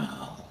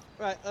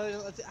 Right,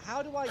 let's see.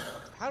 How do I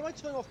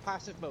turn off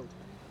passive mode?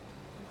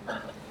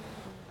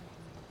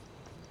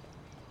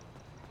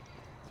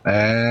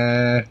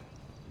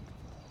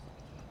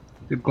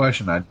 Good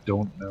question. I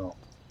don't know.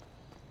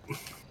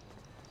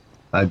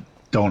 I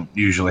don't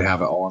usually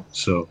have it on,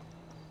 so.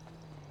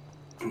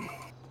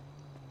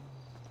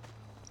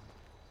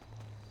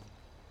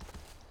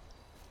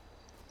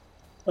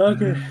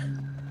 Okay.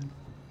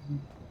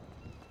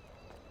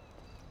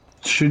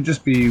 Should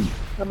just be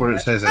where it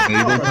says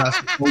enable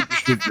passive mode. You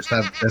should just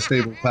have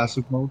disable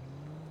passive mode.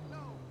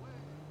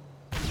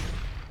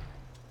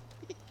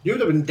 You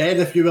would have been dead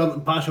if you weren't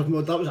in passive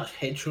mode. That was a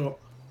headshot.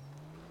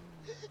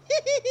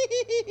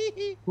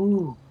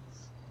 Ooh.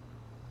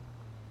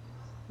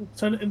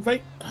 Send an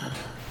invite. There's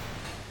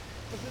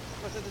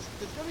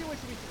gonna be a way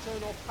for me to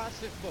turn off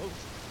passive mode.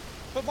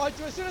 But mind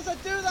you, as soon as I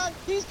do that,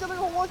 he's gonna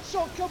go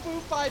one-shot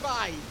kaboom,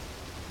 bye-bye.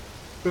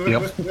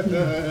 Yep.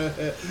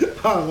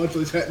 I'm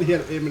literally sitting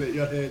here aiming at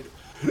your head.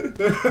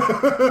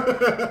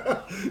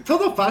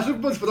 Turn off passive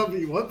modes whatever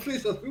you want,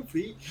 Fraser. Feel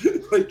free.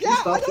 Like,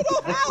 yeah, I don't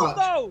know how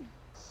though.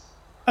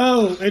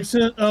 Oh, it's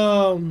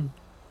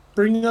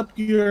bring up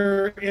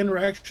your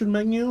interaction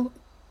menu,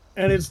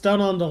 and it's done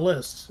on the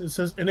list. It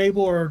says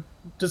enable or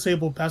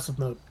disable passive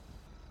mode.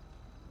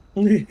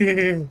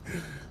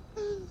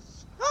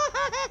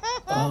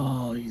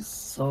 Oh, he's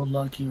so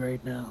lucky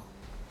right now.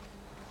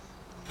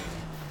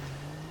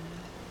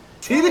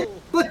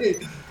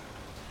 Seriously?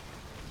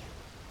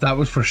 That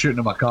was for shooting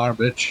at my car,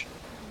 bitch.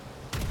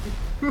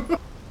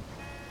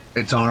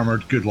 It's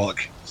armored. Good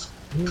luck.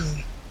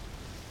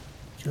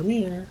 Come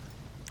here.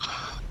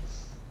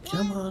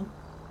 Come on.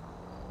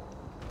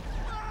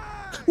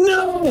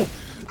 No!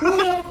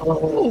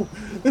 No!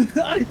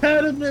 I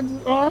had him in.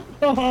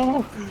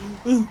 Oh.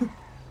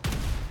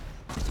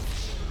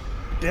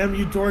 Damn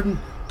you, Jordan.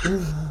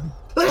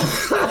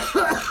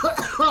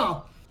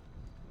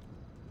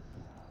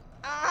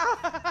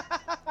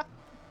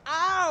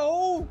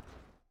 Ow!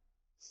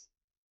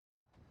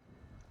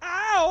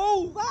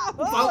 Ow! That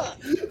hurt!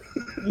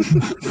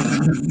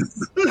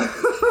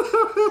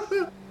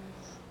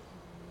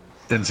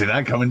 Didn't see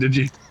that coming, did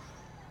you?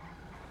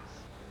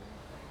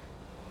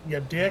 You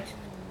dick.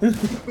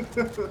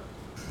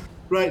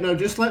 Right, now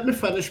just let me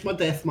finish my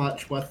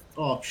deathmatch with...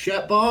 Oh,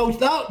 shit balls.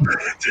 No!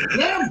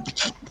 Damn!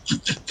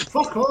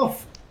 Fuck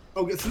off.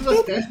 I'll get through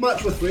this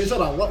deathmatch with Fraser a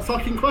lot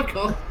fucking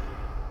quicker.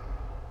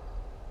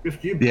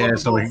 If you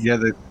so we can get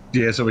the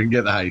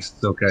heist.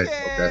 It's okay.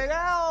 Okay.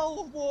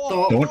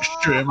 Stop. Don't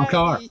shoot at my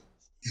car.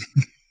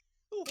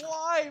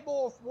 Why,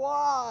 Morph?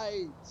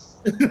 Why?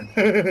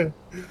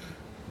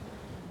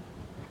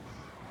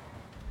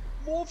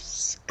 Morph,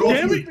 stop.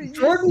 Damn it,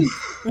 Jordan!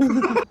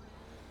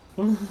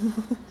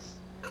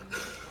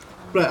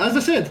 Right, as I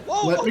said,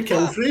 let me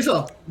kill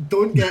Fraser.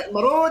 Don't get in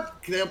my road.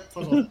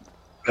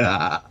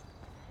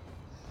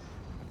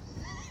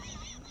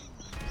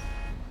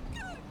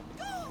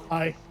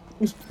 Hi.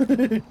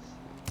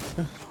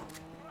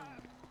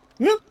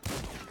 Whoop!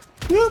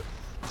 Whoop!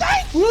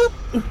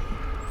 Whoop!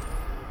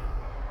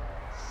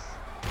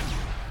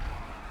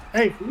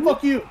 Hey,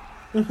 fuck you.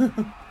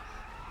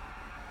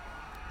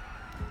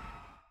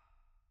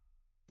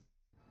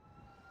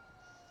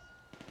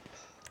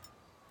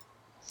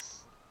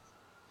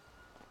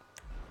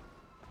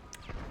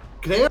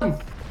 Graham.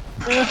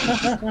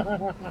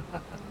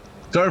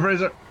 Sorry,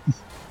 Fraser.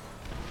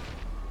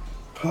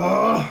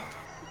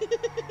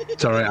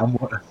 Sorry,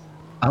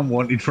 I'm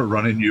wanted for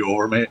running you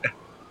over, mate.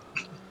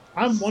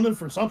 I'm wanted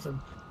for something.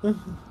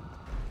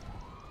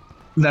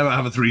 Now I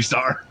have a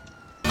 3-star.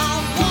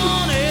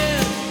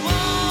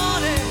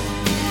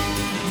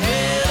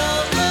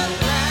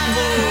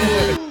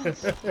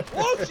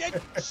 Oh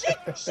shit!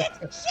 Shit!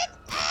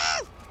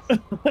 Ah!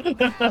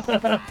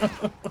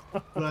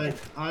 Right,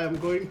 I am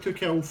going to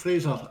kill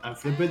Fraser.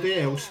 Everybody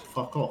else,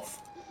 fuck off.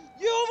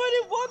 You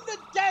already won the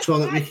death So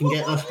that we match. can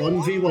get this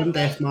 1v1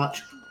 deathmatch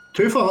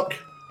to fuck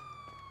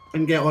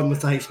and get on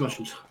with the heist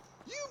missions.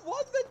 You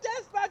won the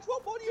death match.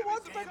 What more do you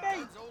want from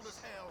me?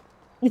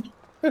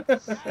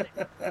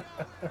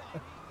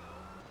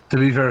 To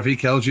be fair, if he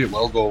kills you, it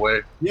will go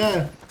away.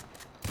 Yeah.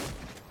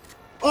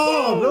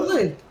 Oh,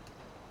 really?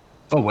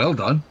 Oh, well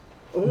done.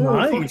 Oh,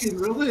 Nice. fucking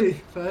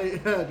really? Right,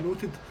 yeah,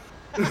 noted.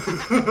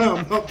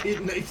 I'm not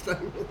being nice now,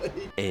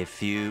 really. A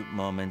few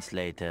moments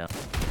later.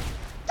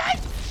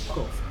 Fuck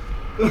off.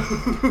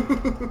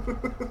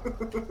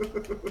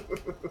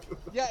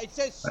 Yeah, it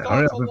says Hurry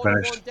start up a and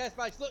one-on-one finish.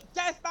 deathmatch. Look,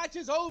 deathmatch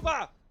is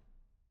over.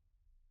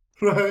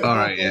 Right.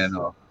 Alright, yeah,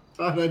 no.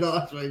 Alright, no,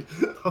 that's right.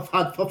 I've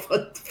had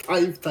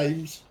 5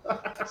 times.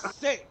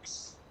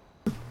 6.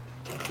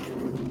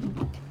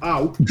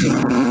 Ow.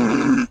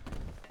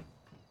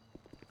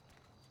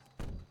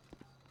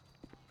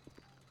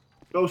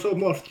 Also,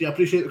 Morph, do you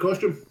appreciate the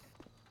costume?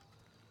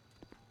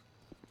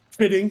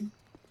 Fitting.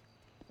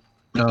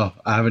 No,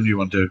 I have a new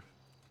one too.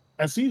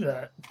 I see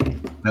that.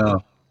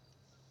 No.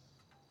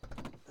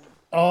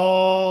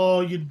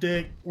 Oh, you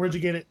dick. Where'd you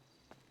get it?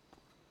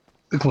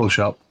 The clothes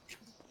shop.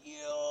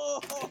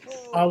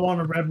 I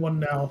want a red one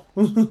now.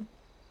 He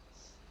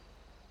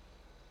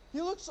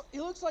looks like he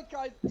looks like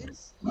a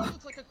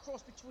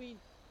cross between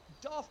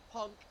Daft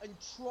Punk and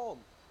Tron.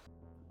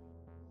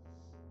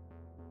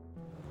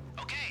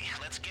 Okay,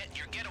 let's get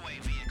your getaway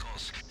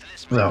vehicles.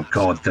 This Oh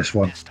god, this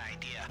one. best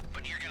idea,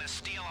 but you're gonna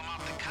steal them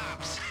off the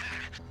cops.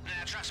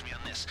 Nah, trust me on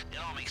this. It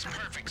all makes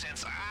perfect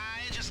sense.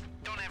 I just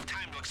don't have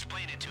time to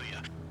explain it to you.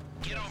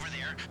 Get over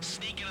there,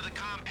 sneak into the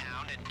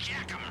compound, and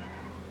jack them.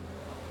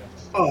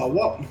 Oh,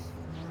 what?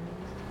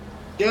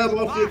 Yeah,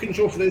 Morph, you can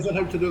show Fraser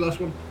how to do this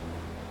one.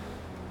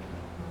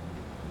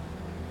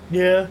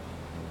 Yeah.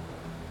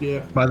 Yeah.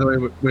 By the way,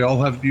 we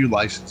all have new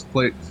license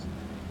plates.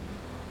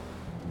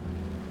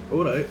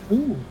 Alright.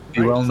 Ooh,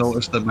 You will nice.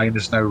 notice that mine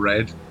is now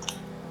red.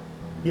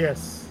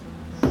 Yes.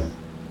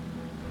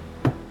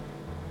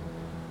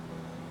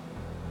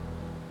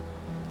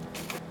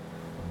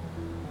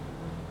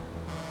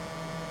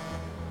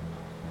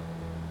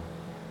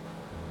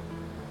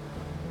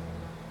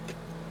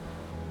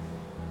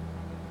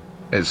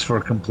 It's for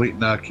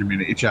completing a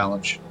community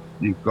challenge.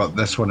 You've got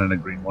this one and a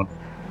green one.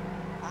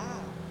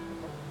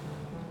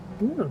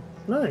 Yeah,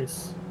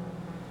 nice.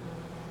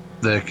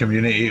 The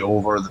community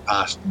over the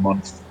past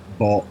month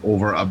bought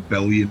over 1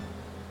 billion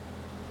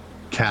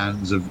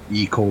cans of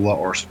E. Cola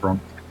or Sprunk.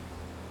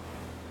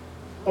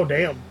 Oh,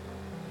 damn.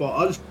 But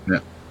us? Yeah.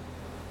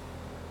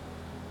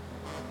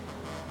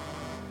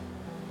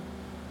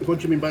 What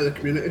do you mean by the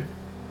community?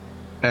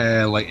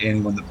 Like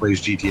anyone that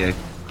plays GTA.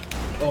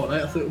 Oh,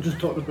 right, I thought we were just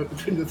talking about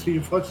between the three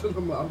of us.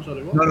 I'm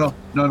sorry, what?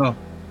 No.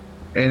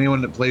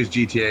 Anyone that plays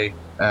GTA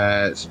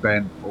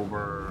spent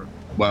over,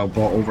 well,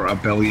 bought over 1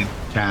 billion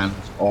cans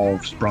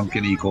of Sprunk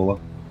and E. Cola.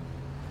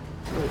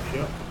 Oh,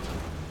 shit.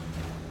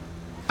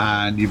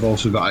 And you've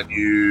also got a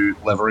new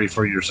livery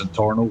for your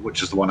Centorno,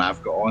 which is the one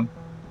I've got on.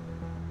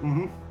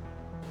 Mm-hmm.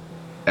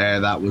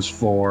 That was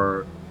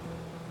for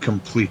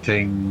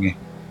completing.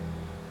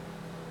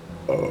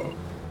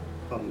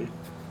 Pardon me.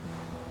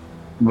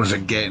 Was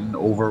it getting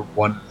over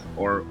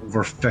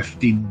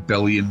 $15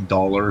 billion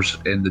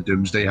in the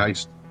Doomsday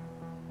Heist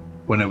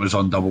when it was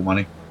on double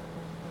money?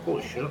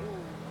 Holy shit.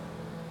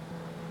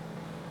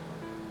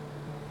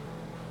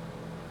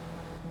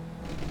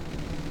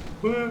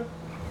 Well,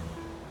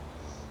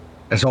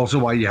 It's also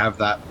why you have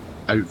that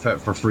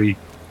outfit for free,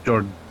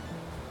 Jordan.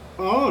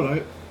 all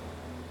right.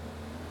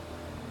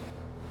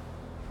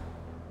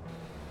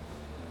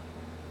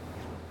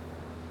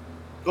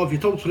 Oh, have you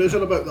told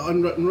Fraser about the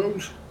unwritten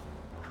rules?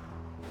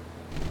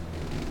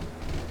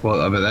 What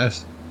about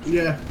this?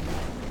 Yeah.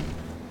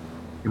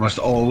 You must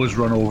always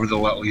run over the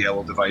little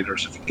yellow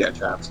dividers if you get a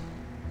chance.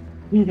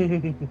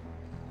 It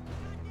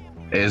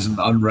is an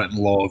unwritten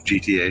law of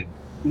GTA.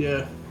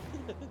 Yeah.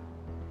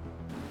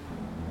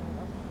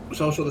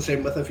 It's also the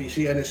same with if you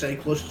see any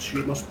cyclists,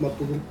 you must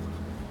murder them.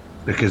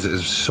 Because it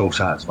is so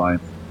satisfying.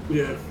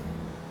 Yeah.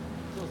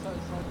 So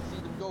satisfied to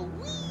see them go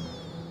whee!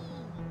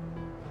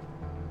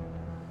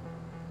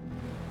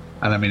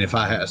 And I mean, if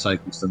I hit a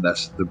cyclist in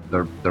this,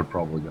 they're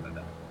probably going to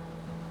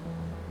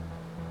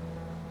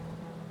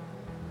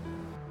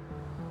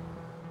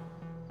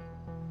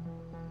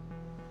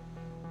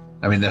die.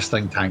 I mean, this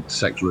thing tanked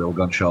 6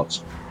 railgun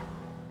shots.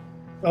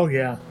 Oh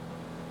yeah.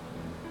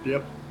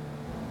 Yep.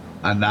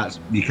 And that's,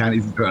 you can't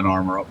even put an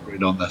armor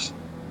upgrade on this.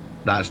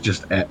 That's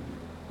just it.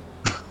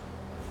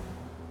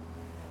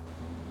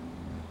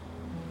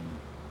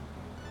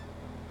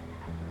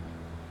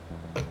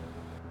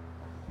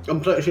 I'm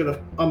pretty sure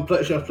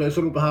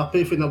Fraser will be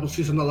happy if he never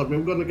sees another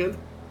railgun again.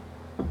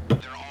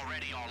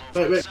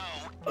 Wait.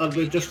 Are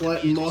we just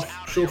letting Moth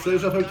show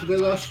Fraser how to do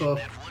this, or?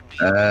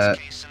 Yeah.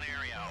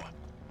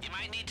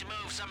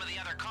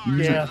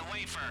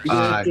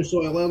 Yeah, just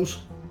so he learns.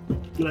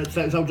 Right,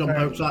 thanks, I'll jump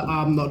out, so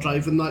I'm not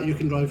driving that, you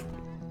can drive.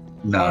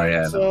 No,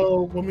 yeah.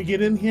 So when we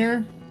get in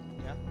here,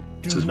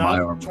 This do is my not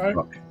armor try.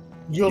 truck.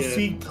 You'll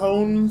see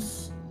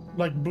cones,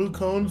 like blue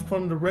cones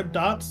from the red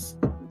dots.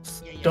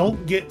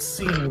 Don't get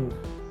seen.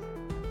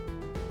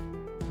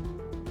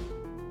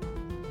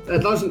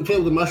 It doesn't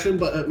fail the mission,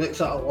 but it makes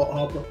it a lot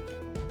harder.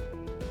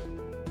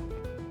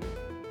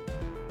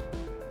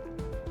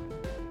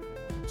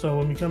 So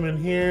when we come in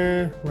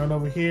here, run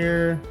over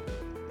here.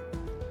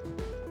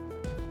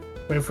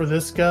 Wait for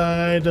this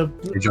guy to.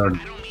 Hey, Jordan.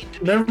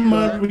 Never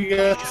mind, we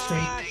got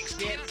stay.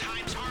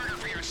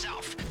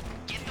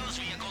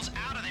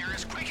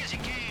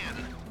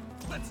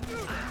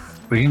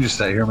 We can just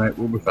stay here, mate.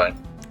 We'll be fine.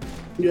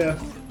 Yeah.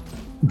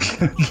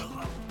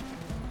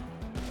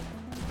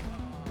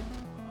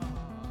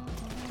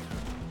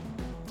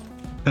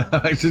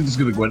 I'm actually just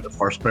gonna go into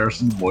first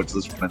person and watch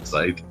this from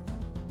inside.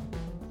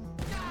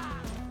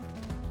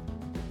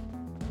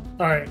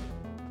 Alright.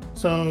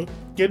 So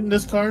get in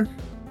this car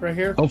right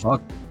here. Oh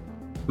fuck.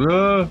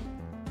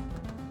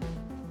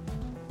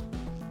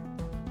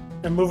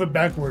 And move it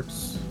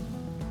backwards.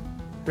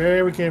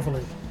 Very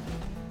carefully.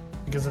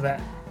 Because of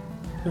that.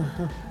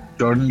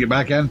 Jordan, get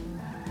back in.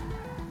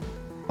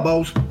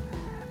 Balls.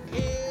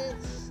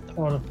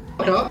 Hold on.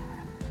 Okay.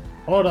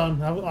 Hold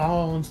on.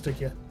 I'll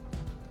unstick you.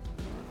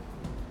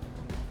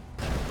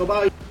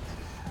 Bye-bye.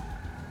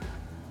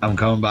 I'm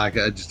coming back.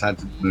 I just had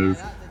to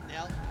move.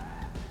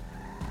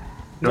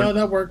 No,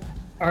 that worked.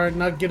 Alright,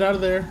 now get out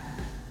of there.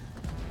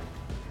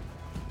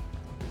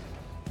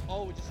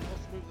 Oh, we're just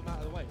supposed to move them out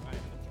of the way, right?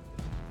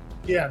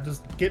 Yeah,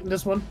 just get in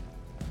this one.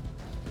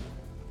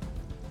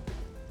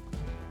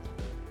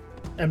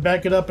 And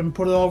back it up and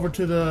put it over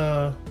to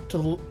the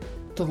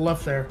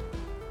left there.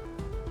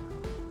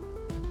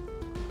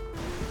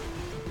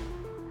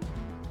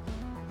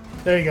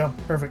 There you go.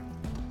 Perfect.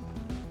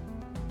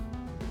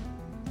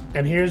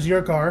 And here's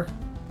your car.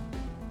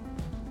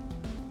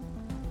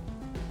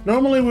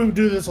 Normally we would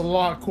do this a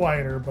lot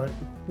quieter, but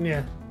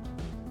yeah.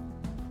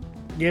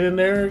 Get in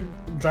there,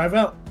 drive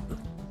out.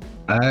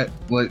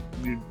 Like,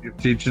 you're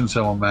teaching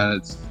someone, man.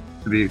 It's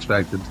to be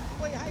expected.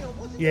 Wait, hang on.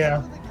 Was it Yeah.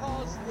 one of the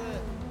cars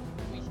that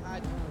we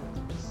had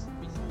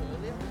we saw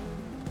earlier?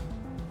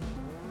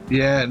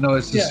 Yeah, no,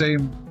 it's the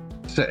same.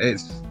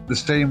 It's the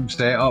same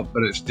setup,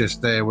 but it's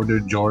just we're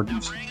doing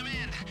Jordans.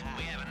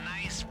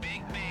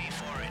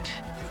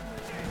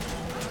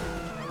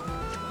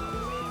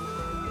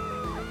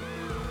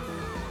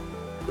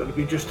 Gotta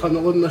be just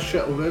tunneling this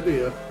shit already,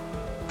 yeah.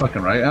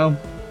 Fucking right, Al.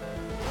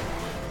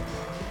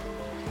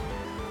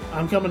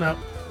 I'm coming up.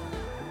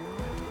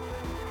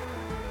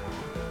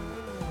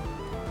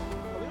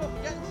 Are we not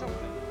forgetting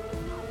something?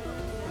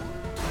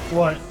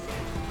 What?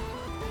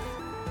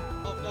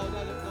 Oh, no,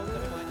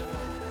 never mind.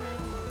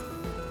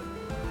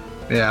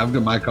 Yeah, I've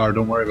got my car.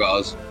 Don't worry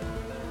about us.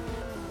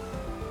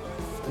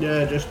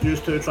 Yeah, just use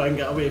to try and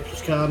get away if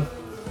you can.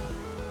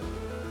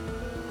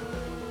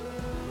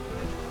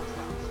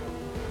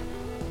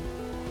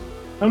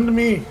 Come to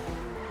me.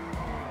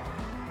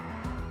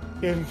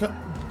 Yeah,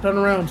 turn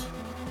around.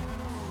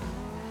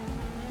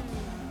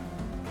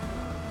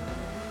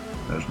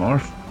 There's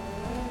Morph.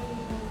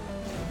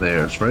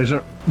 There's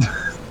Fraser.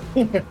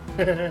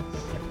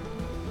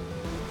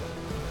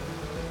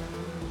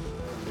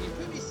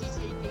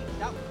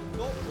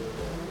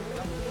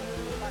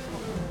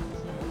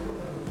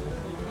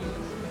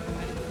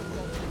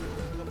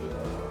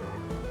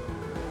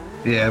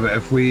 Yeah, but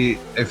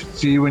if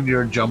see when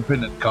you're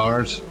jumping at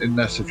cars in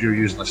this, if you're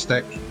using a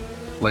stick,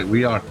 like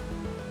we are,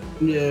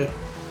 yeah,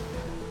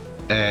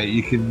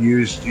 you can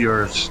use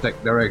your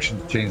stick direction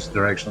to change the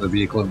direction of the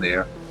vehicle in the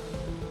air.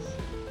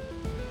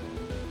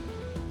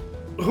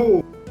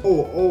 Oh,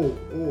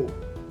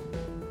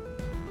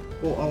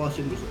 all I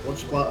seen was the blood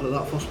splatter of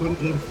that first one.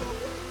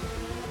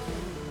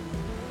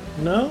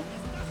 No,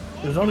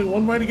 there's only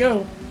one way to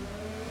go.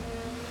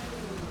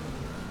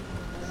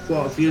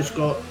 What have you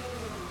got?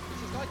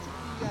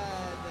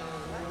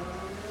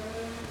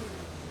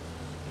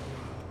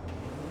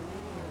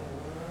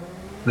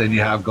 Then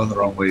you have gone the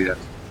wrong way yet.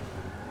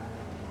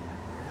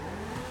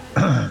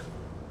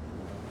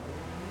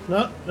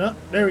 No,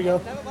 there we go.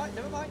 Never mind.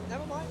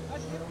 I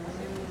see it.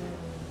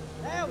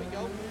 There we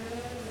go.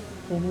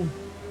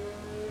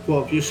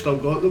 What, have you still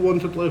got the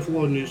wanted level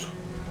on you?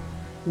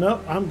 No,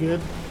 I'm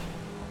good.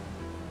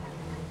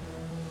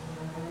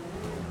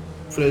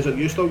 Fraser,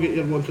 you still get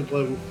your wanted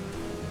level?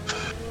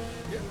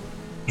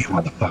 You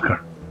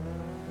motherfucker.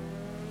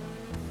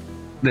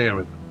 There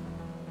we go.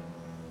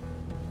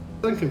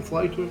 I can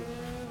fly to him.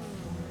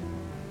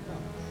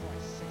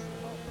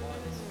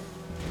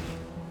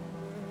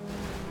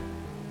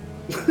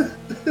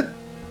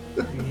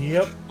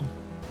 Yep.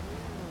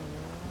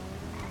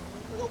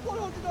 I got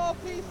 100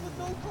 RP for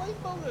no claim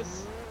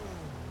bonus.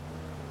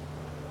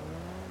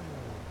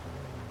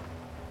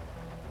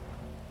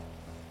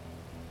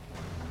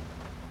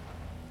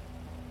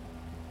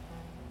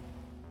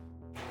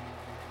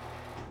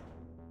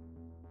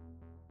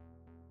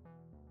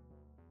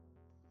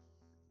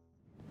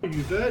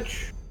 You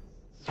bitch.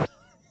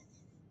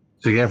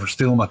 So yeah, for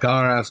stealing my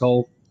car,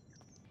 asshole.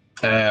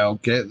 I'll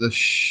get the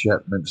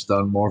shipments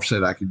done. Morph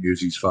said I can use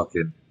his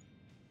fucking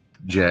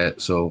jet,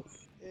 so...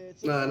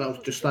 Nah, and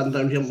I'll just stand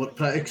down here and look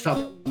pretty, because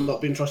I'm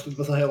not being trusted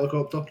with a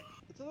helicopter.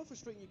 It's a little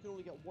frustrating you can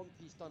only get one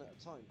piece done at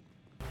a time.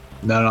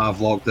 No,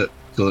 I've logged it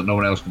so that no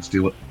one else can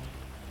steal it.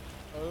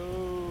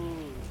 Oh.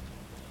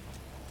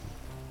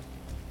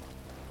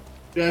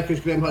 Yeah, because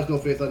Graham has no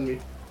faith in me.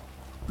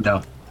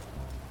 No.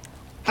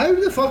 How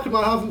the fuck am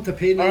I having to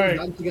pay Alright.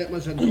 $9 to get my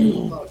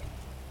Zenton back?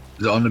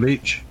 Is it on the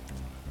beach?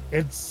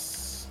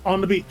 It's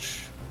on the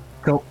beach.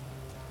 Cool.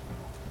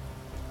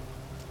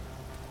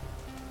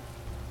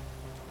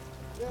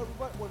 Yeah, we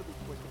might want to be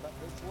quick about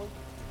this one.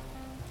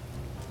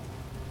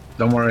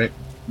 Don't worry.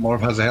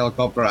 Morph has a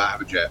helicopter, I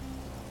have a jet.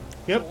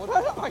 Yep.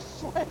 I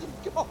swear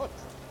to God.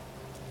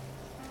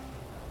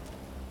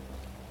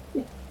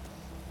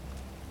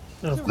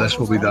 This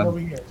will be done.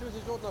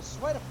 Seriously, Jordan, I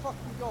swear to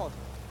fucking God.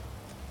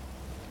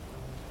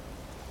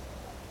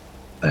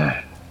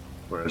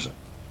 Where is it?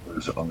 Where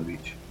is it on the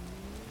beach?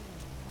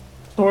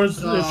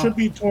 Towards it should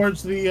be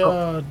towards the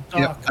dock.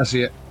 Yep, I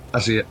see it. I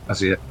see it. I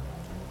see it.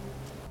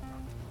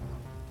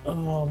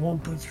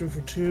 1.3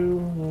 for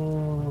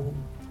 2.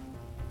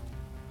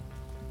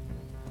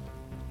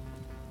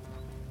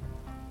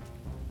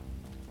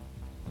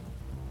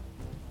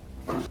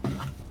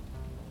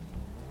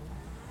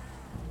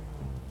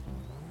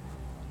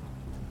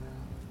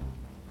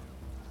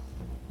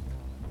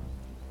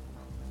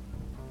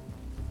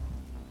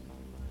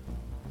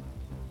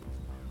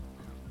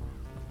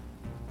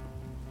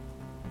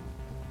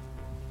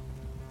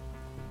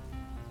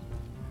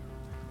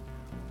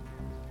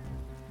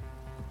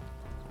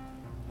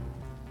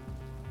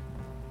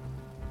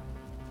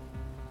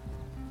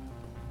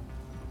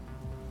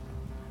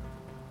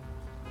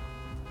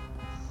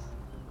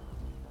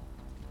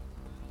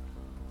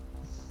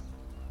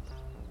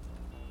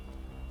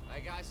 I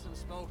got some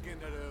smoking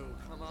to do.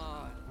 Come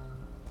on.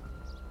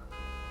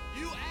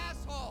 You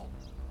asshole!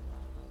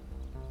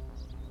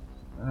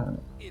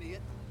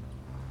 Idiot.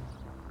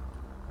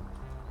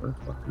 Where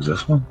the fuck is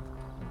this one?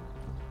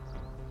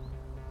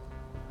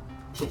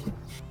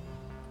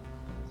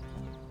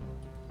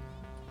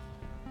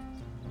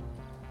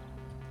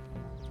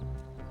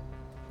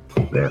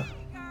 There.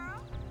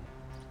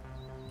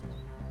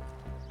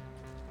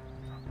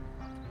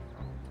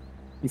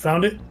 You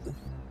found it?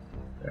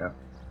 Yeah.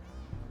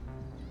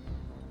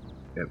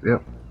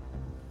 Yep.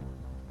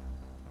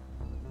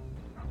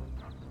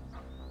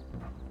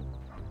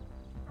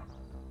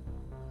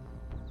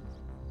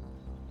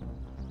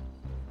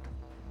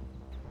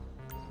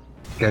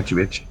 Got you,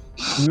 bitch.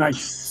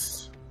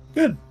 Nice.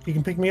 Good. You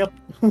can pick me up.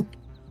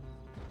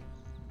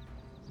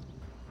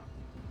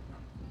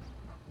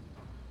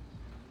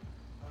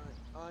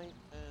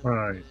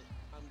 Alright.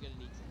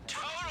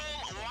 Total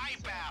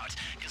wipeout.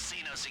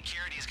 Casino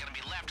security is gonna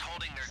be left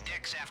holding their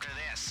dicks after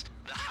this.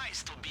 The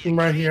heist will be I'm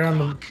right here on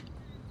the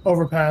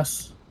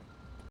overpass.